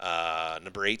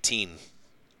 Number 18.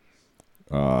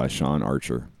 Sean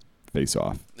Archer. Face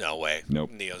Off. No way.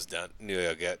 Nope. Neo's done.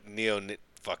 Neo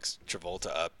fucks Travolta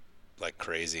up like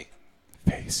crazy.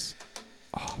 Face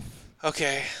Off.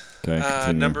 Okay. Okay,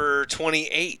 continue. Number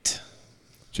 28.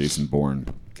 Jason Bourne.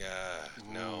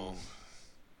 No.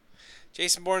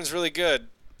 Jason Bourne's really good.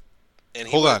 And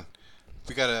he Hold went- on.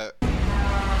 We got to.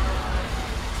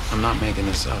 I'm not making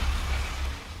this up.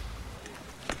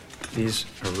 These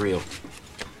are real.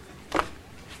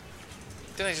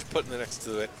 Didn't I just put next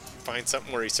to it? Find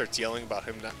something where he starts yelling about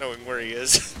him not knowing where he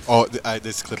is. Oh,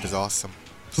 this clip is awesome.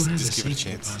 Who has Just a give it a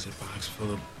safety chance. deposit box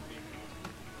full of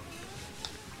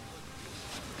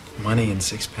money and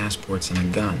 6 passports and a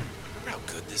gun? Remember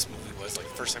how good this movie was? Like,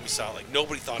 the first time you saw it, like,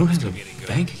 nobody thought Who it was has going a to be any good.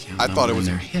 bank account I thought it number was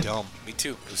in their gonna be hip? dumb. Me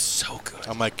too. It was so good.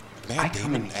 I'm like, I Matt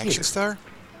come Damon, in action here. star?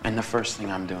 And the first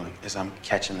thing I'm doing is I'm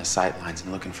catching the sight lines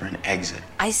and looking for an exit.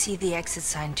 I see the exit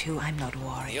sign too. I'm not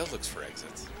worried. Neo looks for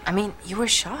exits. I mean, you were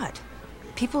shot.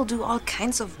 People do all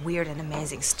kinds of weird and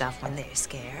amazing stuff when they're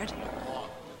scared.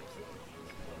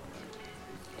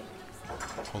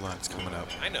 Hold on, it's coming up.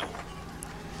 I know.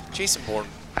 Jason Bourne.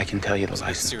 I can tell you the was a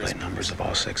license serious plate numbers of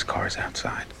all 6 cars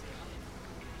outside.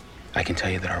 I can tell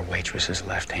you that our waitress is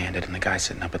left-handed and the guy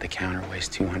sitting up at the counter weighs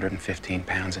 215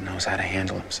 pounds and knows how to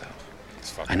handle himself.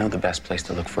 I know the best place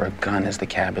to look for a gun is the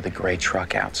cab of the gray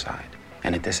truck outside.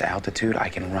 And at this altitude, I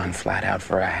can run flat out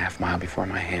for a half mile before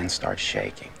my hands start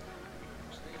shaking.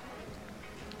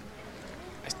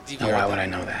 Now, why would I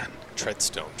know that?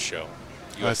 Treadstone show.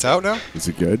 Oh, it's out now? Is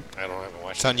it good? I haven't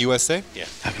watched It's on USA? Yeah.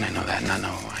 How can I know that and not know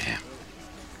who I am?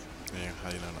 Yeah, how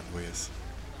do you not know who he is?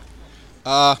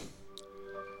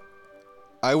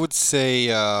 I would say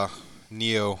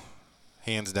Neo,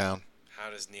 hands down. How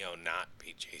does Neo not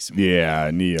beat Jason? Yeah,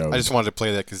 Neo. I just wanted to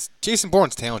play that because Jason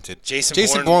Bourne's talented. Jason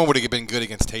Bourne Bourne would have been good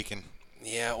against Taken.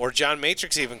 Yeah, or John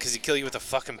Matrix even, because he'd kill you with a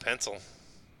fucking pencil.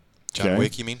 John Okay.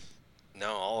 Wick, you mean?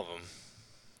 No, all of them.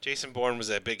 Jason Bourne was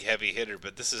a big heavy hitter,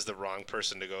 but this is the wrong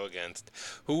person to go against.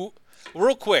 Who?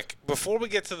 Real quick, before we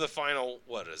get to the final,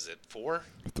 what is it? 4?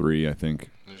 3, I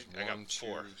think. I got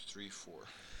 4. 3, 4.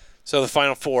 So the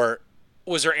final 4.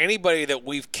 Was there anybody that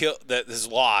we've killed that has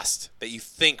lost that you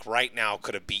think right now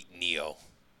could have beaten Neo?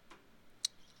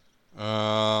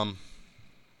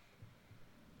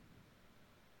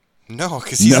 No,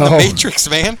 because he's in the Matrix,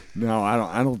 man. No,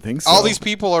 I don't think so. All these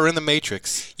people are in the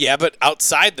Matrix. Yeah, but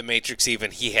outside the Matrix,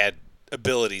 even he had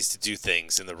abilities to do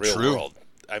things in the real world.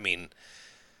 I mean,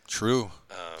 true.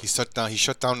 He shut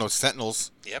down those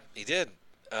Sentinels. Yep, he did.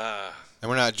 And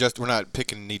we're not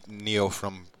picking Neo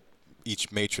from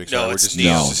each Matrix. No, right? it's We're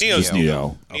Neo. just Neo's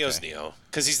Neo. Neo's Neo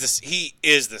because he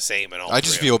is the same in all. I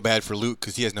just three feel bad for Luke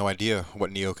because he has no idea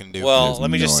what Neo can do. Well,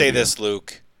 let me just say this,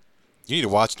 Luke. You need to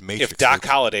watch the Matrix. If Doc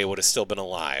Holliday would have still been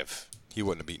alive, he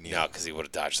wouldn't have beaten Neo. No, because he would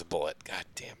have dodged the bullet. God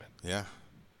damn it. Yeah.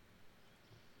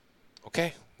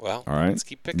 Okay. Well, all right. Let's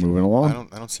keep picking. Moving along.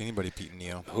 I don't see anybody beating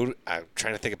Neo. I'm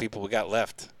trying to think of people we got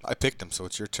left. I picked him, so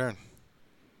it's your turn.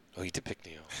 Oh, you did pick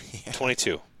Neo. Yeah.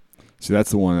 22. See,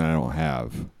 that's the one that I don't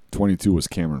have. 22 was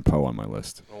Cameron Poe on my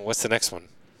list. Well, what's the next one?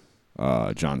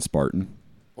 John Spartan.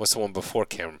 What's the one before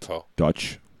Cameron Poe?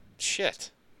 Dutch.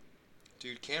 Shit.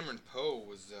 Dude, Cameron Poe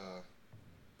was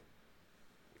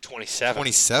 27.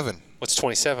 27. What's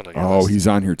 27 on your list? He's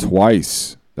on here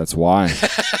twice. That's why.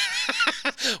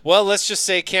 Well, let's just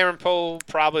say Cameron Poe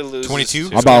probably loses.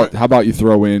 22. How about you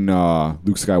throw in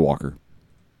Luke Skywalker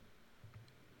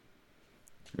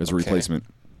as a replacement?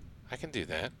 I can do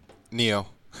that. Neo.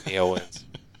 Neo wins.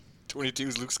 22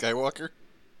 is Luke Skywalker.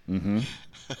 Mm-hmm.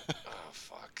 Oh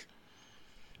fuck.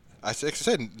 I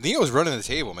said Neo's running the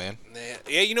table, man.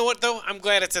 Yeah, you know what though? I'm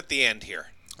glad it's at the end here.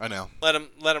 I know. Let him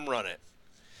run it.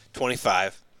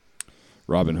 25.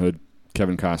 Robin Hood,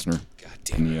 Kevin Costner. God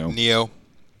damn. Neo.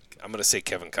 I'm gonna say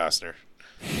Kevin Costner.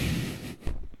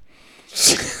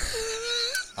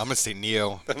 I'm gonna say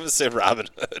Neo. I'm gonna say Robin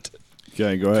Hood.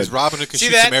 Okay, go ahead. Because Robin Hood can See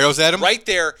shoot that? some arrows at him. Right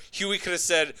there, Huey could have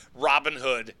said Robin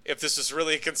Hood if this was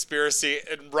really a conspiracy,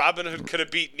 and Robin Hood could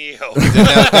have beat Neo.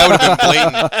 that would have been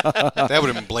blatant. That would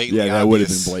have been blatant. Yeah, that would have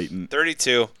been blatant.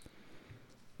 32.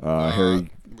 Harry.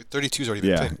 32's already been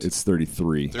Yeah, picked. it's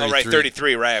 33. Oh, right,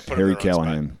 33, right. I put him Harry in the wrong spot.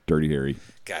 Callahan, Dirty Harry.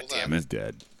 God damn He's it.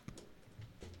 dead.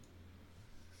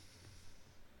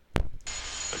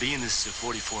 Ian, this is a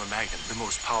 44 Magnum, the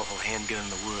most powerful handgun in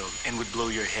the world, and would blow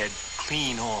your head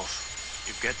clean off.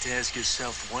 You've got to ask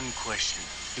yourself one question.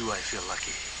 Do I feel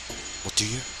lucky? Well, do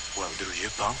you? Well, do you,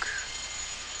 punk?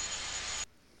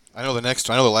 I know the next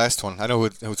one. I know the last one. I know who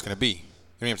it's going to be. You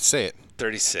don't even have to say it.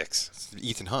 36. It's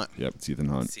Ethan Hunt. Yep, it's Ethan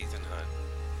Hunt. It's Ethan Hunt.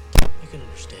 I can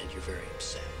understand you're very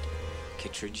upset.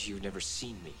 Kittredge, you've never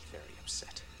seen me very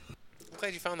upset. I'm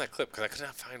glad you found that clip because I could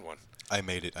not find one. I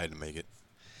made it. I had to make it.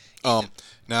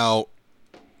 Now,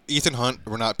 Ethan Hunt,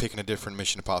 we're not picking a different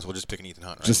Mission Impossible. We're just picking Ethan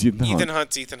Hunt, right? Just Ethan Hunt. Ethan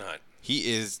Hunt's Ethan Hunt.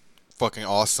 He is fucking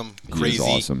awesome, He crazy, is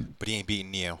awesome. but he ain't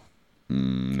beating Neo.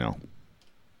 No.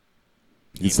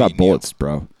 He It's not beat Neo. bullets,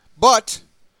 bro. But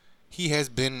he has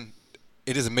been.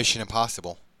 It is a Mission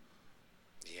Impossible.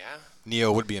 Yeah.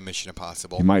 Neo would be a Mission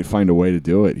Impossible. He might find a way to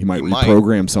do it. He might might.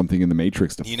 reprogram something in the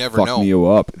Matrix to You never fuck know. Neo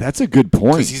up. That's a good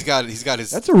point. Because he's got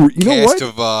his That's a you know cast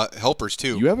what? of helpers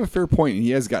too. You have a fair point.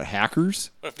 He has got hackers.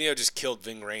 What if Neo just killed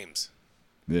Ving Rhames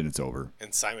Then it's over.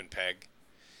 and Simon Pegg?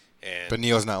 And But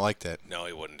Neo's not like that. no,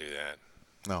 he wouldn't do that.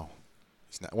 No,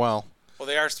 he's not. Well, Well,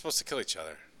 they are supposed to kill each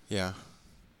other. yeah.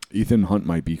 Ethan Hunt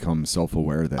might become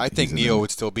self-aware that I think he's in Neo a-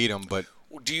 would still beat him, but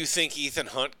Do you think Ethan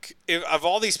Hunt, of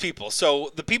all these people, so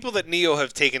the people that Neo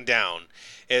have taken down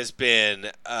has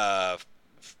been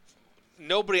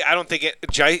nobody, I don't think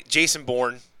Jason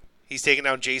Bourne. He's taken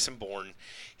down Jason Bourne.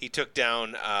 He took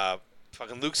down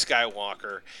fucking Luke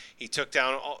Skywalker. He took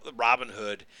down Robin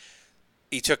Hood.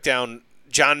 He took down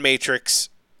John Matrix.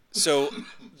 So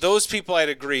those people I'd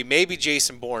agree, maybe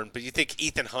Jason Bourne, but you think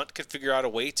Ethan Hunt could figure out a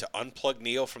way to unplug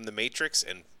Neo from the Matrix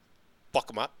and fuck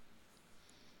him up?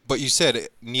 you said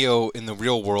Neo in the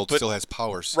real world still has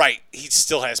powers. Right. He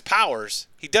still has powers.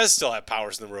 He does still have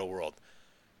powers in the real world.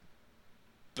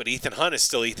 But Ethan Hunt is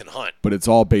still Ethan Hunt. But it's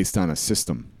all based on a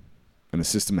system, and a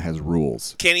system has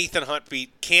rules. Can Ethan Hunt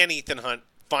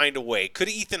find a way? Could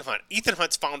Ethan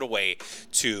Hunt's found a way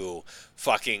to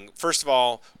fucking, first of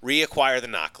all, reacquire the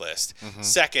knock list. Mm-hmm.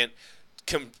 Second,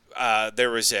 there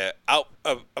was a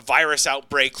virus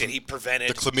outbreak that he prevented.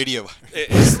 The chlamydia.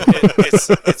 It's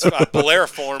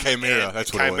Beleriform. Chimera, and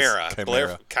that's what it was. Chimera.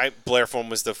 Chimera. Beleriform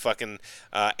was the fucking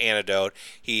antidote.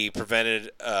 He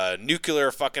prevented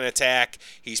nuclear fucking attack.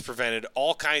 He's prevented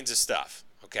all kinds of stuff.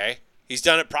 Okay, he's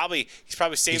done it. He's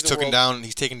probably saved the world.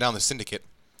 He's taken down the syndicate.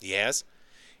 He has.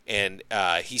 and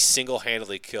he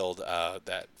single-handedly killed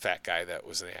that fat guy that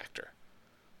was an actor.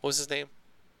 What was his name?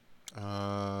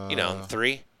 In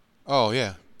 3. Oh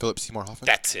yeah, Philip Seymour Hoffman.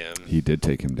 That's him. He did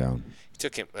take him down. He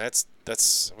took him. That's.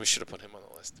 We should have put him on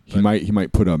the list. He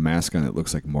might put a mask on that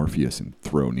looks like Morpheus and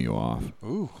throw Neo off.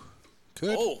 Ooh,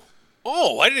 good.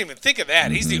 Oh, I didn't even think of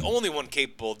that. He's the only one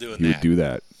capable of doing He that. would do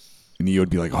that, and Neo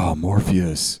would be like, "Oh,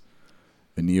 Morpheus,"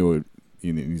 and Neo would,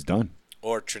 he's done.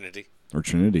 Or Trinity. Or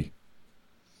Trinity.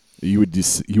 You would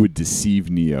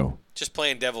deceive Neo. Just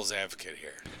playing devil's advocate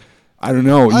here. I don't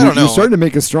know. I don't know. You're starting to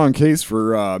make a strong case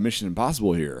for Mission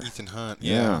Impossible here. Ethan Hunt.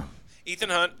 Yeah. Ethan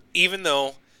Hunt, even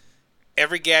though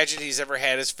every gadget he's ever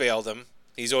had has failed him,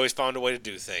 he's always found a way to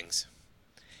do things.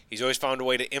 He's always found a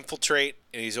way to infiltrate,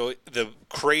 and he's always the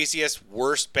craziest,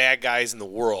 worst bad guys in the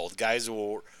world. Guys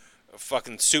who are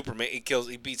fucking Superman.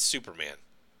 He beats Superman.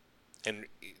 And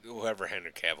whoever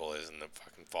Henry Cavill is in the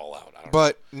fucking Fallout. I don't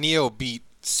know. Neo beat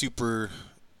Super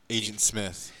Agent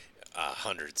Smith.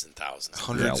 Hundreds and thousands.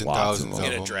 Hundreds and thousands of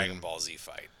in them. a Dragon Ball Z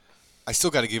fight. I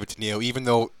still got to give it to Neo, even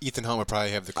though Ethan Hunt would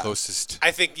probably have the closest.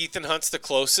 I think Ethan Hunt's the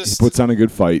closest. He puts on a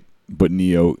good fight, but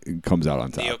Neo comes out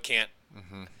on top. Neo can't.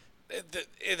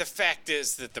 The fact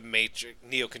is that the Matrix,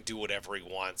 Neo can do whatever he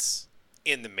wants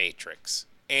in the Matrix,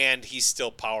 and he's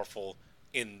still powerful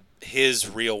in his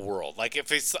real world. Like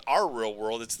if it's our real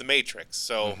world, it's the Matrix.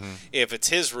 So if it's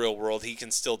his real world, he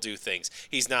can still do things.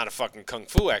 He's not a fucking kung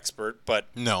fu expert, but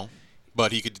no,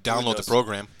 but he could download the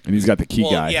program. And he's got the key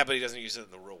guy. Yeah, but he doesn't use it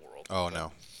in the real world. Oh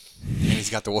no, and he's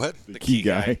got the what? The key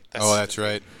guy. That's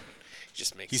right.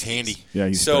 Just makes he's handy. Yeah,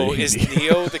 he's so very is handy.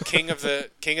 Neo the king of the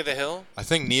hill? I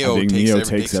think Neo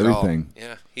takes everything.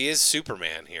 Yeah, he is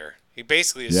Superman here. He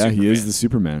basically is. Yeah, Superman. he is the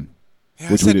Superman.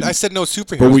 Yeah, I said no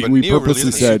superheroes, but we Neo purposely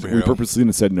really said isn't a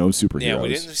superhero. no superheroes. Yeah, we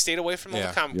didn't. We stayed away from all the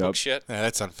comic book shit. Yeah,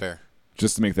 that's unfair.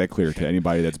 Just to make that clear to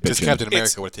anybody that's bitching. Because Captain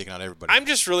America would have taken out everybody. I'm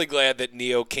just really glad that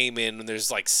Neo came in when there's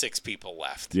like 6 people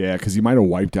left. Yeah, because he might have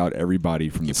wiped out everybody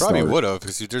from the start. He probably would have.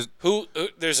 Because there's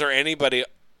Is there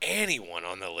anyone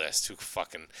on the list who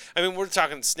fucking... I mean, we're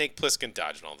talking Snake Plissken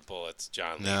dodging all the bullets,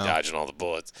 John Lee dodging all the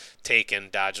bullets, Taken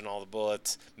dodging all the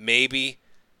bullets, maybe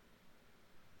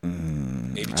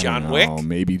John Wick?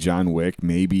 Maybe John Wick.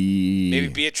 Maybe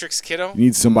Beatrix Kiddo? You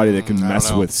need somebody that can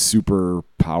mess with super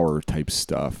power type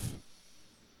stuff.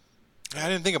 I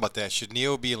didn't think about that. Should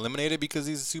Neo be eliminated because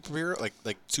he's a superhero? Like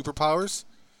superpowers?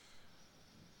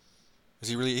 Is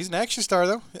he really? He's an action star,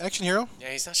 though. Action hero. Yeah,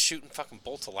 he's not shooting fucking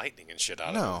bolts of lightning and shit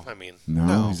out No. of him. I mean...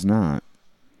 No, he's not.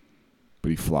 But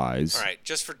he flies. All right,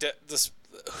 just for this,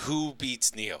 who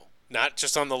beats Neo? Not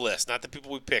just on the list, not the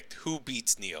people we picked. Who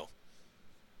beats Neo?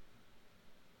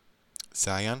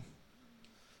 Zion?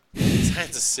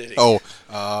 Zion's a city. Oh,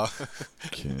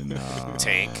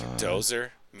 Tank, Dozer,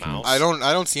 Mouse. I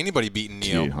don't see anybody beating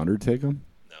Neo. Can 800 take him?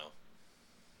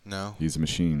 No. He's a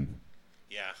machine.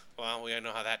 Yeah, well, we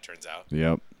know how that turns out.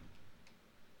 Yep.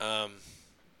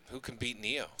 Who can beat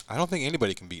Neo? I don't think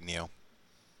anybody can beat Neo.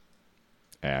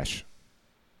 Ash.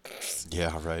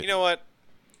 Yeah, right. You know what?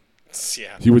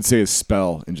 Yeah. He would say a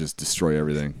spell and just destroy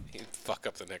everything. He'd fuck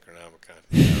up the Necronomicon.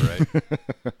 Yeah,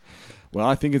 right. Well,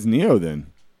 I think it's Neo then.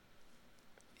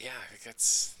 Yeah, I think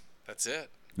that's it.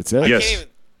 That's it? Yes.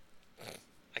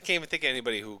 I can't even think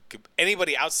of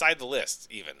anybody outside the list,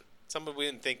 even. Somebody we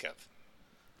didn't think of.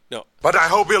 No. But I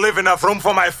hope you leave enough room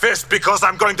for my fist because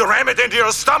I'm going to ram it into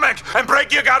your stomach and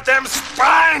break your goddamn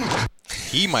spine!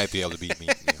 He might be able to beat me.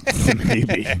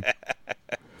 Maybe.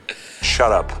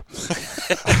 Shut up.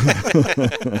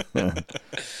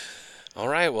 All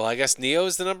right, well, I guess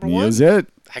Neo's the number Neo's one. it.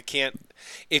 I can't.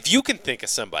 If you can think of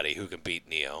somebody who can beat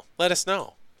Neo, let us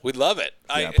know. We'd love it.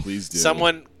 Yeah, please do.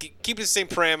 Someone keep the same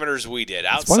parameters we did.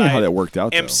 It's funny how that worked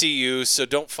out, though. MCU, so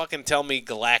don't fucking tell me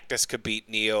Galactus could beat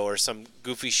Neo or some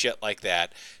goofy shit like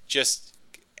that. Just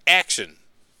action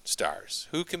stars.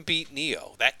 Who can beat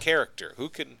Neo? That character. Who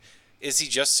can? Is he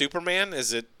just Superman?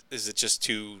 Is it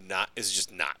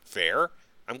just not fair?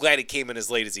 I'm glad he came in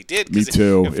as late as he did. Me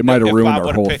too. It might have ruined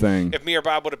our whole thing. If me or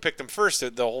Bob would have picked him first,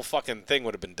 the whole fucking thing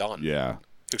would have been done. Yeah.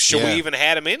 Should we even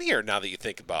had him in here now that you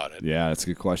think about it? Yeah, that's a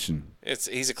good question.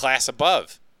 He's a class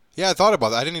above. Yeah, I thought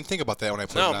about that. I didn't even think about that when I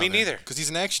put him No, me neither. Because he's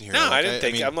an action hero. No, Like, I didn't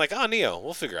think. mean, I'm like, Neo.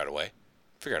 We'll figure out a way.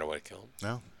 Figure out a way to kill him.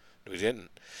 No. We didn't.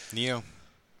 Neo.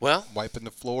 Well. Wiping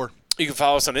the floor. You can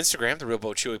follow us on Instagram, The Real Bo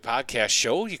Chewy Podcast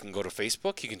Show. You can go to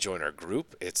Facebook. You can join our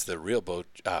group. It's The Real Bo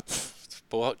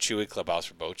Chewy Clubhouse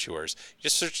for Bo Chewers.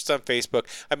 Just search us on Facebook.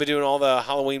 I've been doing all the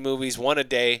Halloween movies, one a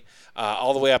day,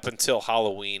 all the way up until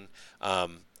Halloween.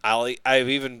 I've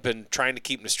even been trying to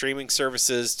keep the streaming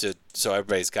services so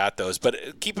everybody's got those.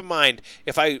 But keep in mind,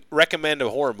 if I recommend a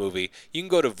horror movie, you can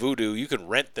go to Vudu. You can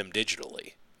rent them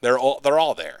digitally. They're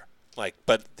all there. Like,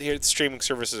 but here the streaming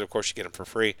services, of course, you get them for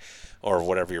free, or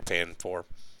whatever you're paying for.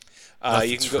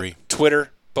 You can go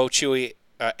Twitter, Bo Chewy,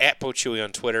 at Bo Chewy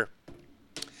on Twitter.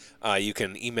 You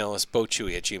can email us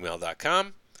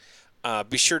bochewy@gmail.com.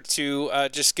 Be sure to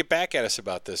just get back at us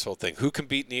about this whole thing. Who can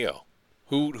beat Neo?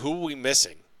 Who are we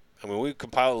missing? I mean, we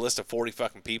compiled a list of 40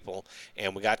 fucking people,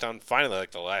 and we got down finally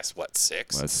like the last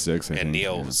 6. Last 6, I think,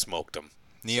 Neo smoked them.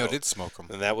 Neo did smoke them,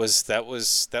 and that was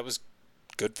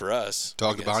good for us.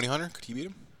 Dog the Bounty Hunter, could he beat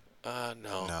him?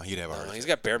 No. No, he'd have ours. He's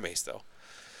got Bear Mace though.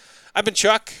 I've been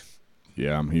Chuck.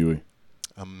 Yeah, I'm Huey.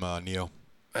 I'm Neo.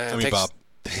 Bob. Bob.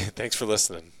 Thanks for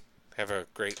listening. Have a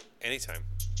great anytime.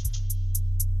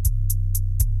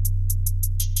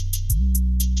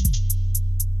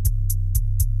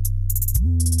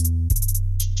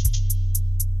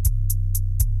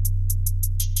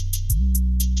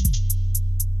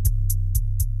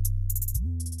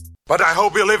 But I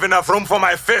hope you leave enough room for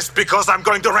my fist because I'm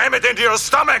going to ram it into your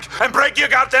stomach and break your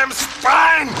goddamn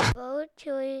spine! Bo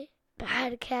Chewy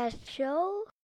Podcast Show.